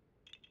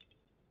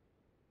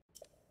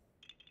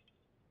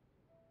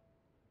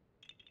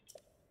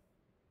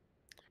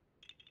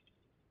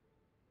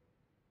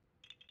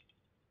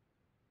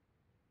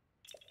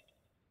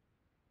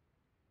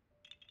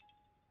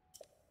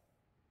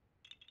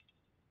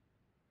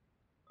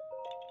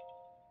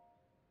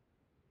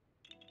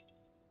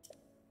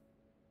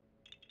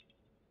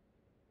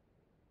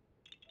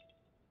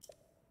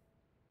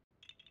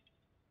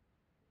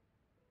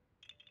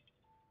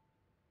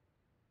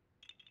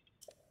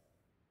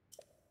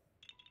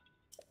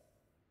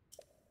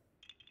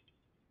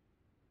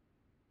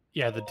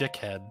 Yeah, the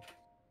dickhead.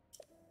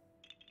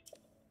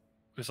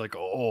 It's like,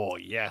 oh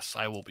yes,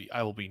 I will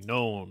be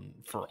known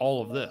for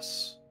all of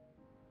this.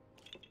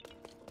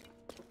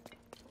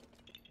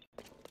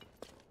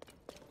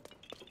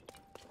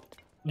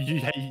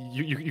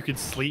 You could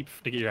sleep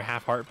to get your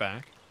half heart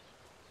back.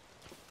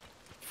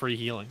 Free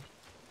healing.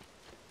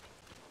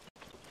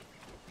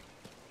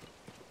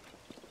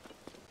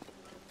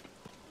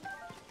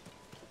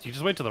 You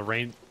just wait till the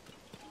rain.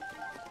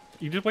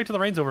 You just wait till the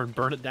rain's over and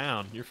burn it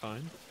down. You're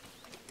fine.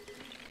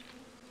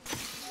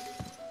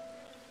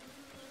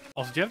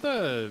 Also, do you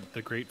have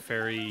the Great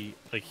Fairy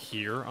like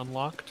here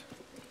unlocked?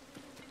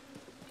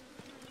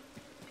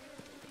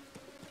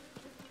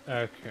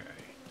 Okay.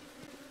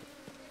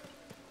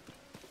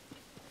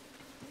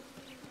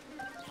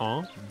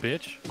 Huh?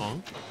 Bitch? Huh?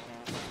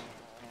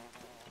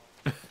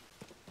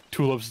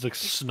 Tulip's like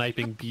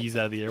sniping bees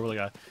out of the air with like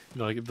a, you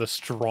know, like the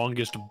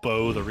strongest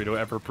bow the Rito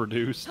ever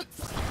produced.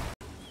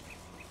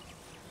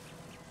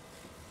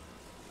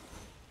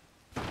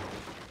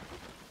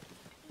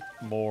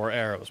 More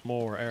arrows,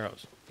 more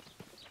arrows.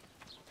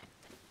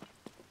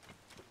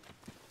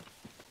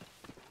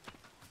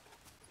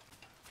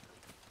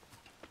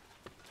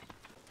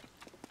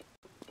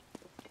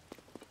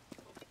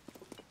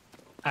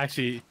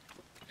 Actually,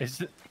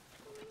 is it...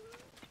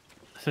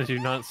 Since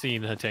you've not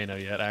seen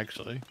Hateno yet,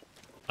 actually.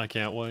 I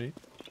can't wait.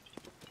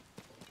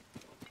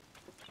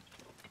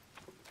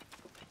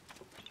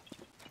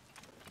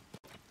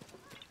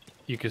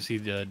 You can see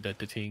the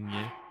thing,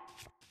 yeah.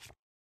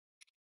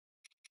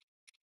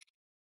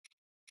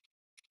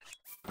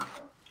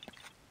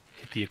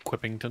 Hit the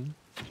Equippington.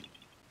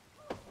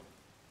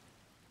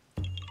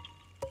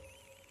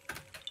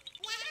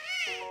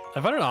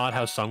 I find it odd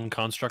how some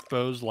construct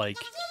bows like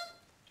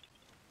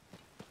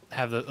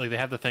have the they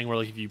have the thing where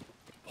like if you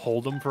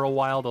hold them for a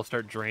while they'll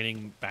start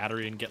draining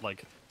battery and get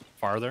like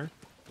farther,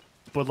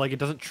 but like it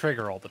doesn't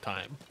trigger all the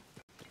time.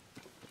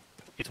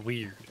 It's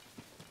weird.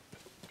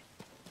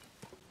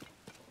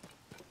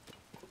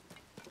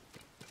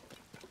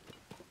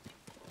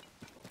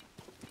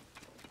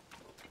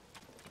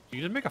 You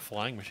can just make a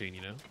flying machine,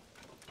 you know?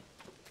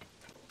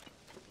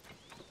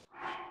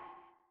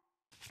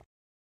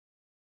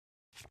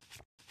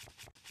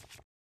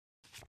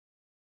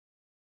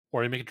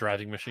 Or you make a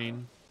driving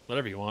machine.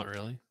 Whatever you want,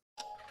 really.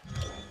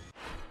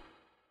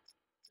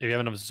 If you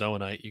have enough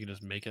zoonite, you can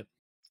just make it.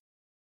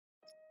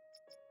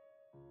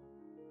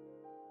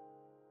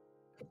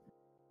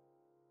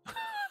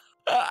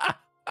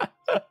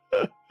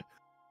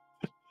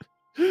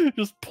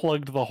 Just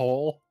plugged the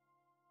hole.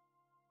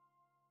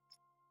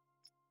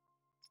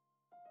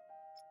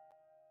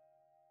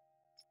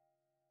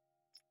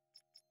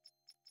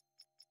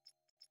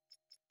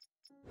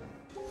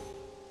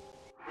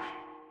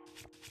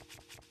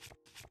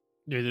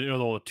 You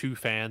know, the 2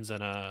 fans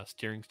and a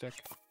steering stick.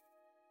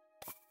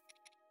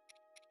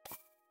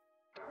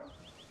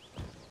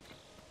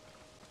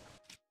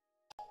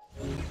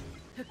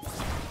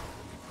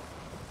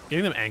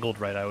 Getting them angled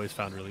right, I always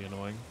found really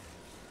annoying.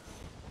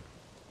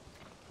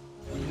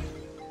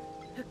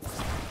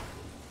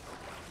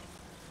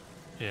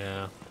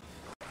 Yeah.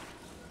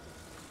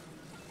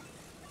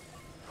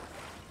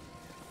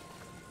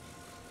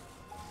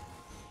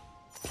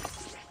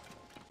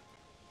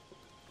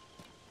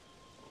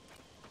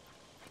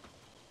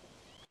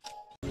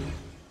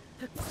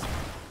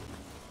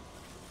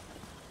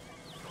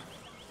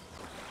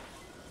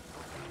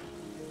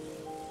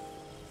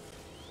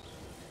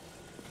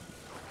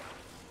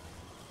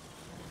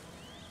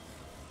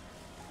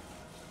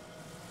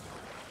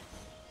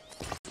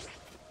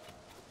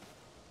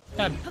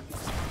 That...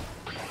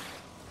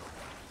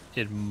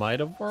 It might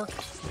have worked,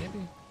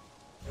 maybe?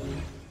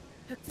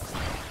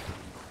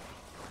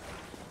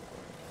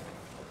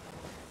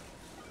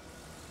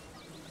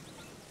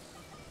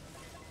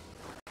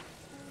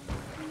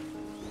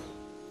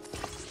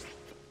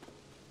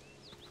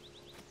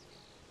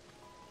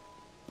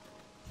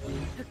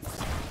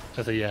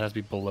 I think yeah, it has to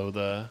be below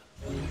the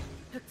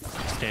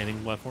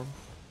standing platform.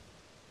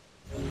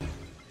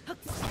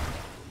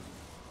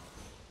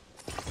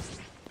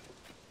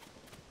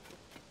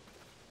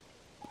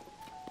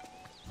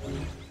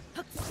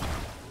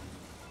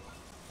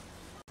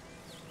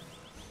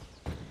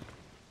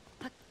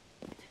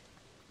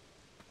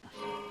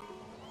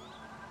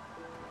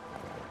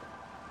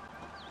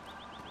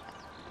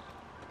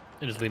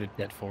 And just lean it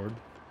dead forward.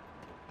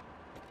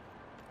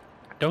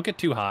 Don't get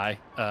too high.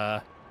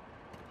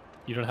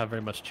 You don't have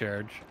very much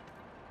charge.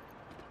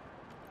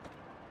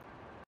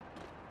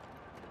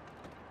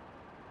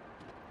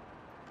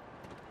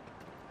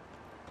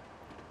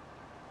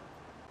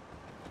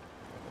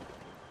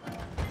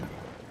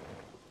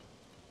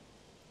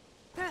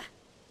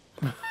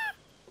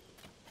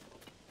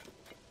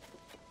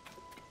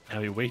 Now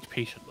we wait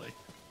patiently.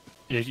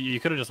 You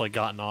could have just like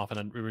gotten off and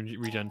then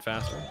regen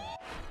faster.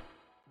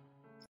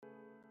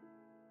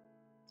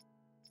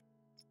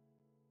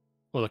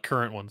 Well, the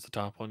current one's the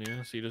top one,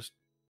 yeah. So you just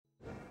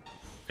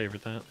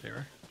favorite that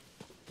there.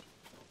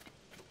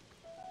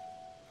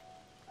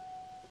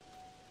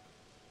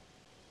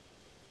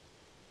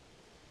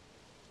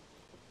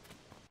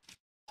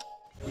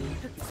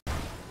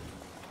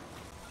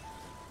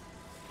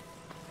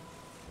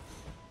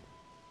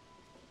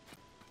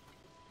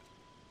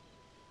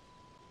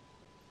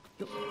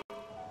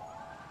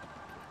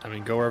 I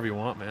mean, go wherever you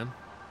want, man.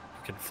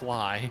 You can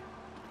fly.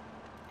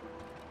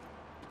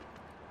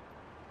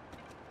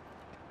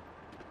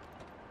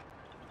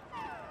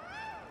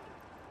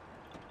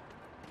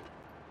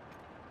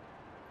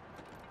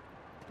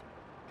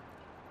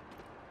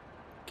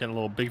 Getting a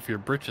little big for your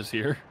britches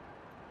here.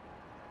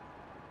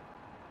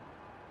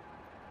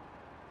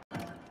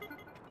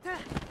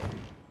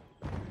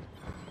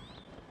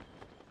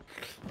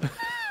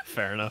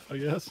 Fair enough, I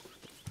guess.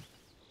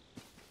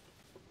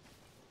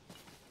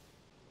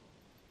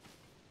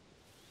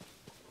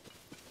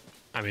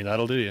 I mean,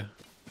 that'll do you.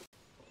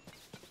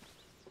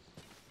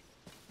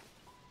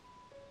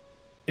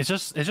 It's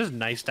just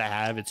nice to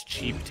have. It's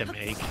cheap to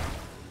make.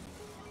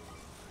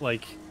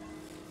 Like,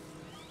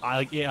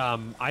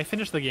 I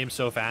finished the game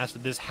so fast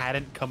that this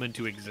hadn't come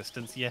into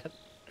existence yet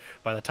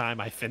by the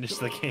time I finished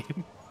the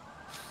game.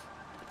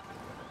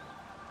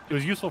 It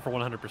was useful for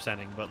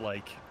 100%ing, but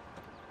like,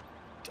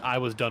 I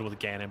was done with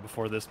Ganon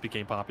before this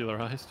became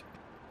popularized.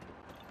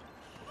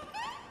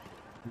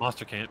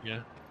 Monster Camp,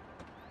 yeah.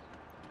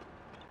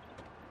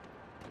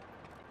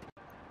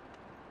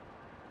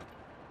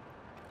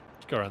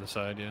 Let's go around the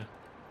side, yeah.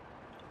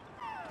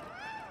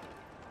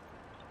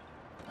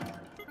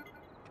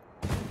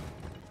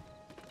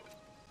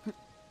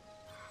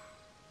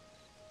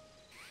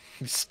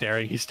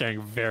 He's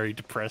staring very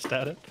depressed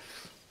at it.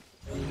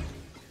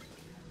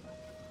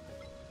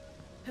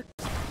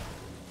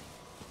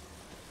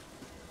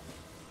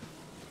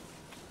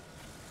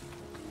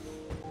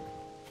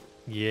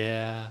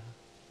 Yeah.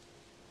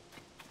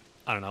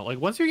 I don't know. Like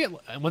once you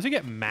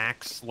get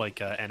max like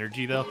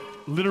energy though,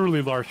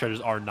 literally large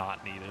treasures are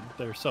not needed.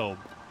 They're so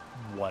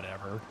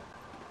whatever.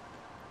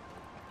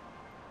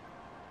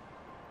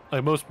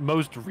 Like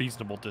most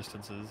reasonable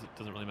distances, it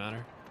doesn't really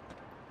matter.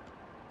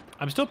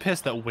 I'm still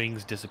pissed that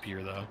wings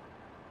disappear though.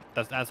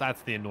 That's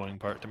the annoying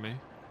part to me.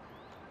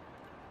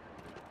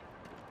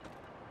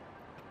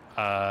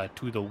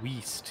 To the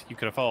west. You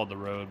could have followed the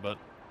road, but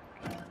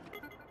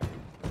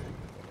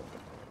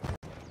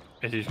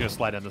if you're just gonna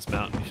slide down this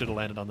mountain, you should have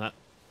landed on that.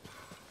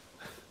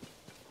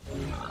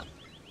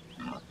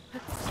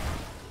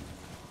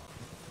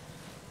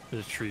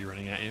 There's a tree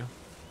running at you.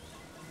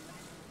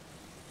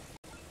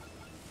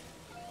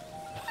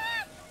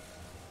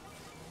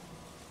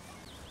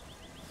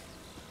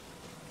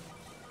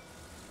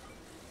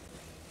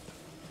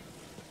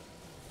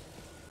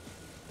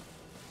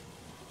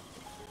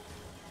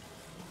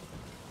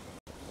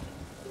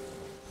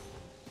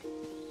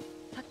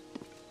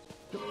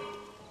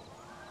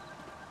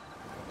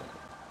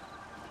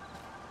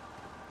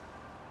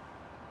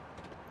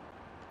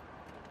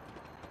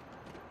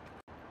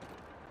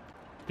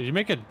 Did you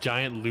make a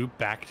giant loop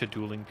back to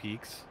Dueling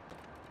Peaks?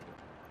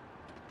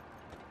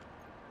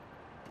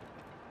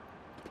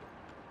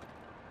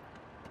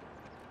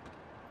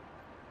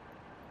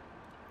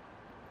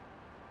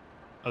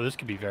 Oh, this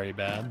could be very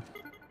bad.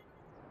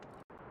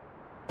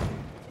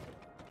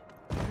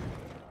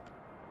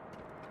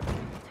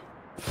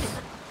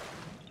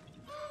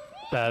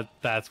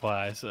 That's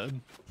why I said.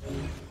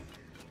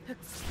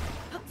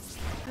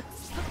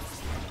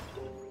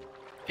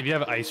 If you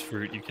have ice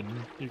fruit, you can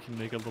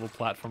make a little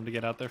platform to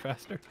get out there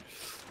faster.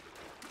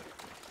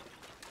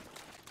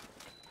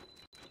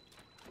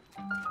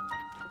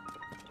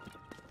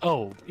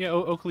 Oh, yeah,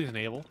 Oakley's an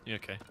able. Yeah,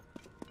 okay.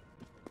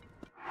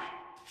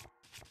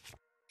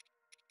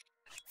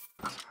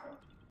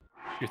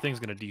 Your thing's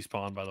gonna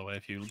despawn, by the way,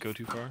 if you go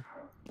too far.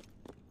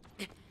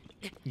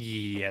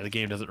 Yeah, the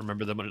game doesn't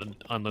remember them when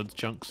it unloads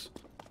chunks.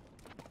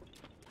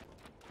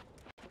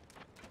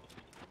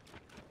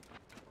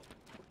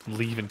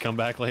 Leave and come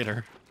back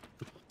later.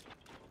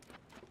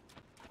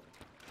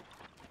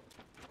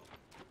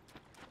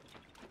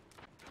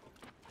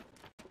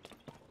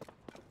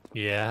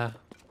 Yeah.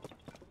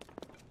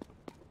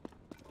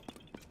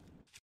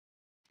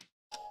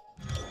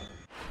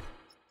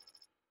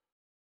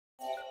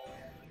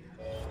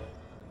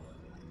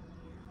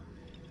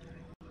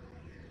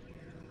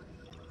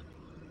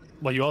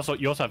 Well, you also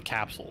have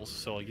capsules,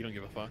 so like, you don't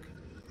give a fuck.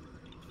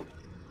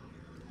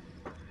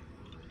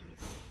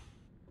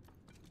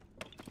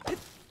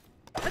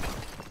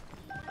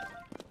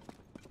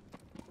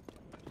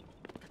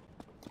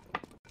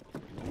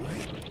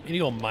 You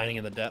need to go mining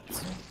in the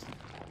depths.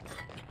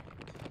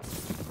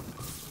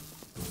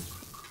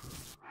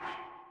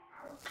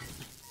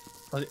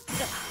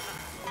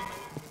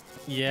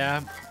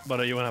 Yeah,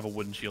 but you won't have a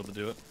wooden shield to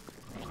do it.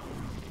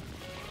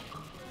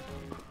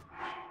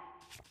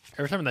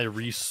 Every time they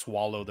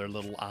re-swallow their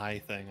little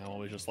eye thing, I'm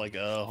always just like,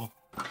 oh.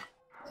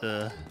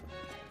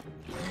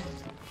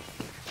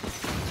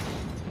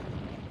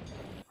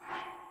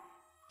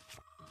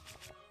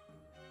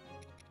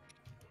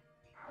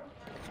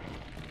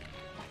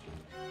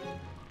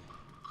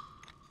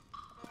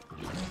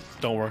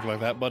 Don't work like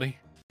that, buddy.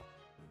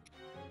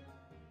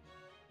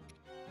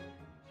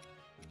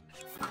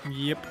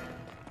 Yep.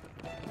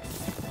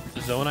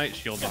 Zoanite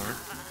shields aren't.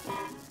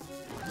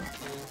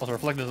 Also,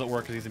 Reflect doesn't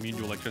work because he's immune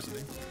to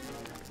electricity.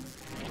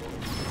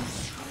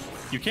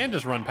 You can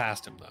just run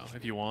past him, though,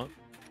 if you want.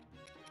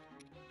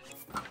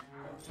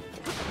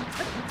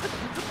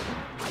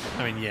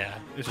 I mean, yeah,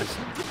 it's just...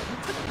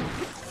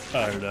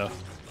 I don't know.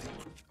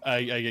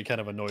 I get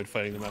kind of annoyed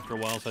fighting them after a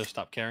while, so I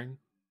stopped caring.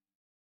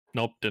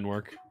 Nope, didn't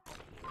work.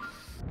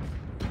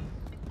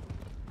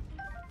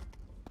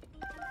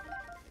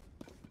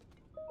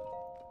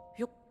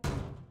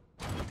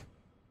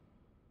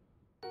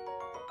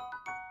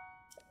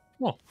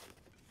 Oh.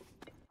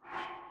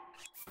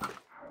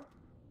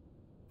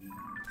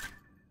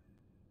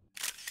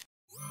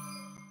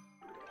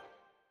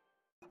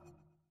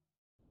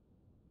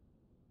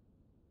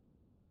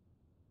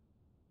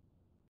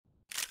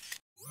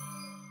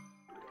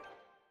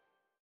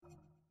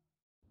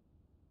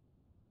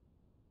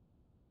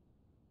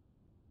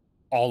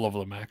 All of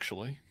them,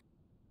 actually.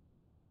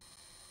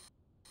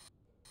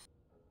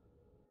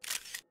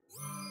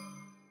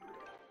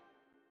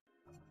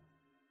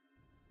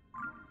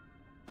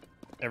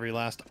 Every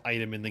last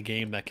item in the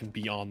game that can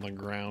be on the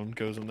ground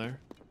goes in there.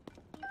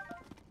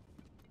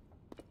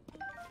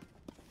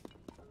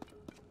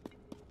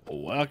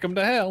 Welcome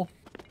to hell.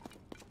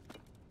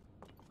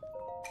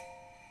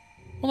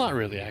 Well, not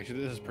really, actually.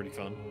 This is pretty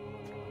fun.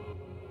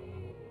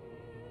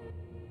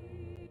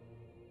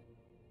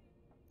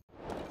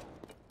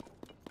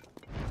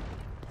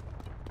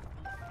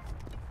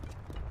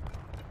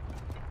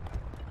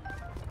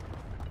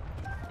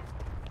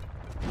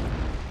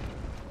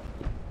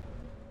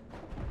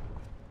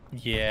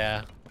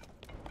 Yeah.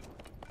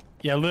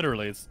 Yeah,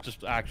 literally, it's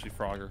just actually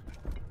Frogger.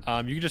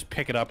 You can just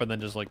pick it up and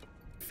then just like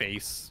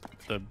face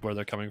where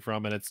they're coming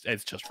from, and it's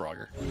just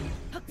Frogger.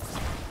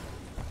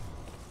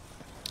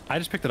 I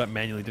just picked it up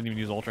manually, didn't even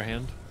use Ultra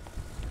Hand.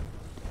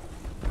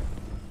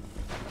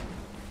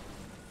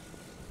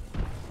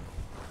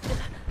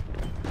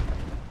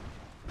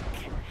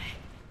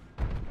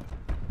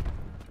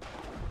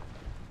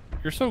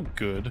 You're so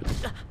good.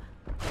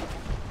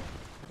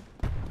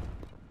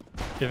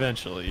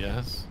 Eventually,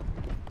 yes.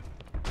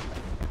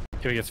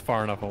 If he gets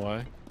far enough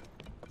away.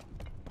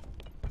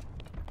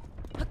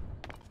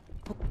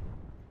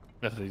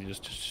 That's easy.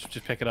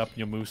 Just pick it up,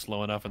 you'll move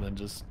slow enough, and then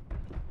just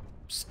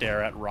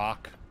stare at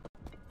rock.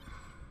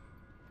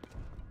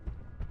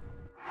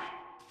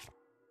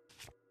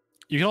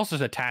 You can also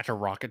just attach a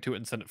rocket to it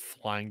and send it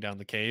flying down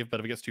the cave, but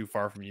if it gets too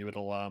far from you,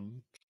 it'll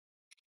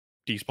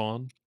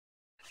despawn.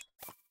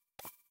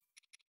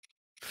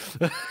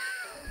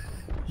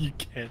 You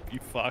can't be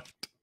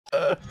fucked.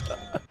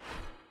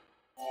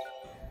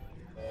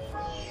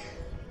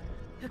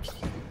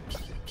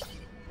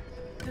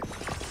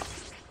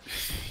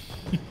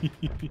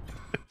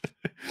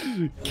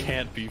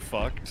 Can't be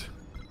fucked.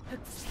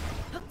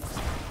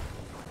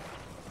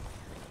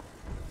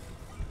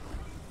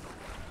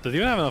 Does he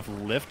even have enough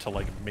lift to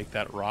like make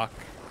that rock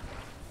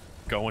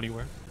go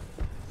anywhere?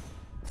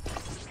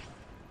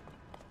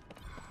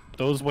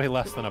 Those weigh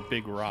less than a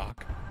big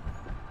rock.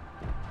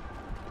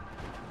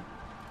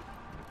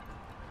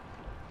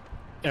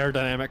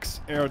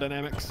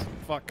 Aerodynamics,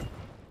 fuck.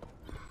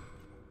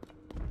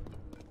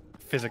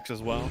 Physics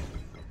as well.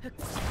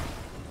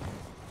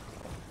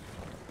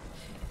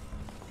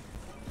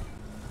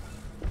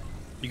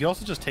 You can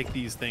also just take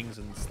these things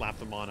and slap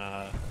them on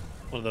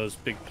one of those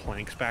big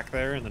planks back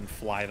there and then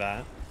fly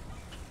that.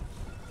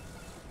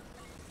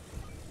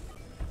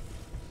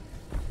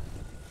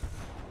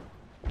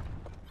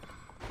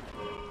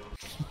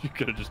 You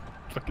could have just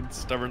fucking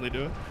stubbornly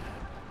do it.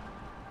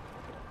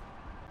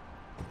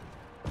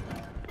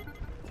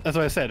 That's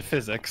why I said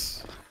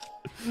physics.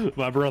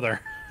 My brother.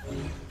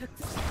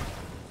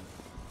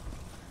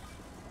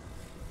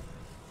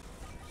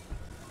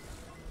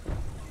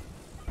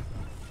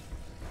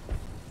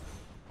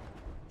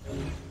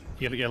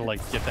 You gotta like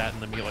get that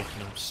and then get like,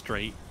 you know,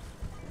 straight.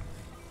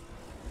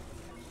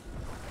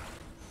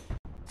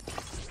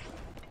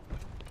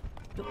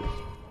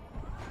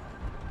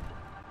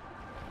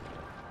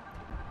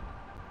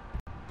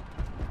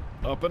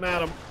 Up and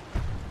at him.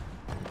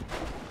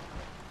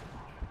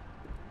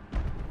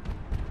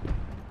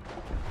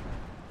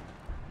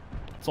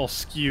 It's all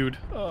skewed.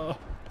 Oh.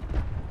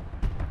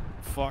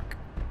 Fuck.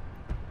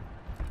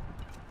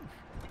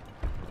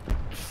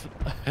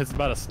 It's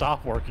about to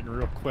stop working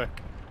real quick.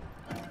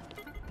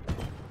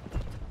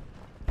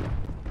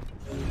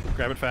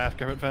 Grab it fast,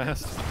 grab it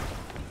fast.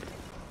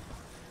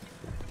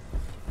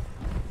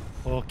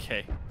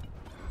 Okay.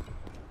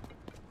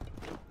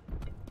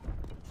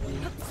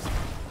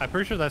 I'm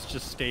pretty sure that's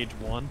just stage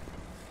 1.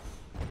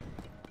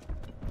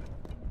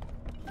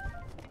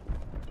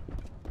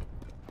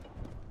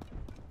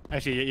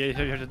 Actually, you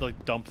have to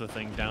like dump the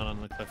thing down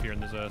on the cliff here,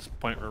 and there's a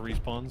point where it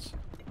respawns.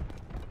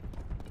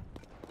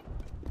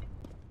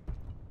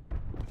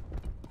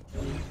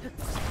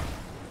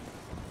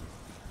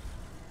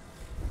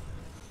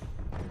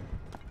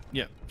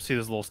 Yeah, see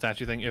this little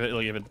statue thing? If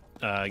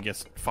it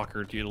gets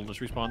fuckered, it'll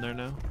just respawn there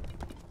now.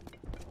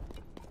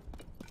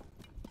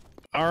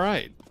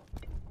 Alright.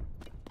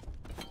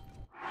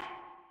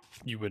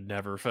 You would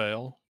never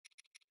fail.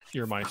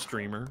 You're my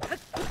streamer.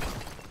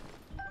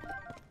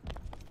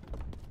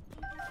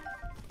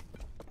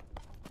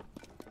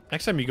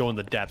 Next time you go in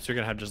the depths, you're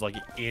gonna have just like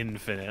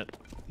infinite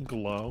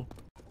glow.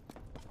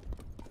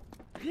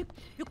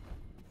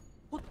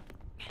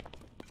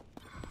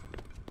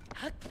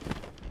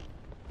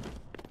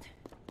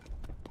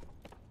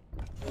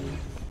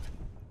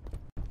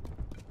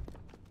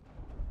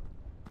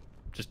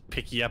 Just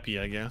picky uppy,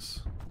 I guess.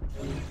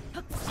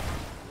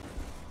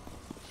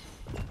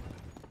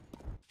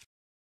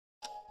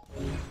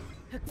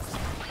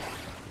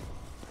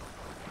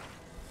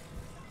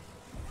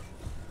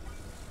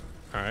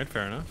 Alright,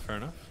 fair enough, fair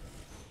enough.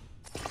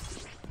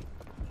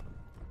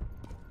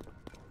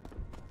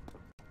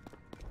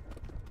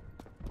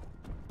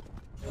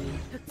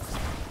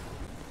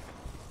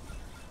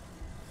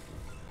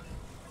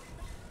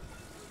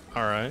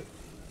 Alright.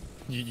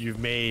 You've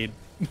made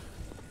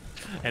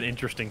an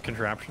interesting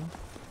contraption.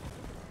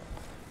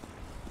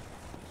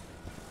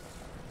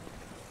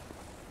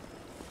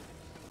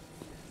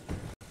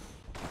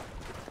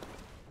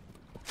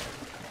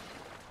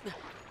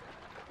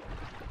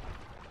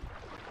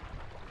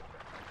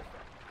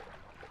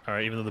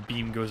 Alright, even though the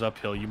beam goes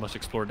uphill, you must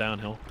explore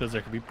downhill, because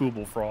there could be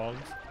booble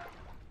frogs.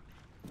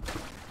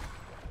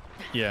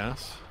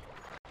 Yes.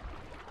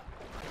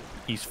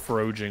 He's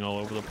froging all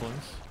over the place.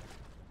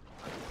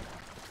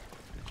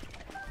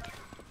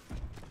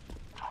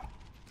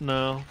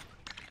 No.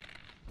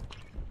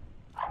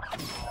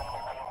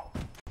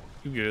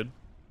 You good.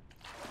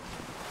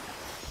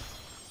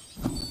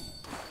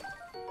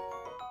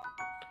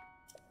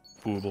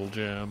 Booble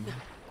jam.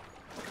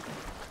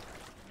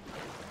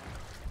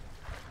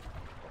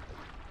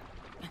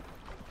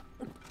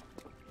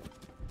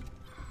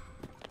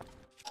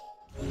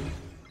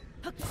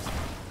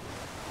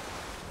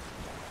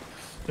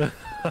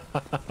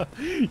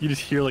 You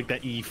just hear like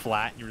that E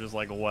flat, and you're just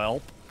like,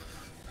 welp.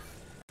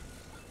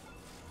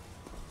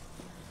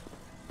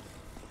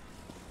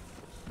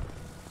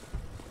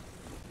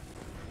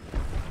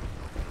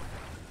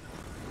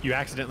 You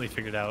accidentally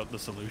figured out the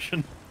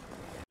solution.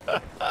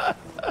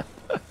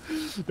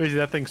 Basically,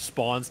 that thing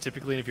spawns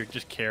typically, and if you're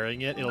just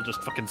carrying it, it'll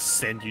just fucking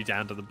send you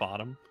down to the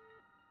bottom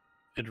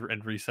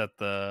and reset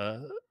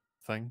the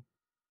thing.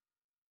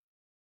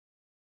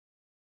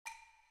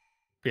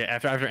 Yeah,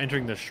 after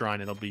entering the shrine,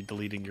 it'll be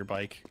deleting your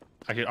bike.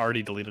 I had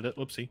already deleted it.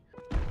 Whoopsie.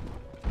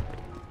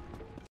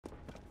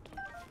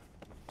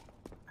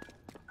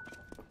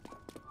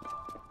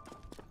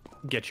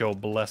 Get your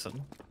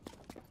blessing.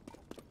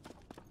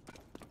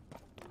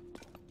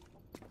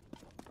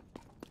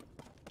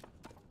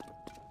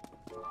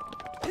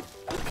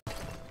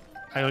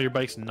 I know your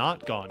bike's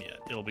not gone yet.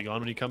 It'll be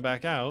gone when you come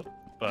back out,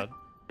 but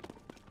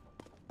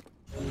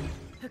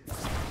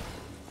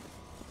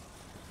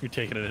you're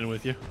taking it in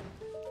with you.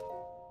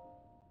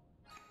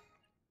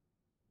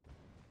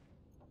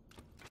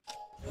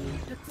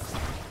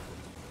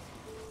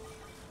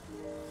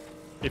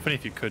 It'd be funny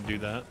if you could do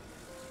that.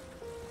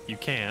 You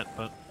can't,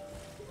 but...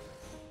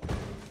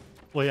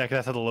 Well, yeah, 'cause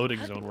that's how the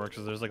loading zone works,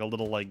 is there's like a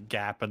little, like,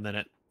 gap and then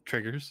it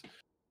triggers.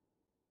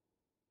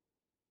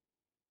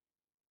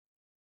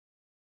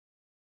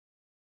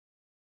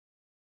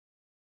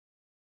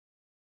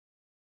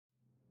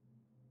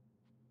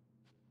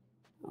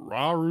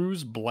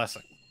 Raru's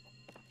Blessing.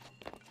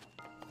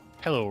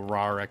 Hello,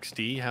 Rar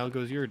XD. How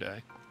goes your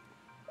day?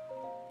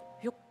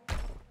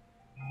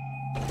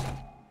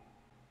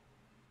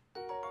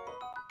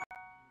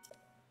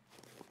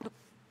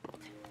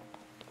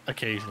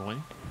 Occasionally.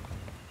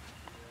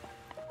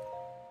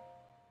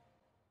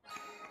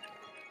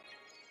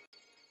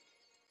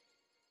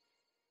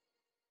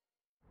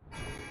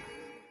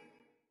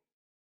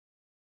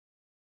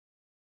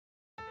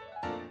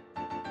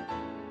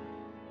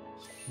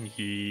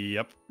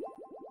 Yep.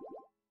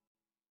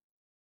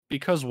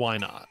 Because why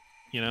not,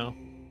 you know?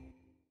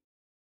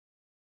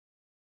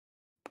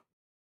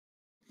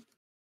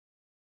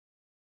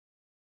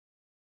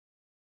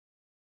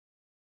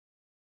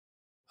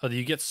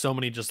 You get so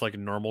many just like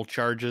normal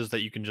charges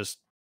that you can just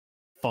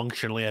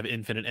functionally have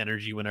infinite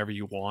energy whenever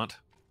you want.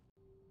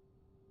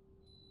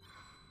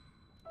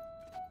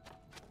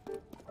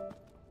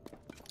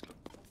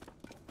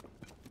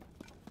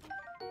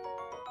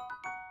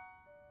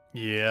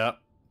 Yeah,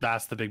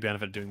 that's the big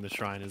benefit of doing the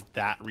shrine, is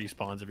that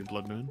respawns every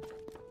blood moon.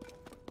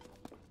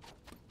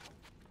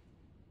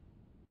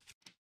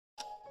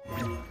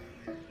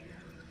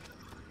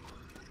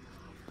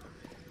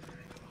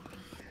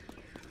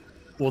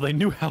 Well, they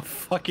knew how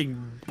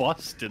fucking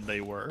busted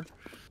they were.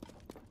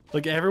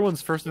 Like,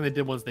 everyone's first thing they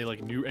did once they,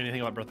 like, knew anything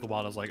about Breath of the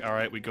Wild was like,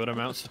 alright, we go to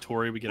Mount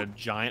Satori, we get a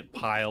giant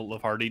pile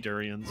of hardy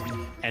durians,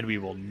 and we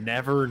will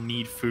never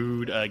need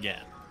food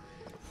again.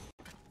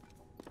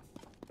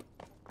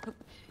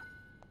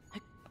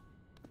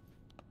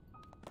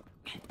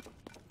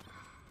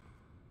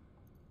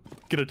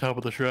 Get on top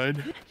of the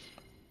shrine.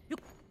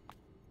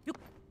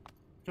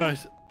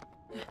 Nice.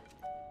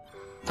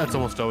 That's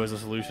almost always the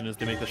solution, is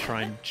to make the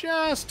shrine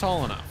just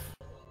tall enough.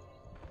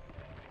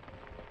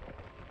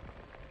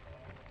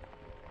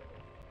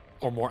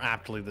 Or more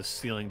aptly, the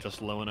ceiling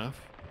just low enough.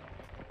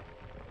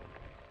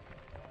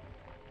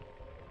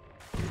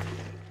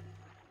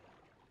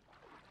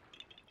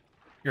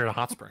 You're in a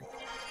hot spring.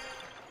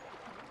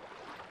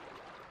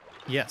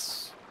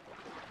 Yes.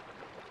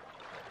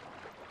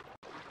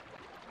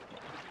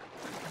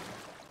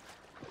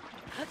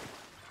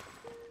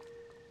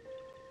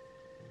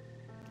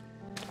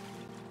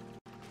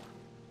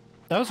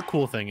 That was a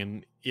cool thing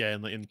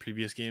in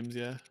previous games,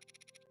 yeah.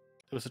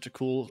 It was such a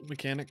cool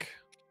mechanic.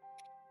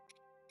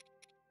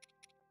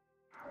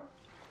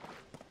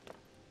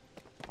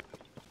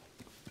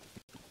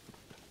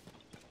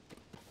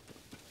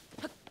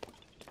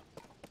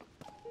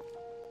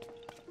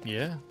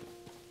 Yeah.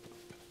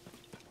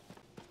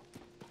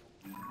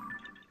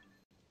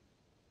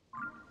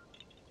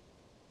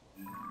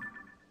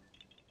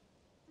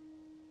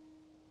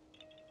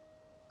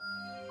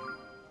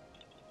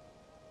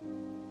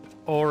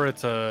 Or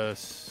it's a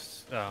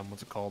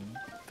what's it called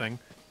thing?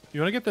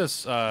 You want to get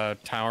this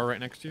tower right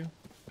next to you?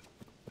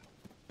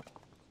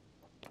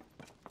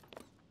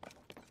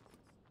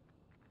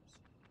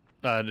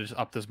 Just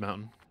up this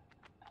mountain.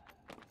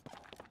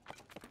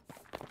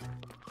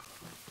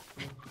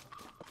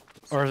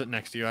 Or is it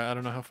next to you? I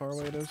don't know how far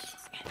away it is.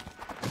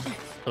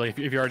 But like,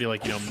 if you already,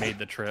 like, you know, made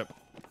the trip.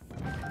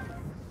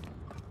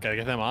 Gotta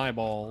get them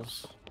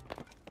eyeballs.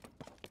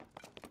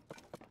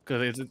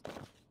 Cause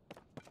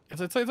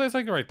it's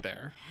like right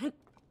there.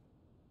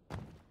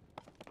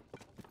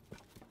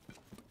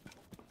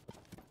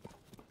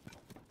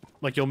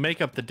 Like, you'll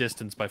make up the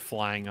distance by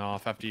flying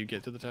off after you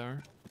get to the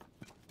tower.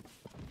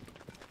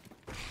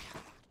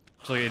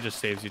 So like, it just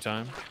saves you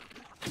time.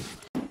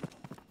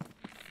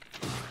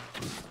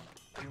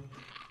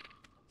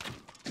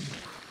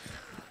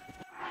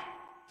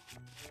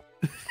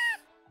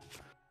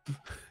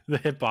 The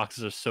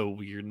hitboxes are so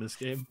weird in this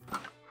game.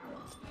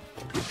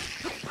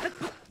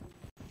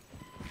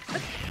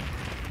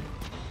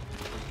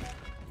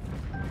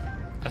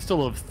 I still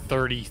love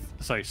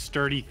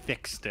sturdy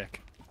thick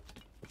stick.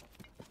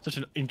 Such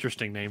an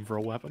interesting name for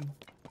a weapon.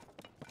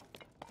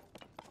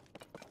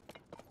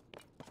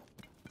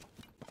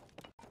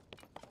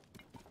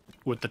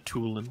 With the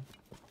tooling.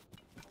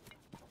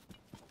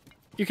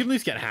 You can at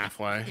least get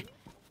halfway.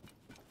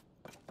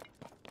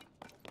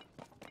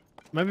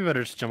 Might be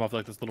better to jump off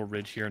like this little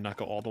ridge here and not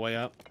go all the way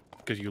up,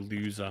 because you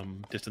lose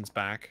distance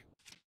back.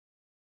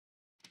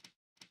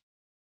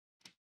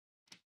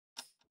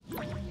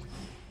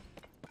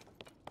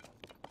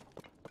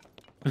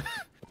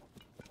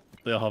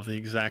 They all have the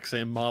exact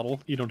same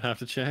model. You don't have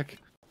to check.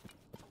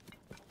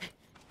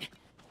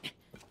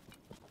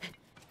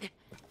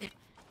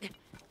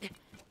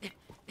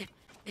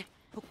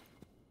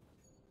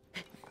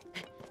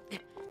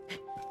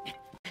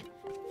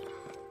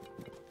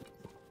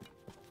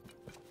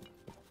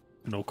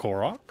 No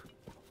Korok?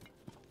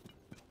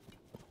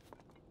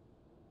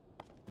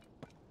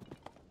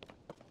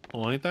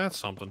 Well, ain't that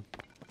something?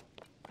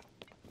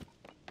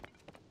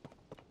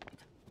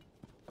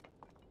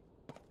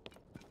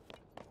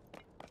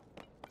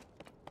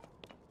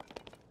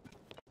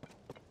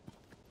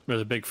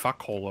 There's a big fuck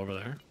hole over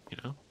there, you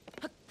know?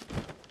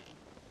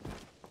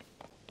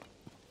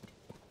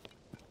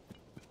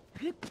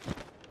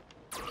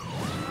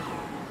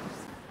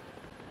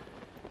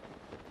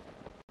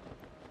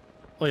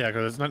 Well, yeah,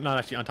 because it's not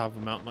actually on top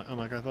of a mountain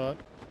like I thought.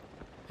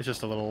 It's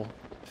just a little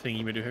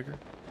thingy Madoohicker.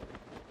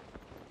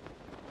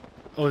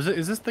 Oh,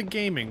 is this the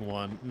gaming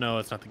one? No,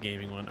 it's not the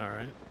gaming one.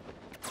 Alright.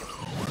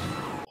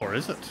 Or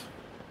is it?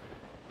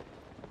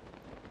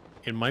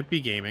 It might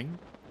be gaming.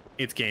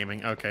 It's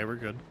gaming. Okay, we're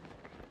good.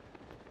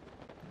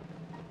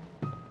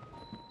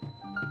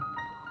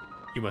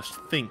 You must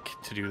think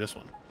to do this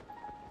one.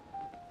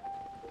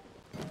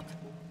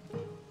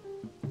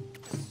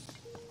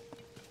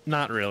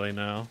 Not really,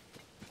 no.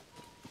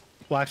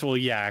 Well,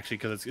 actually, yeah,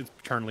 because it's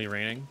eternally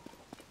raining.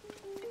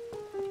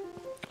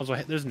 Also,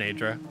 there's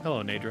Nadra.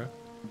 Hello, Nadra.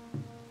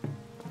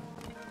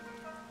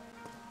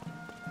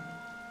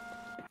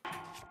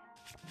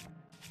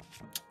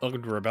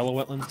 Welcome to Rebella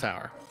Wetlands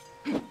Tower.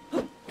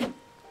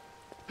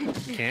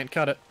 Can't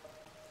cut it.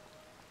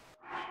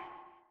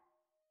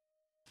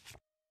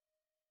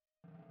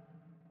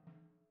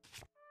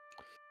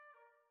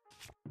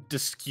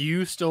 Does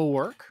skew still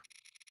work?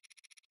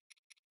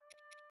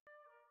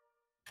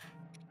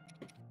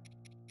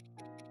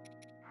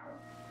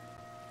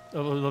 I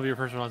love your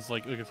first one's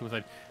like,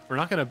 we're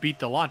not gonna beat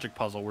the logic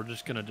puzzle. We're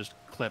just gonna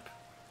clip.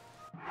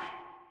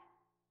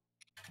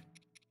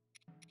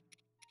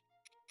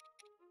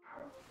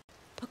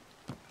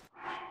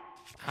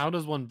 How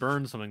does one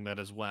burn something that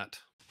is wet?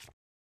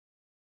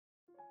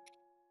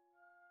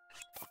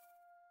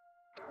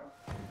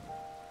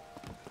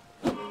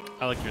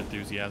 I like your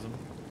enthusiasm.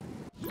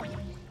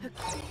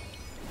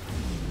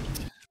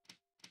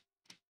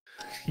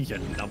 You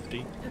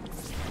numpty.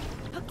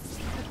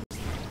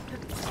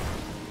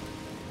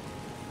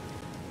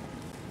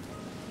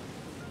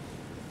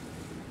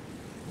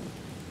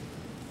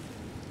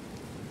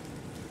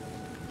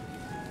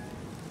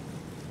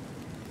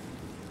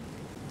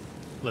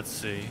 Let's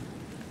see.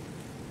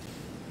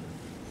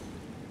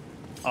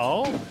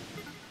 Oh!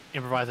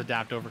 Improvise,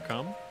 adapt,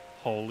 overcome.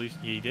 Holy,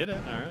 you did it.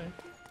 All right.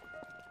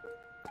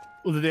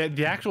 Well,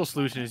 the actual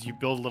solution is you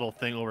build a little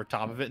thing over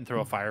top of it and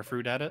throw a fire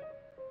fruit at it.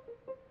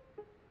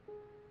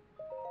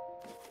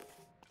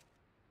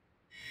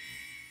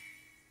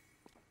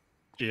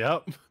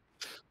 Yep.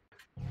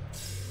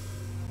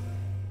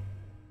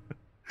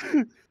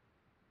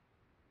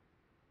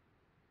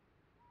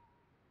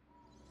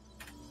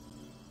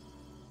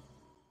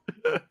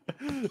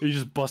 You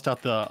just bust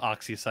out the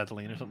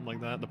oxyacetylene or something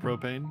like that, the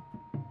propane.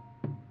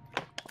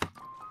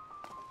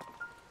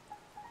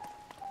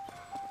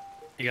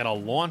 You gotta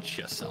launch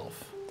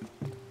yourself.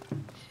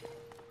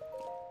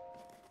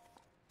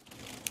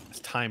 It's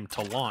time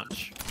to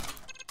launch.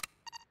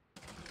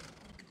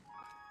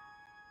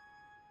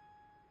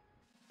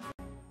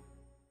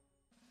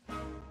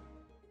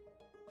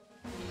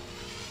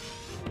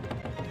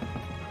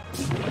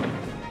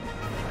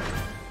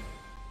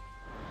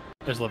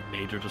 I just love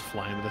nature just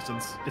flying in the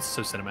distance. It's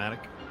so cinematic.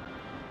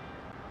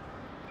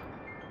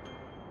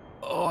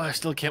 Oh, I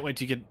still can't wait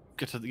to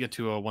get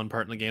to one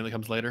part in the game that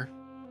comes later.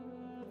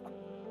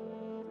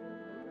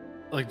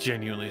 Like,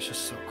 genuinely, it's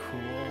just so cool.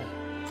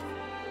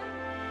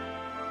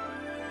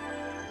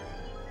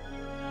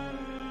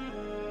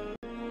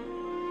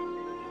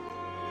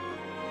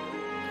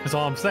 That's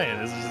all I'm saying.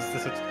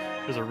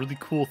 There's a really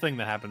cool thing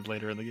that happens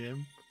later in the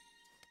game.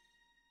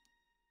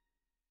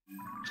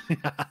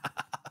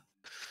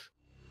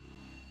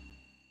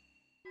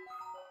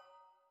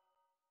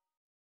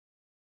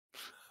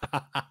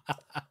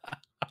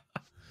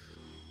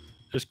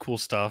 There's cool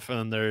stuff, and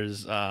then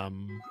there's a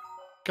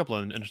couple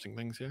of interesting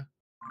things here.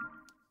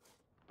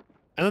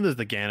 And then there's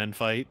the Ganon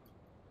fight.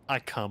 I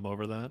come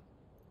over that.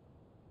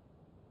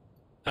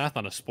 That's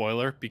not a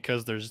spoiler,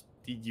 because there's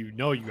you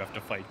have to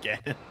fight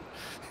Ganon.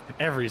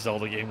 Every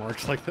Zelda game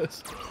works like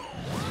this.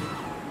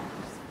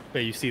 But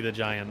you see the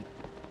giant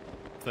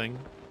thing.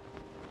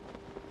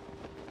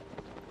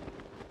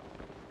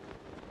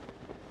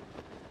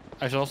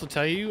 I should also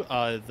tell you,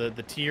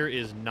 the tear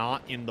is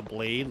not in the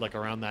blade, like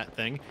around that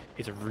thing.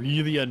 It's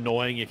really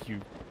annoying if you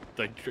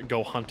like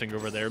go hunting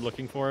over there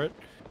looking for it,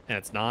 and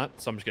it's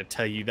not. So I'm just gonna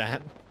tell you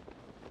that,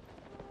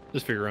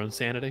 just for your own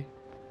sanity.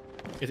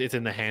 It's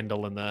in the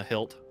handle and the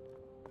hilt.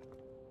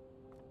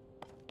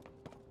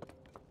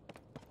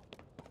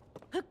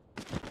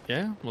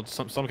 Yeah, well,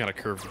 some kind of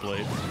curved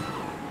blade.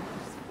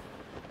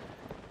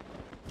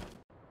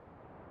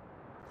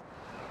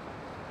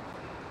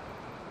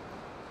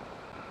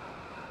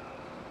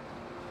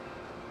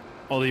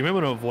 Although you may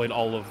want to avoid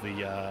all of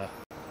the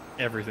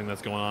everything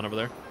that's going on over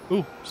there.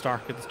 Ooh,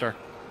 star! Get the star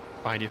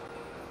behind you.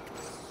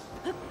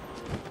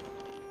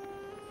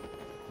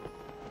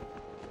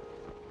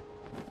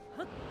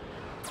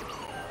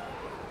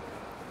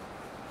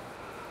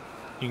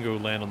 You can go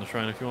land on the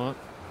shrine if you want.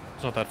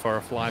 It's not that far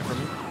a fly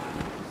from it.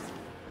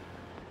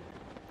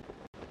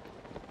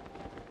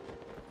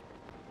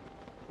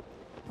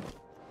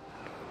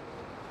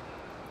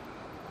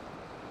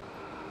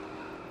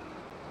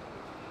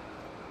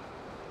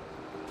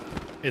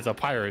 It's a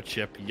pirate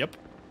ship, yep.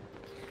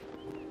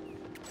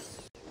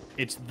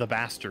 It's the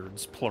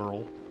bastards,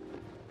 plural.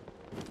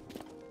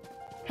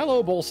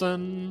 Hello,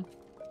 Bolson.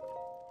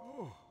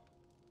 Oh.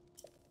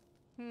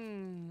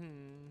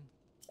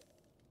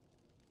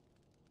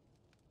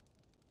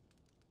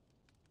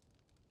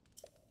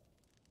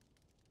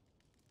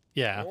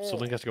 Yeah, so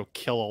Link has to go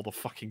kill all the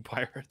fucking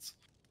pirates.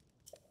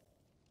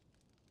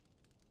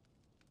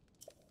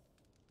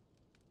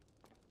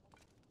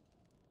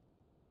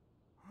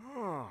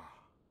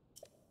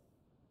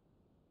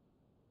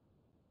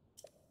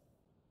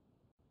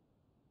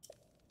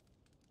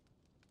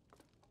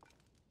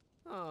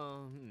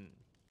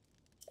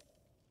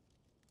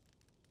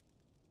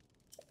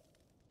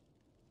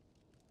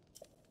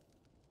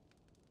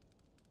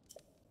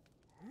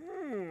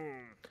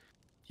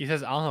 He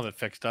says, I'll have it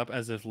fixed up,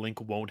 as if Link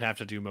won't have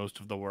to do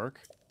most of the work.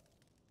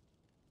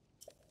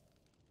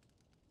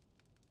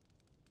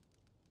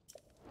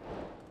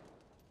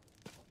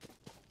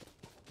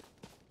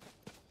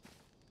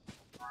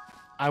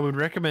 I would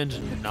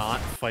recommend not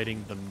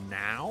fighting them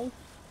now.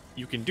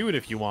 You can do it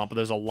if you want, but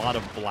there's a lot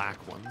of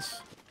black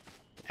ones.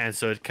 And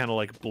so it kind of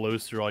like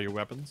blows through all your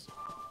weapons.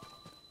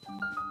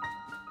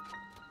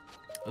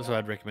 So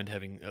I'd recommend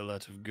having a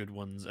lot of good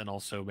ones and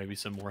also maybe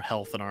some more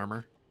health and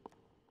armor.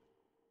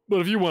 But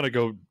if you want to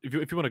go, if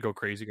you want to go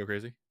crazy, go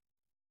crazy.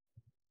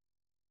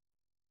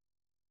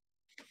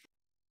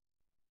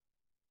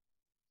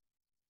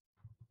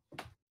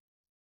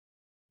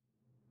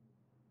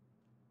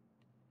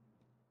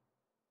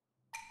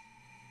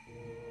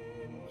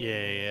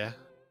 Yeah.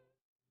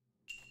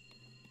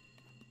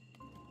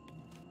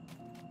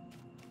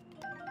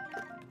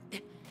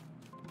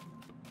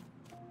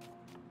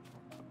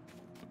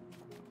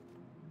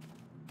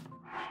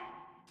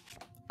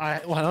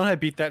 Why don't I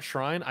beat that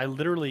shrine? I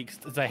literally,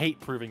 cause I hate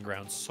proving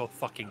grounds so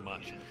fucking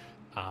much.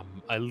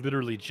 I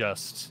literally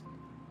just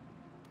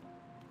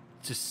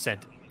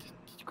sent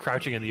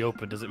crouching in the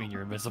open doesn't mean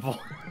you're invisible.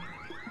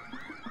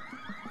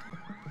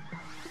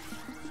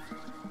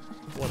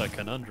 What a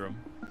conundrum.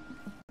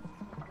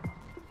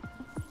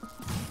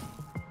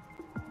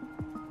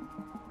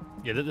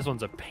 Yeah, this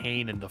one's a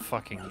pain in the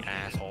fucking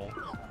asshole.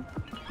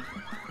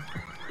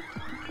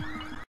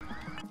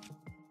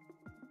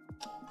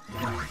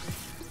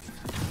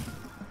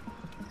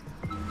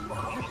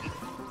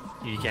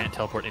 You can't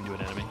teleport into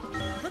an enemy.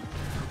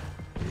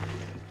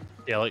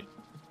 Yeah, like...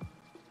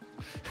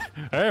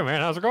 Hey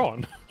man, how's it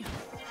going?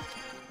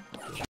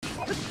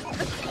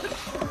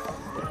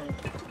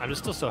 I'm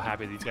just still so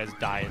happy these guys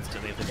die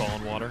instantly if they fall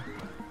in water.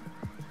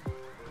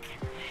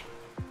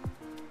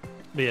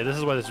 But yeah, this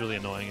is why this is really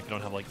annoying if you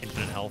don't have like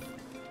infinite health.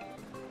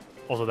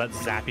 Also, that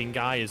zapping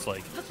guy is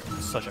like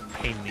such a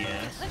pain in the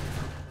ass.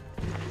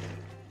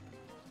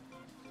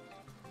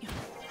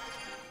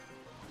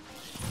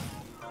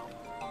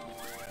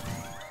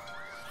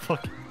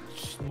 Fucking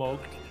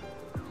smoked,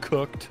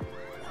 cooked.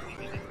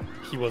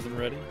 He wasn't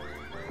ready.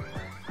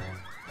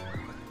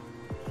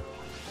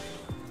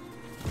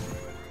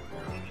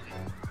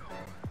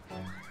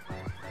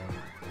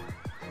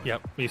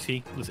 Yep, you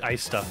see, this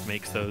ice stuff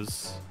makes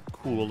those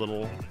cool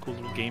little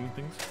game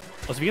things.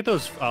 Also, if you get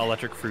those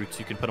electric fruits,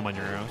 you can put them on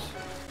your arrows.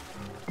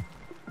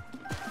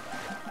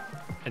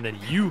 And then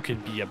you can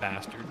be a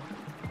bastard.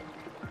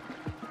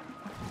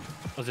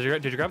 Oh,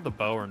 did you grab the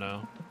bow or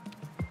no?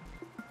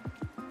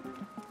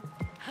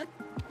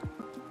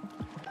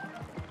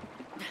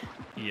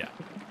 Yeah.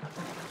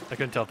 I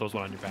couldn't tell if there was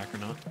one on your back or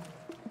not.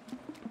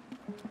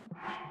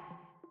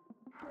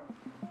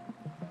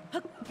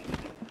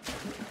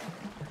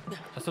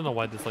 I still don't know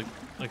why this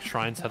like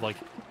shrines have like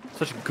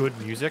such good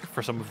music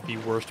for some of the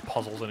worst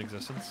puzzles in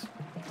existence.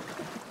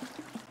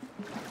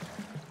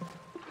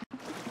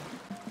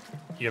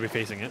 You gotta be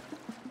facing it.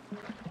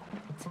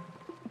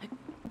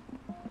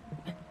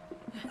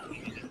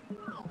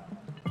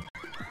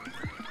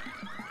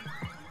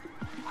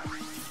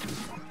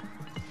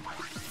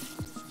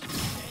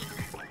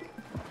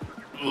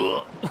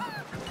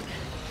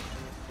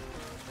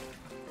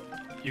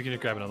 You can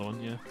grab another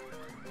one, yeah.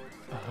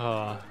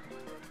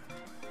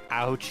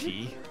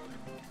 Ouchie.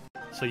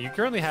 So you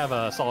currently have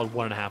a solid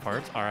 1.5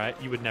 hearts.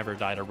 Alright, you would never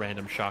die to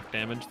random shock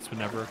damage. This would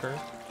never occur.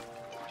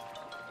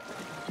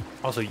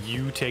 Also,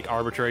 you take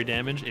arbitrary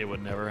damage. It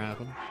would never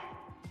happen.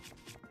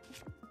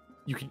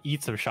 You can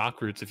eat some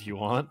shock roots if you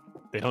want.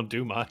 They don't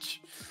do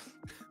much.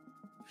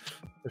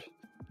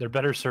 They're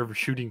better served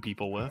shooting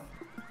people with.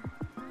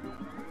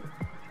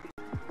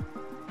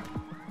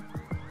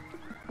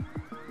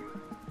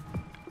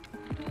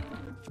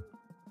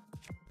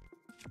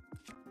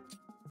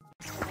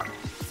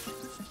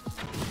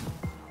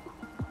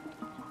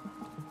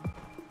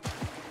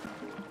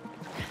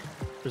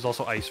 There's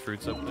also ice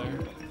fruits up there.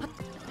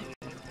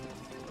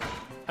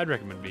 I'd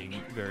recommend being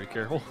very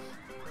careful.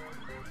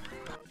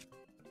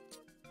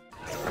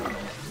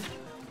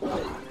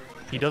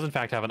 He does in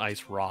fact have an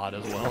ice rod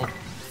as well.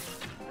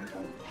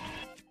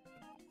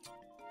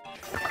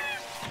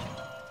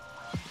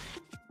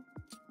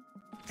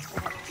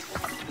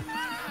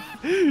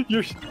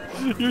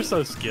 You're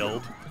so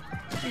skilled.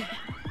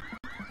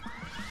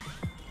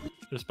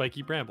 They're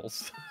spiky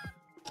brambles.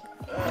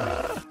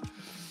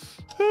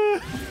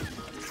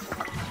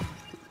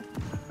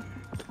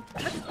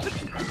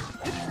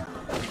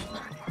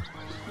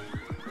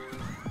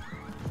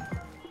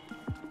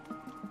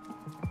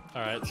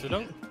 Alright, so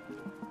don't...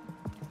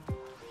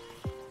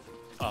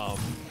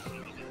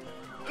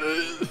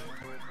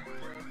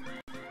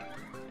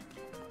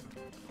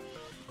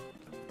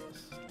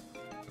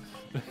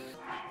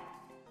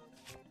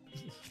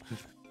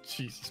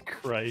 Jesus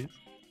Christ.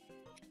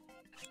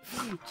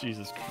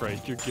 Jesus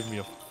Christ, you're giving me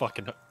a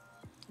fucking...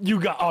 You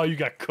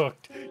got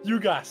cooked. You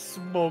got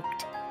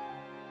smoked.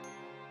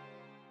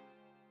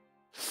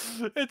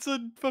 It's a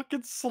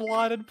fucking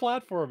slotted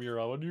platform you're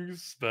on. What do you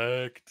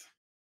expect?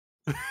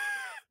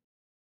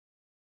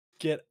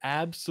 Get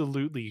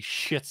absolutely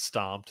shit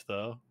stomped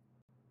though.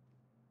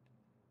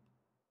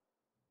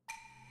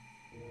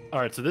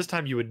 Alright, so this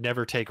time you would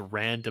never take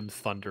random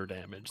thunder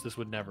damage. This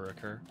would never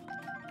occur.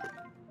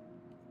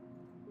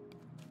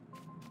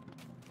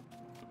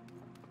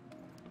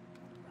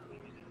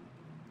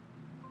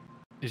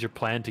 Is your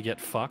plan to get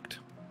fucked?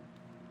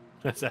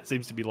 That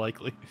seems to be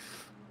likely.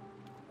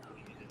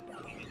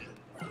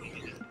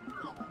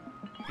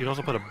 You can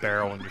also put a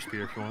barrel in your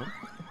spear if you want.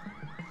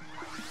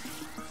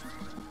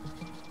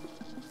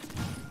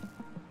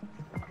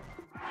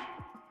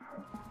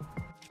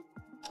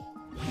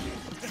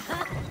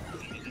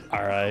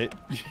 Alright,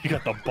 you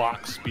got the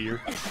box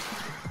spear.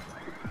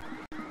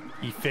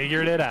 He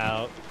figured it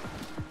out.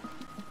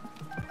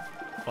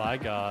 By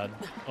God.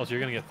 Also, you're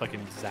gonna get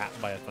fucking zapped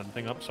by a fun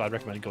thing up, so I'd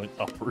recommend going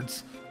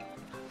upwards.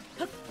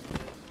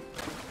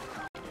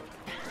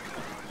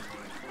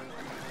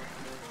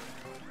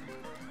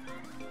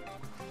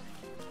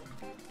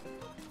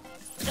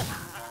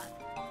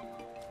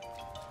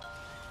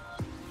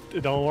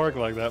 It don't work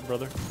like that,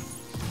 brother.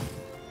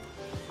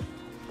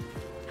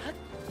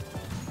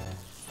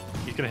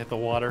 He's gonna hit the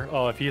water.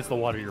 Oh, if he hits the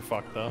water, you're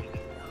fucked, though.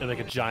 And like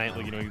a giant,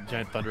 like, you know,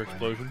 giant thunder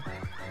explosion.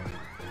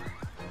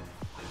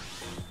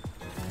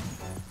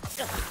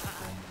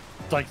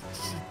 It's like,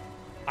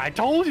 I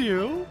told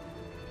you!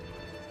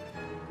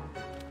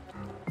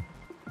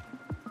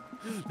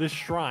 This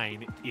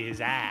shrine is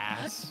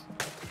ass.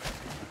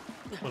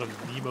 One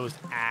of the most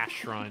ass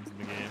shrines in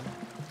the game.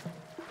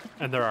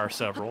 And there are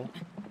several.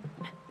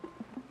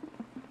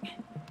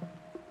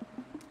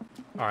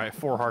 Alright,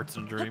 4 hearts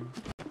and dream.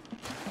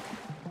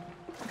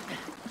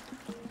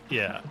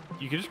 Yeah,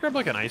 you can just grab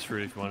like an ice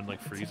fruit if you want to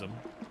like freeze them.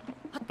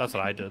 That's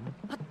what I did.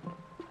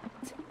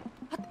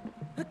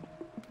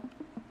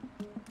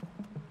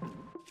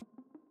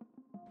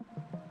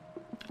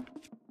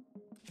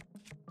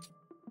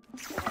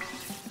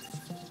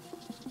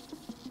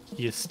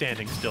 He is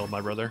standing still,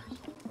 my brother.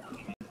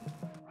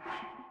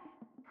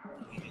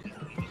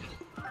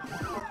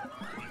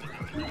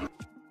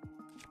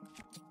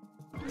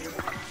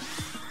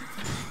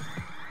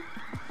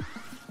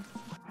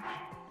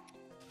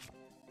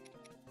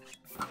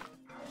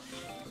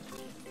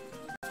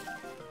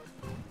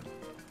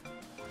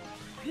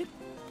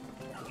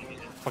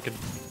 Fucking.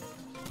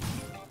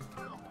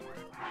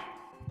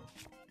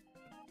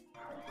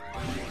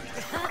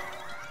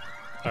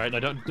 All right, now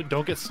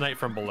don't get sniped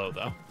from below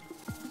though.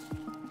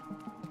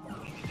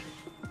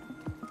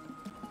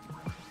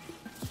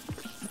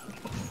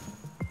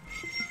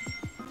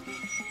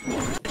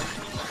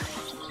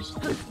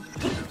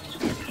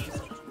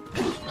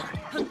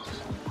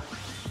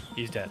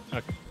 He's dead.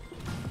 Okay.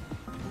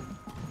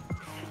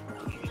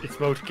 It's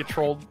mode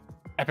controlled.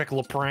 Epic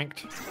La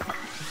Pranked.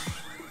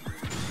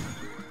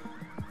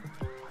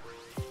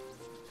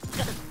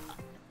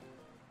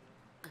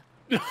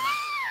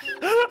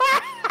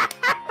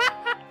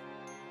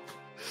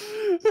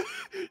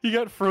 He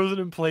got frozen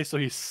in place, so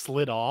he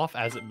slid off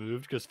as it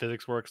moved because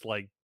physics works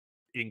like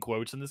in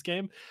quotes in this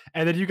game.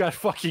 And then you got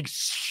fucking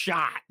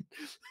shot.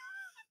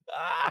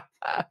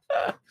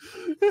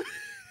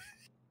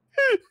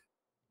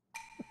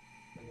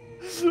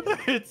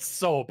 It's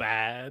so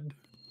bad.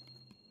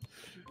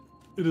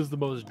 It is the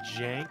most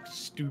jank,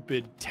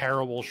 stupid,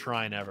 terrible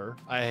shrine ever.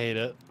 I hate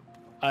it.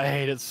 I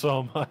hate it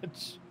so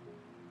much.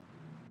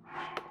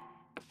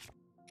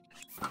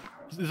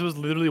 This was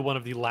literally one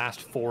of the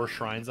last 4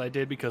 shrines I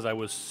did because I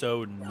was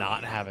so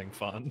not having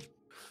fun.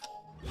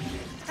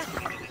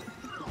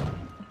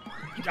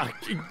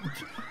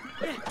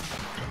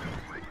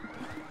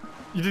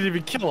 You didn't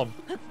even kill him.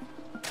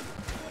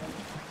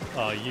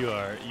 Oh, you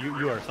are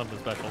something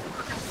special.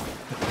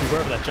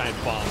 Wherever that giant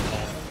bomb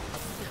falls.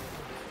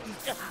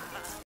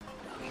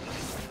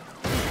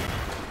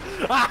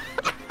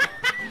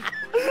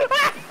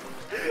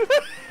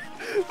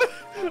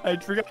 I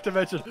forgot to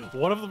mention,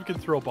 one of them can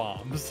throw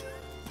bombs.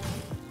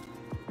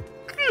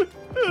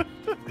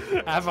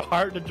 Have a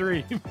heart and a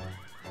dream.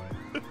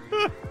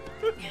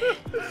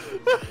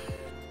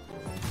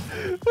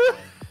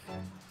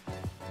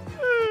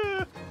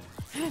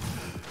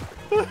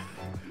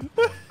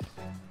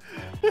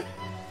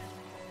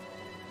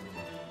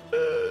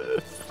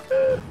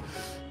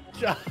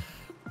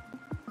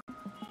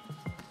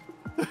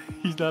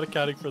 He's not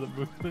accounting for the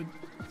movement.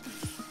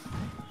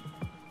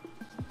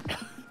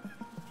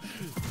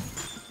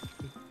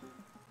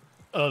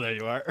 Oh, there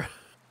you are.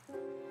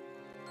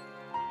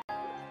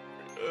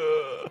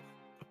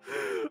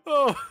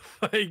 Oh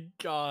my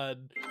god.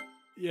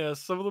 Yeah,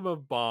 some of them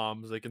have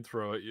bombs they can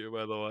throw at you,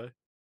 by the way.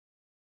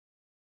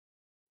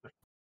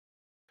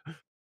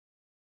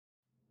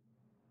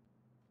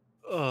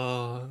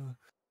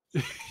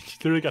 You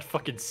literally got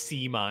fucking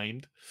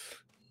sea-mined.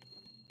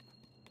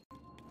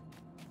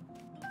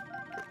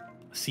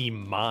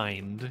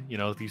 Sea-mined, you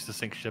know, they used to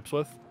sink ships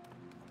with.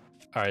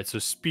 Alright, so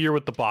spear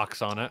with the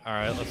box on it.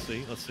 Alright, let's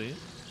see, let's see.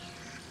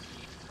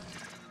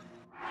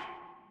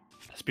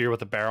 Spear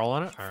with a barrel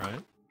on it?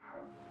 Alright.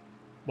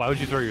 Why would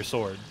you throw your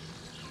sword?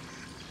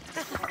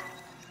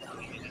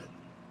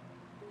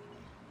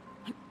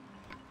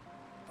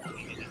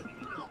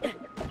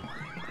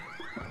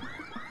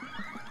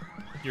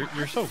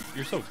 You're so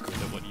good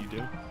at what you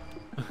do.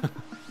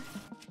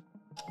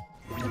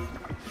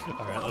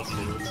 Alright, let's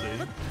see. Let's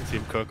see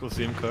him cook, let's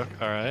see him cook.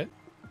 Alright.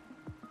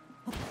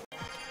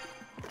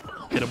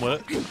 Hit him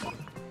with it.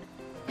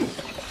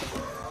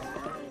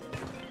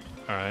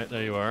 Alright,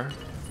 there you are.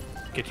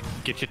 Get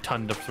your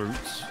ton of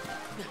fruits.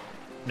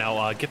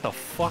 Now, get the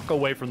fuck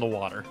away from the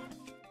water.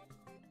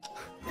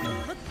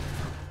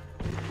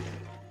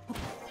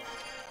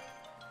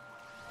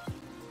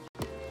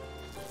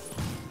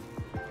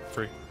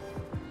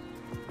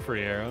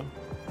 Free arrow.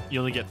 You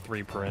only get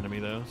 3 per enemy,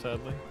 though,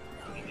 sadly.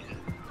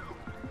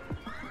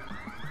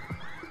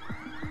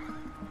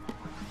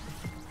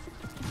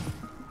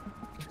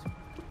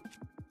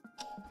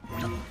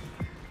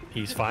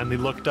 He's finally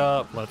looked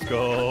up. Let's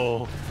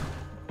go.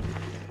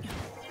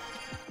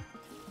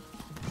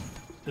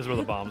 This is where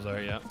the bombs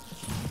are, yeah.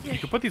 You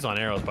can put these on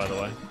arrows, by the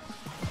way.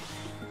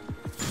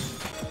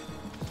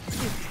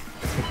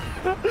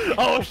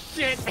 Oh,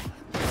 shit!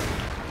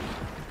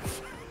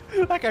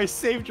 That guy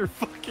saved your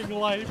fucking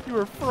life. You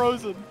were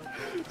frozen.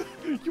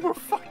 You were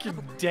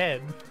fucking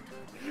dead.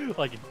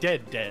 Like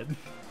dead.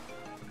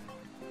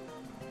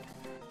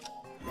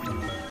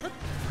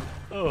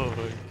 Oh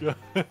my god.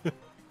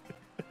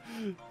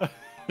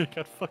 He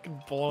got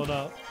fucking blown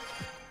up.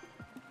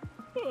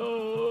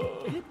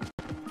 Oh.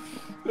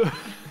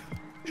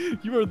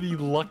 You are the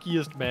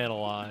luckiest man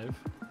alive.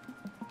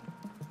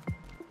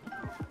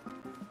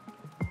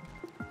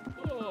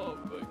 Oh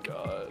my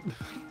god.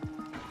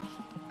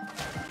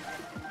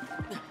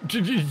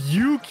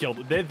 You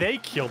killed them. They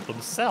killed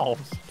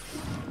themselves.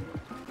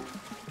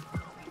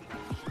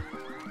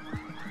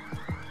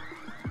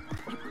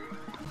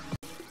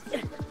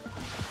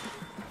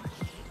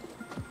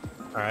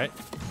 Alright.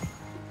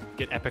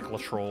 Get epic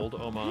trolled,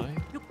 oh my.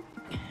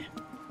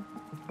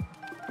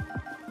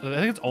 I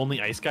think it's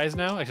only ice guys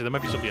now. Actually, there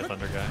might still be a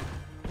thunder guy.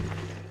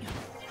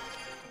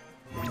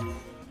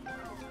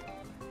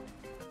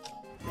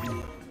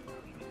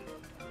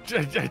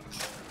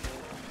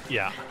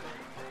 Yeah.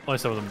 Only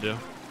some of them do.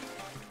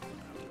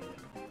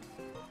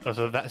 Oh,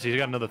 so you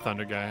got another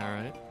thunder guy,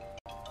 alright.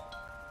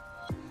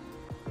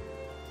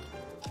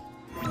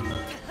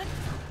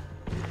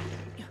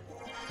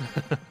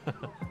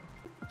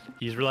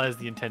 He's realized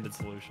the intended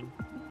solution.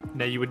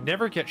 Now, you would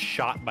never get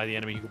shot by the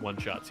enemy who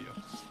one-shots you.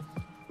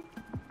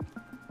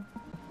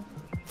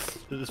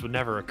 This would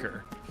never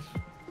occur.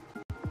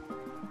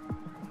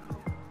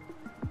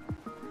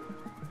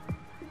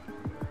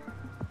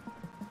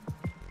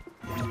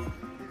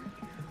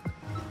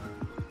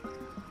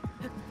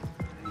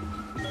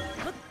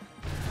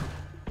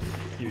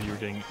 You were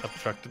getting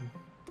obstructed.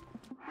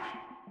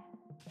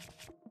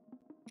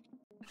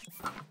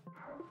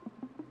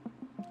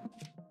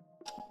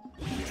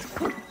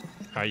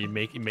 Alright, you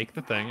make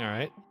the thing,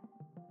 alright.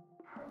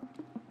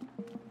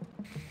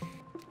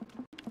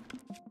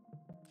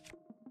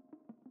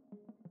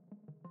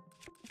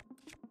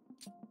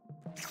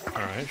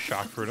 Alright,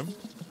 shock fruit him.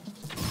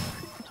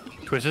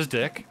 Twist his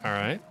dick,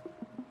 alright.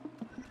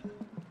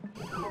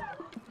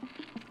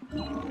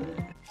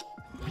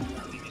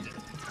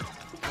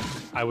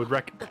 I'd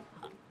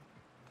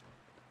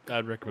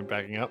recommend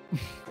backing up.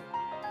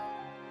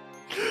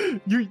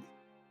 You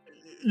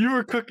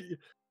were cooking.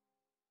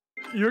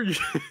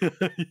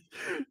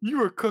 You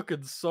were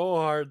cooking so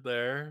hard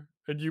there,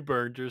 and you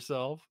burned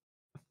yourself.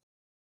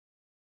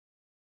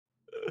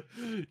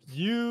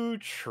 You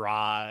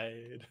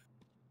tried.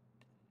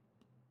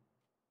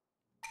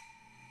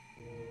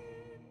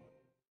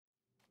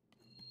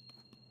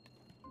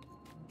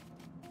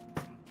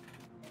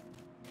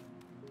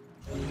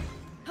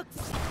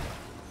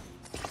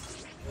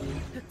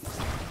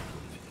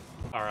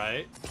 All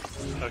right.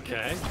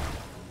 Okay.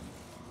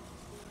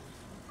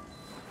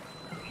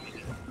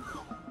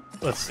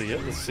 Let's see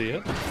it. Let's see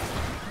it.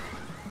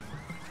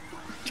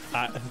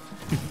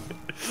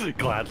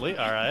 Gladly.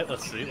 All right.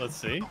 Let's see. Let's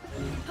see.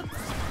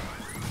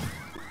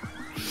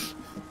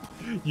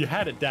 You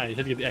had it down. You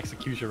had to get the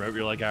execution right.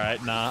 You're like, all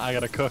right, nah, I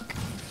gotta cook.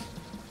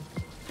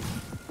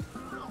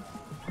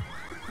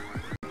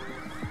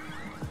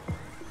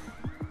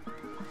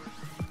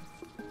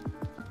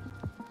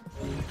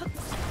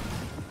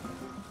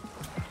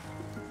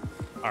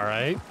 All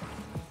right.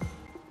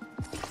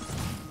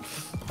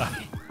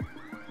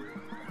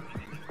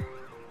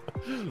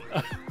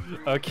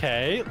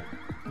 Okay.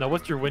 Now,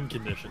 what's your win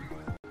condition?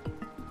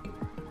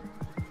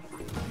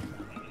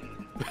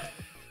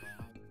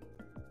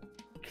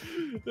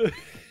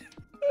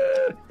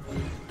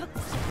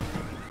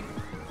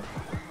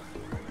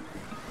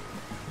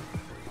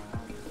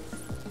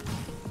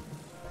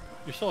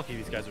 You're so lucky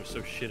these guys are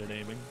so shit at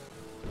aiming.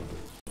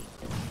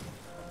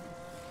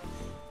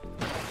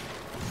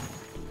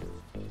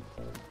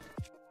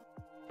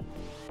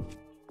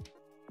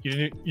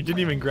 You didn't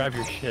even grab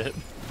your shit.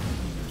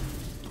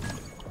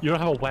 You don't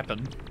have a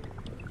weapon.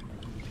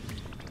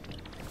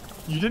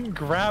 You didn't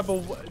grab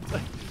a...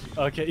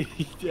 Okay,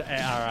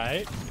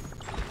 alright.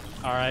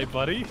 Alright,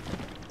 buddy.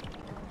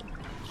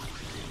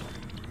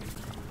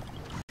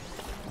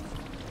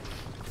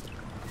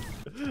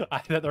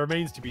 That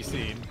remains to be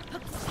seen.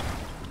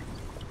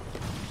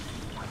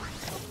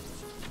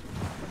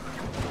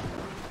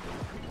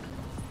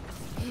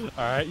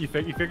 Alright, you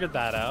figured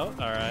that out.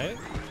 Alright.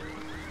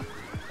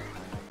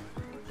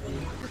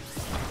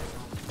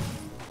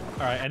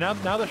 Alright, and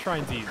now the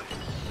shrine's easy.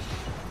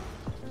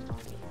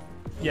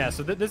 Yeah,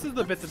 so this is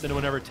the bit that no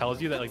one ever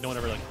tells you, that like no one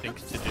ever like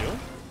thinks to do.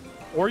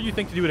 Or you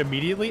think to do it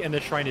immediately, and the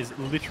shrine is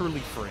literally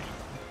free.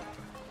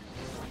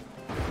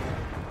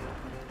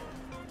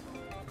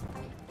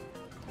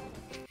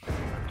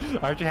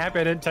 Aren't you happy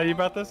I didn't tell you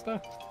about this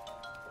stuff?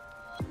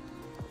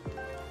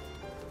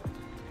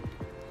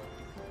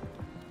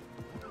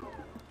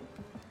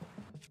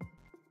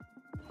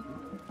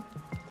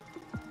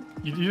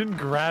 You didn't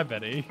grab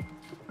any.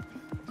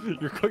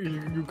 You're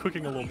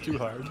cooking a little too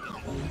hard.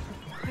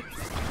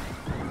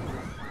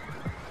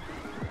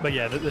 But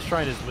yeah, the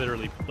shrine is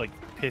literally like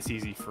piss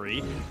easy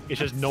free. It's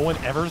just no one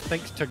ever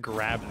thinks to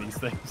grab these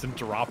things and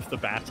drop the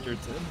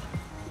bastards in.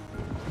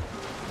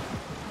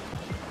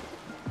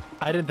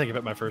 I didn't think of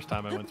it my first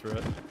time I went through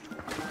it.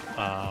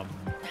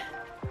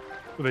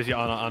 Basically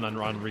on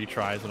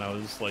retries when I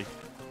was like,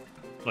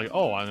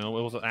 oh, I don't know,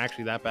 it wasn't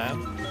actually that bad.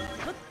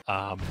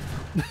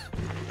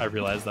 I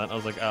realized that. I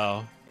was like,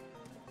 oh,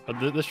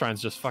 but this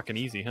shrine's just fucking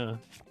easy, huh?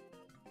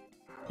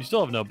 You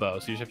still have no bow,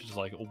 so you just have to just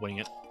like wing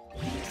it.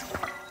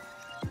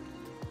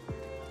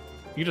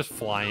 You just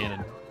fly in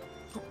and...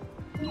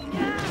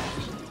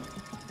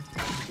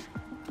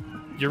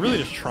 You're really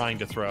just trying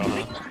to throw,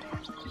 huh?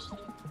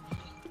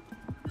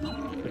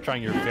 You're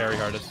trying your very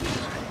hardest.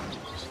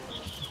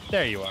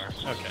 There you are.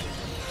 Okay.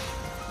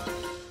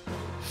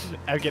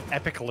 I get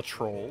epic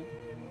latroll.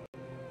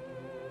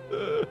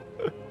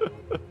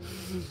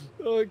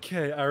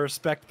 Okay, I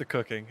respect the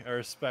cooking. I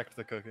respect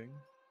the cooking.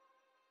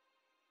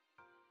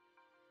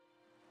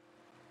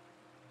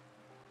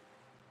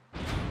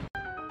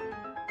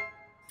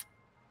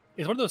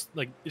 It's one of those,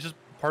 like, it's just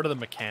part of the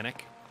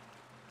mechanic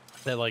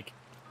that, like,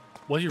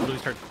 once you really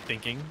start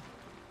thinking,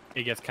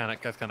 it gets kind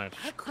of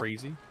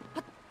crazy.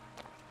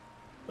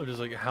 Of just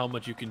like how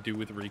much you can do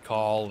with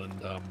recall and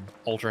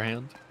ultra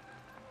hand.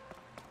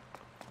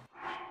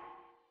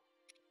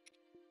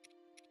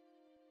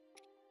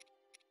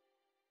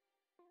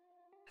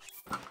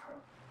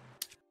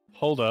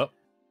 Hold up.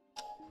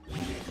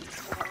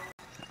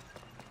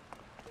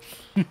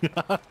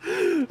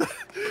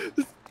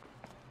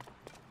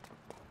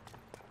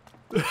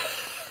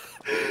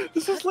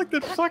 This is like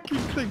the fucking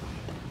thing.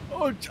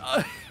 Oh,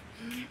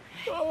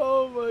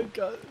 oh my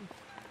god.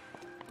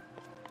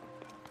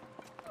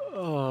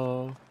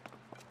 Oh.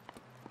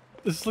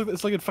 It's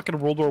like in fucking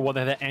World War I, they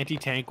had an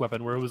anti-tank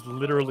weapon where it was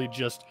literally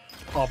just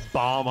a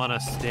bomb on a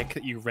stick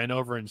that you ran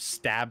over and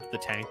stabbed the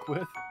tank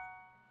with.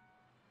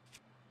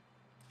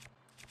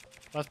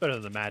 That's better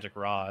than the magic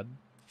rod.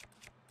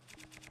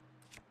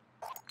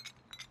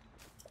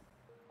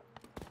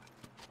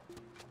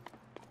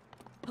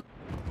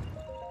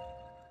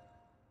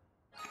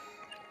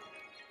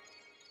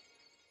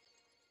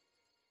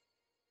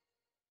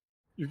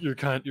 You're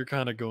kind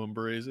of going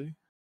brazy.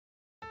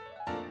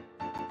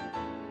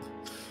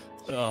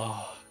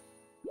 Oh,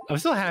 I'm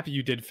still happy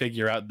you did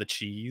figure out the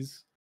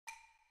cheese,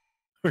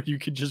 or you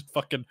could just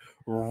fucking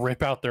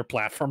rip out their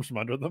platforms from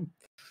under them.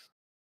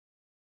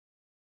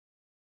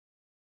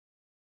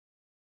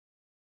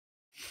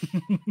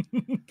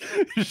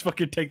 Just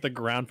fucking take the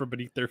ground from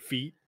beneath their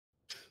feet.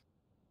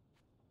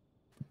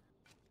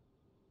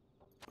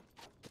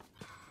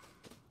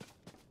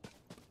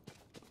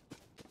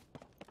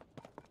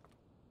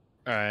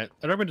 Alright,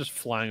 I'd recommend just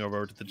flying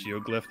over to the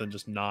geoglyph and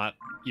just not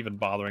even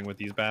bothering with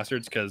these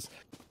bastards, because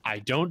I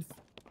don't...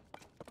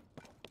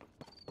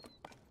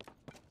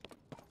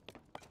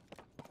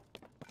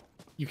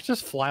 You can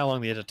just fly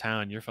along the edge of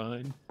town, you're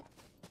fine.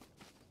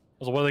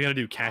 Also, what are they gonna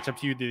do? Catch up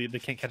to you? They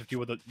can't catch up to you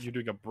with you're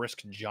doing a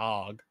brisk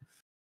jog.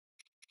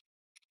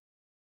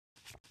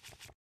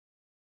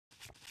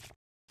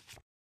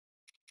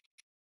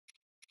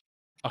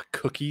 A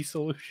cookie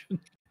solution?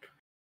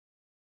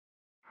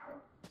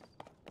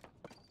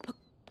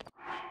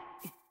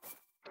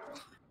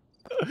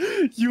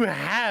 You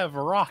have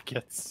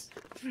rockets.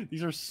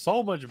 These are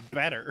so much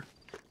better.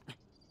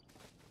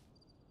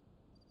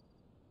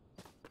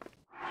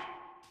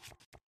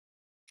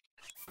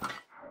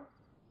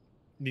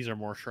 These are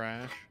more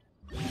trash.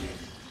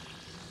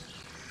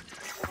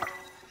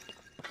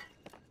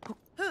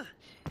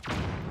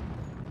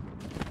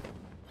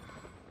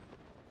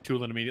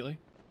 Tool it immediately.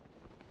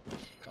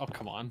 Oh,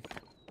 come on.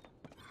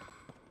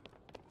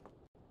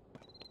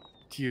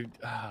 Dude,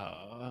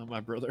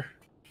 my brother.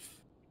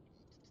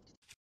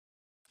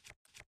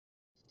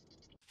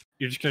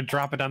 You're just gonna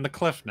drop it down the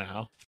cliff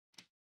now.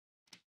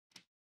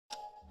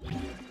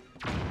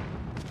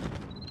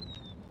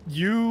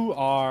 You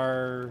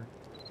are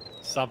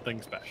something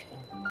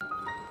special.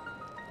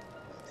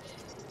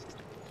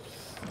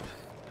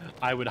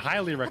 I would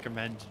highly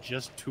recommend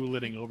just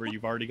tooleting over.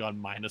 You've already gone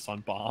minus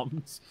on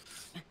bombs.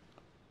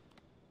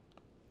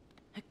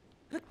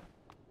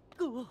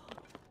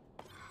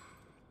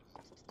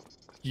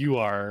 You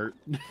are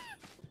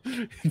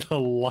the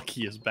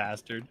luckiest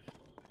bastard.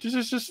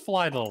 Just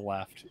fly to the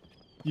left.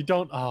 You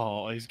don't.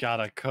 Oh, he's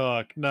gotta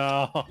cook.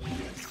 No.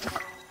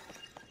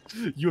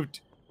 You have.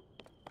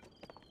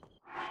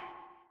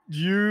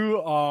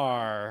 You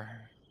are.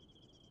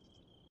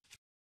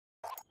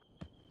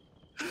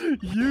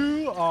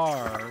 You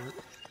are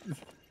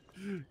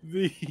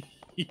the.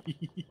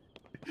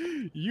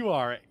 You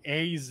are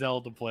a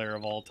Zelda player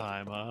of all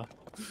time, huh?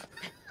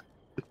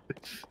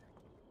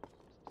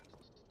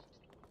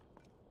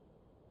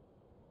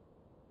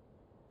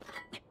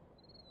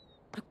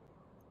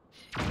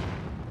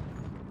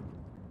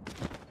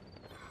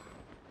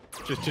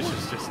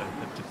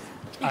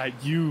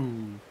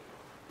 You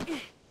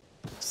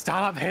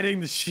stop hitting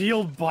the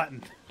shield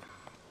button.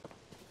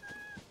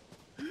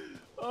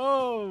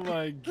 Oh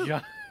my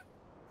god.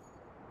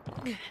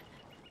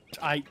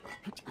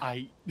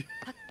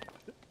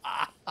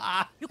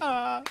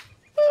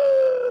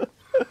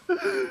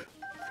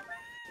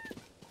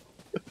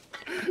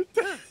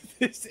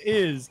 This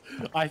is,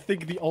 I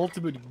think, the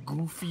ultimate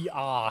goofy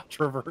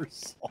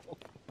traversal.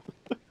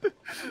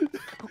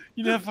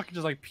 You know, fucking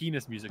just like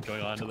penis music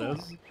going on to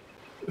this.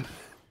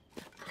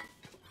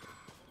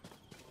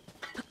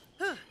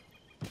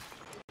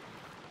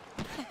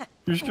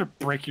 You're just gonna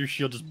break your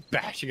shield just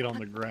bashing it on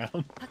the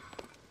ground.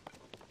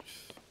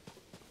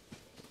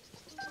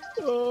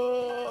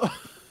 Oh.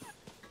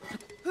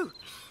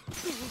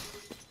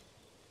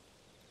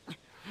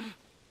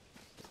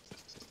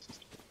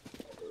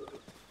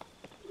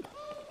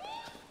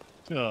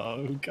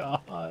 Oh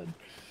god.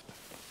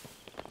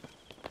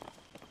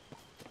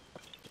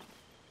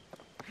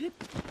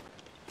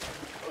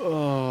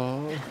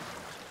 Oh.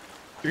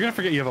 You're gonna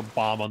forget you have a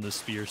bomb on the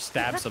spear,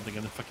 stab something,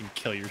 and then fucking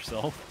kill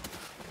yourself.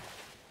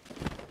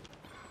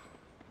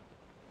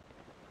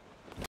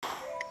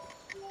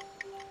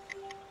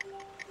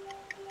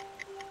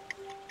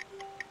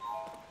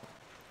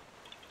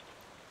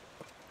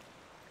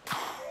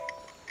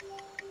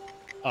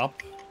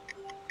 Up.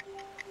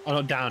 Oh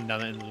no, down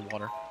into the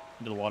water.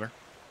 Into the water.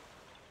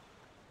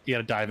 You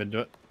gotta dive into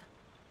it.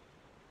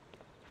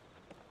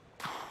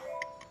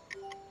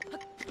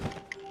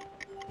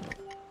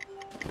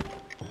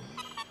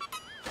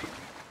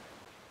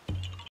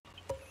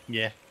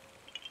 Yeah.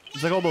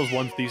 It's like all those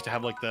ones that used to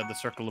have like the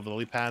circle of the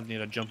lily pad and you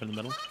had to jump in the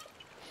middle.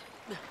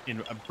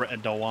 In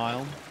a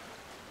wild.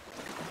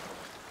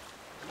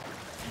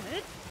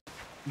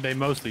 They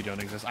mostly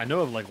don't exist. I know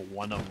of like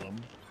one of them.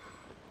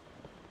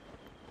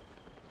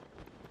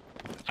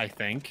 I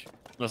think.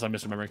 Unless I'm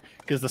misremembering.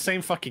 Because the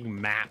same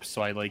fucking map,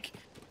 so I like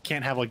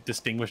can't have like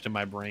distinguished in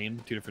my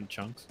brain two different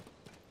chunks.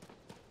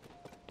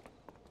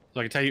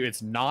 So I can tell you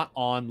it's not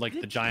on like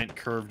the giant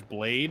curved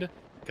blade,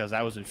 because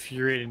that was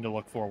infuriating to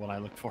look for when I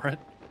looked for it.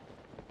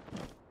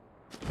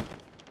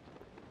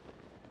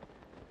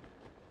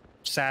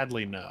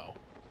 Sadly, no.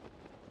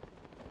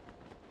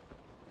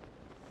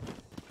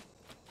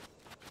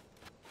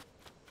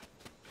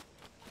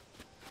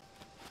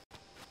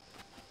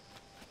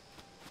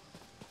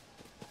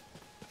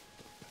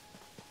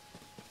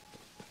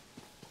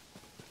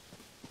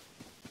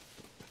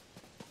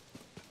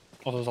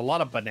 Well, there's a lot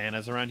of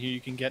bananas around here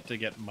you can get to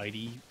get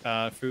mighty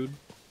food.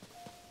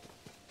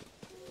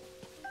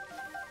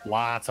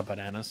 Lots of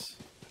bananas.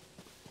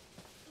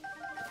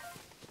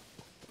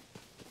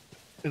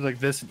 It's like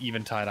this in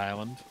Eventide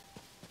Island.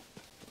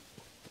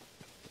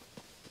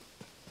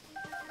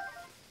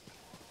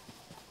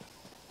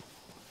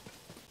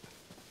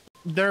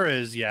 There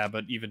is, yeah,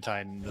 but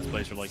Eventide and this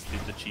place are like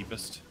the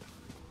cheapest.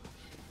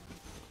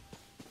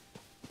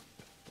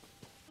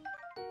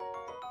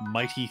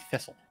 Mighty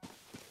Thistle.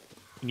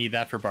 You need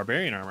that for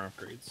barbarian armor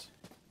upgrades.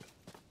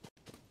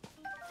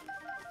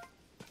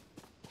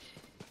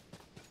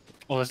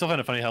 Well, I still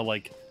find it funny how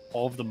like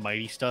all of the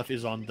mighty stuff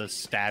is on the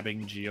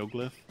stabbing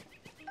geoglyph.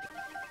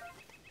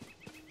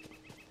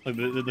 Like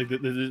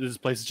this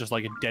place is just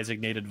like a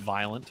designated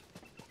violent.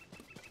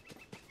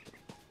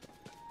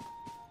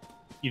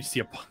 You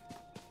see a.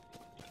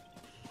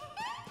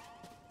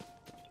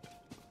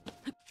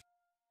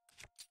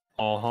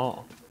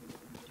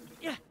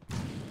 Yeah.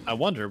 I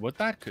wonder what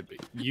that could be.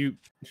 You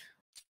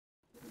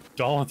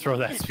don't throw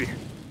that spear.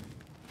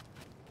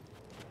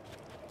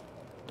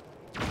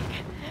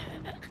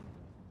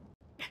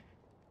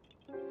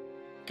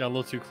 Got a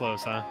little too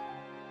close, huh?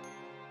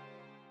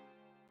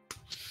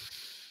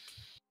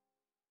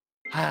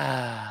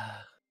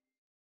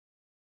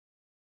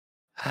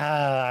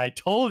 I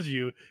told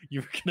you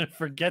you were gonna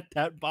forget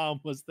that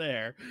bomb was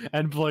there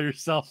and blow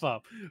yourself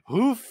up.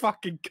 Who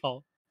fucking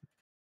called?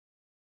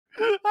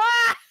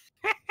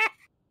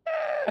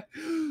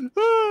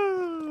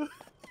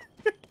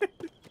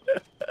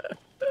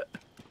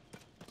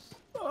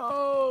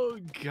 Oh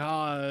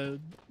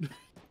god.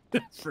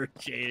 Never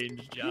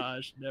change,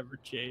 Josh. Never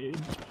change.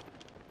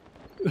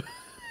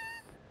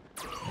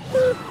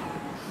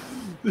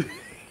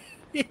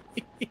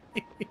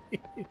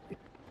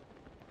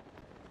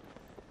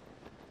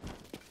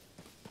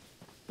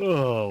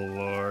 Oh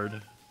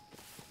lord.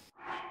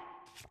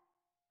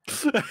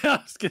 I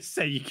was gonna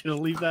say you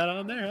gonna leave that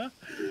on there, huh?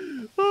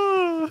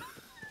 Oh.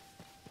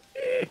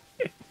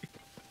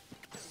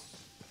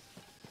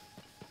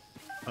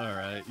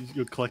 Alright, you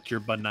go collect your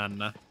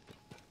banana.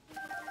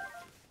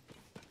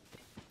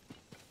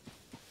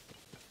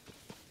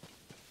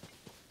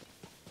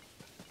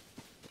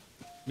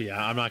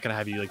 Yeah, I'm not gonna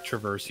have you like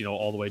traverse, you know,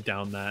 all the way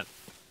down that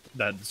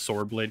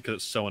sword blade because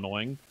it's so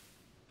annoying.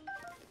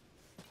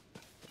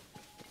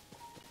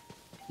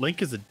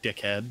 Link is a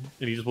dickhead,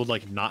 and he just would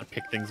like not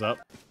pick things up.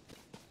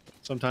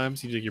 Sometimes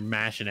he's like, you're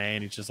mashing A,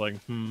 and he's just like,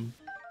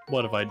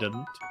 what if I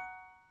didn't?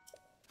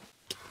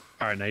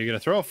 All right, now you're gonna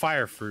throw a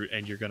fire fruit,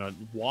 and you're gonna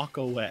walk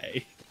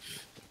away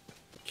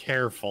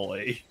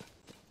carefully.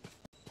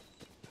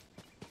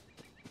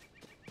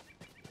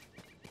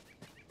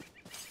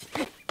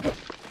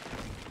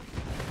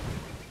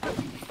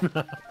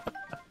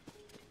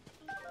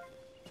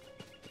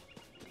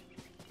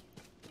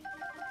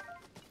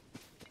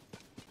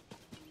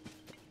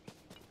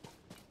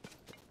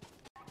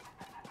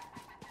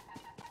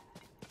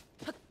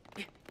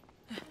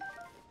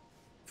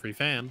 Free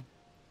fan.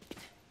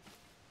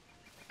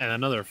 And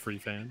another free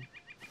fan.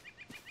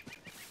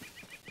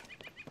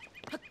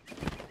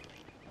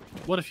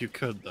 What if you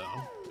could, though?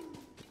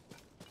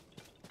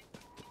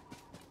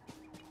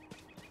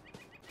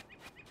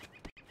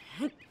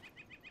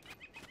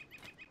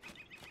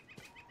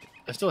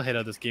 I still hate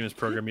how this game is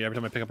programming me every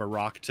time I pick up a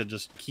rock to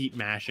just keep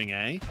mashing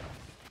A.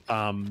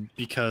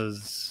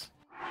 Because...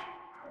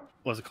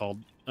 What's it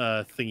called?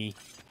 Thingy.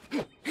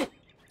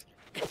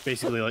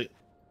 Basically, like...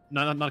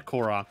 Not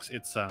Koroks,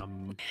 it's,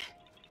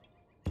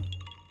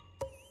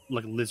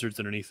 like lizards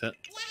underneath it.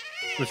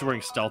 Unless you're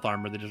wearing stealth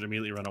armor, they just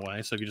immediately run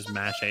away. So if you just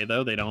mash A,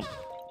 though, they don't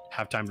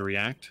have time to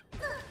react.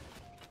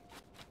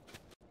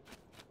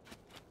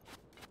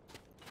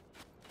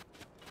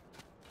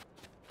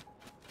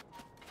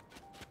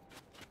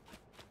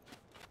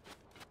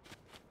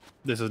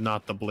 This is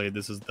not the blade,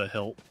 this is the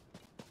hilt.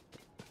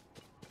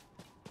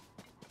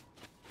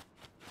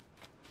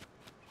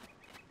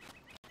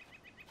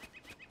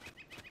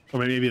 Or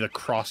maybe the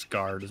cross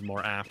guard is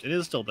more apt. It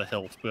is still the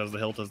hilt, because the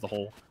hilt is the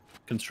whole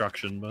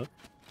construction, but...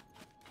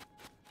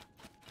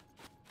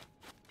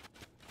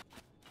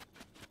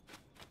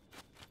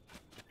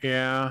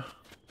 Yeah.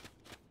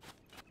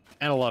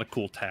 And a lot of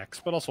cool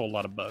text, but also a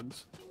lot of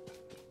bugs.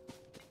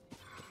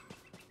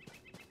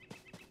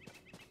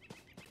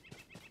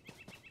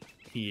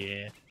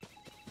 Yeah.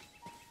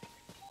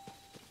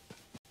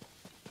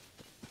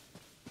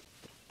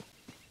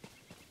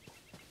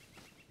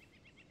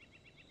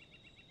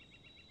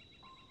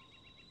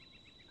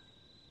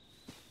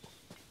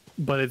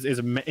 But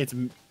it's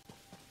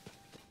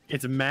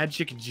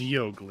magic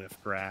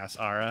geoglyph grass,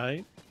 all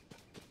right.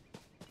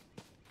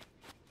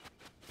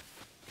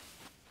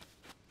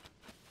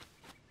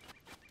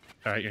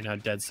 All right, you're now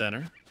dead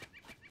center.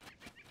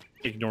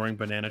 Ignoring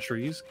banana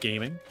trees,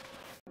 gaming.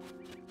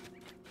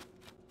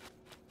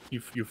 You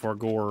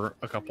forgore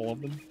a couple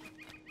of them.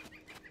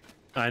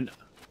 And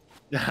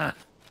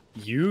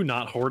you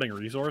not hoarding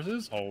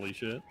resources? Holy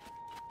shit.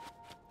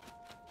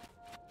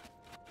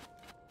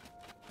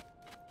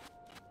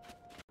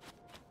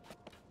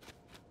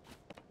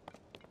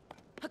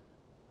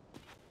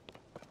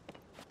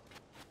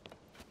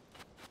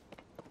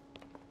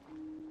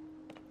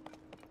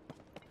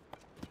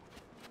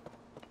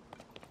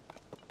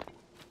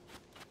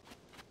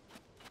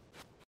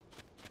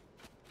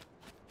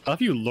 I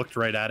love you looked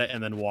right at it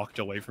and then walked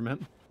away from it.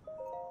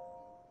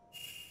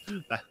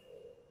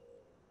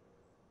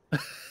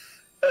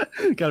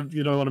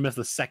 You don't want to miss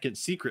the second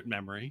secret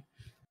memory.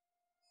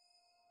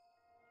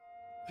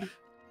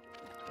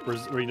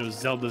 Where you know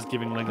Zelda's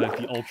giving like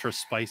the ultra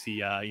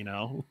spicy you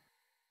know,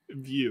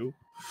 view.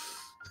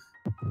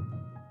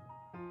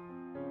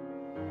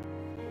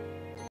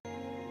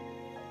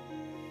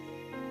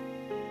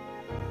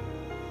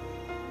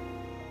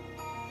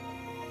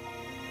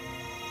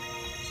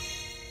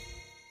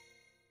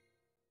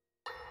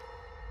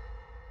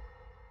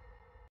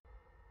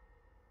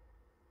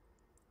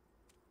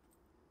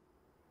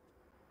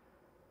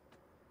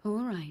 All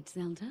right,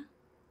 Zelda.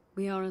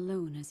 We are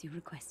alone as you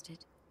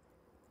requested.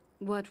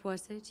 What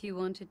was it you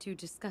wanted to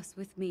discuss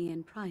with me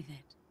in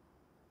private?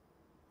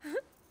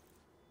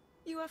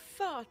 You are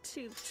far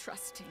too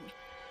trusting.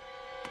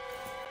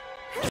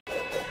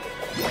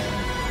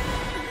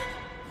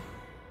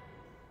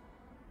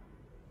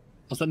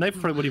 Also, that knife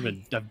probably wouldn't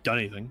even have done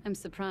anything. I'm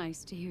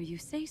surprised to hear you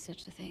say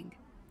such a thing.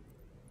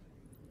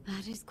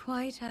 That is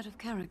quite out of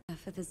character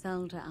for the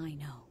Zelda I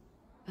know.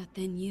 But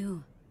then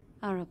you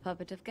are a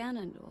puppet of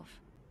Ganondorf.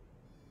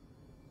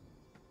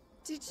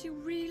 Did you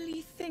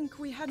really think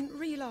we hadn't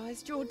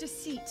realized your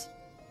deceit?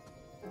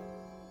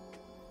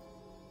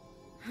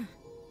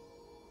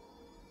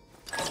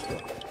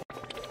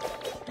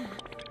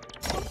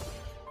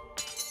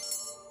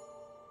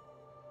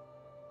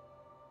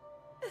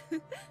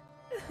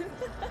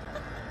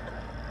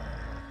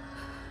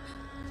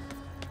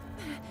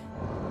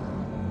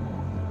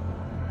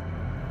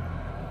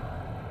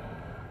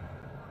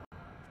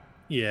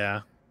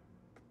 Yeah.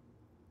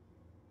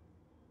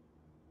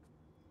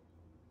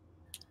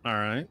 All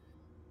right.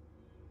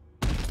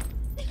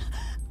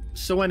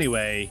 So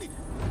anyway,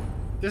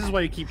 this is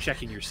why you keep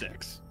checking your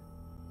 6.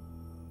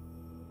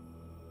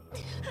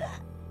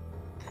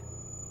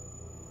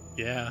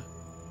 Yeah.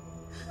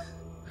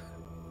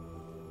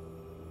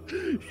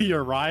 He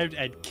arrived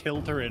and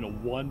killed her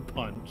in one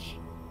punch.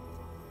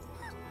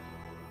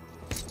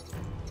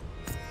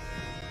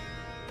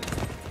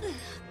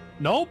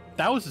 Nope,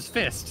 that was his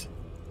fist.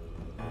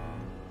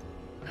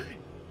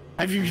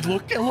 Have you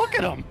look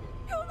at him?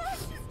 Your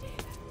Majesty!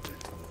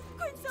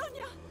 Queen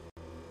Sonia!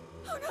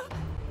 Oh no!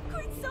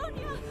 Queen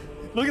Sonia!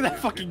 Look at that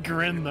fucking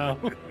grin, though.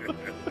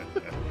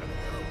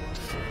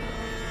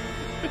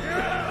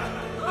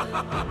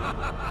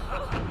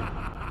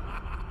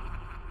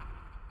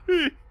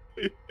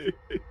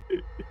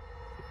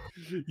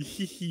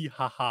 Hee hee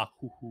ha ha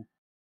hoo hoo.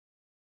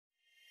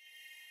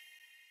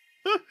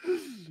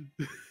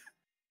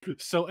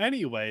 So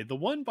anyway, the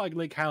one by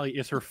Lake Hylia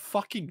is her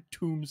fucking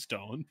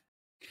tombstone.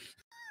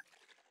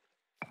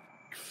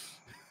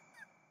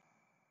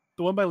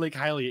 The one by Lake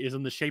Hylia is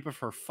in the shape of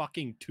her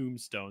fucking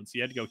tombstone, so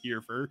you had to go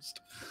here first.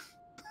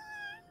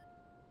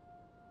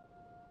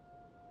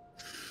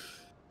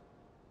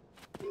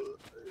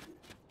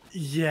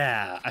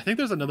 Yeah, I think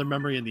there's another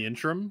memory in the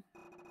interim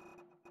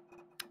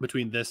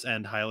between this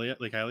and Hylia,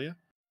 Lake Hylia.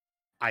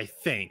 I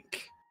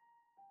think.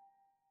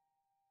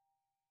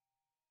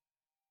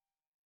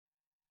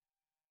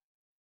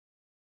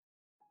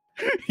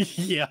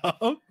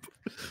 Yup.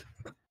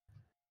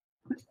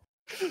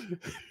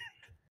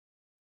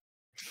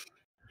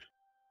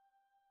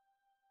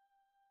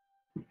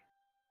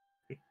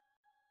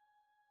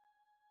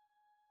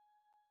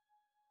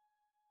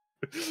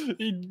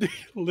 He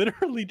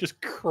literally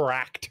just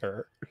cracked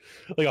her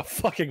like a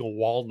fucking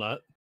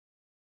walnut.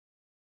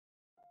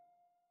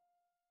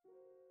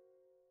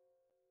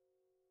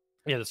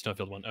 Yeah, the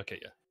snowfield one. Okay,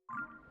 yeah.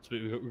 So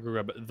we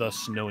grab the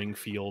snowing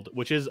field,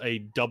 which is a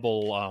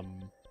double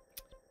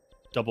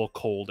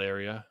cold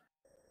area.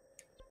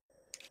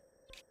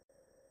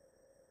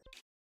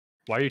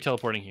 Why are you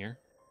teleporting here?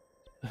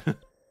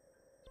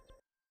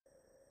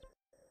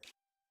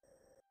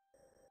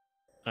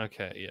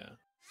 Okay, yeah.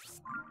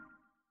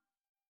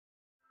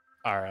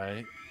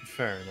 Alright,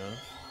 fair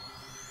enough.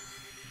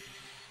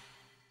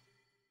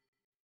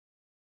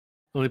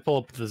 Let me pull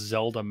up the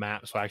Zelda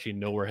map so I actually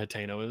know where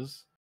Hateno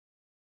is.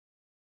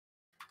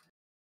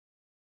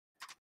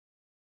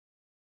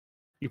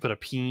 You put a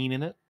peen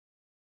in it?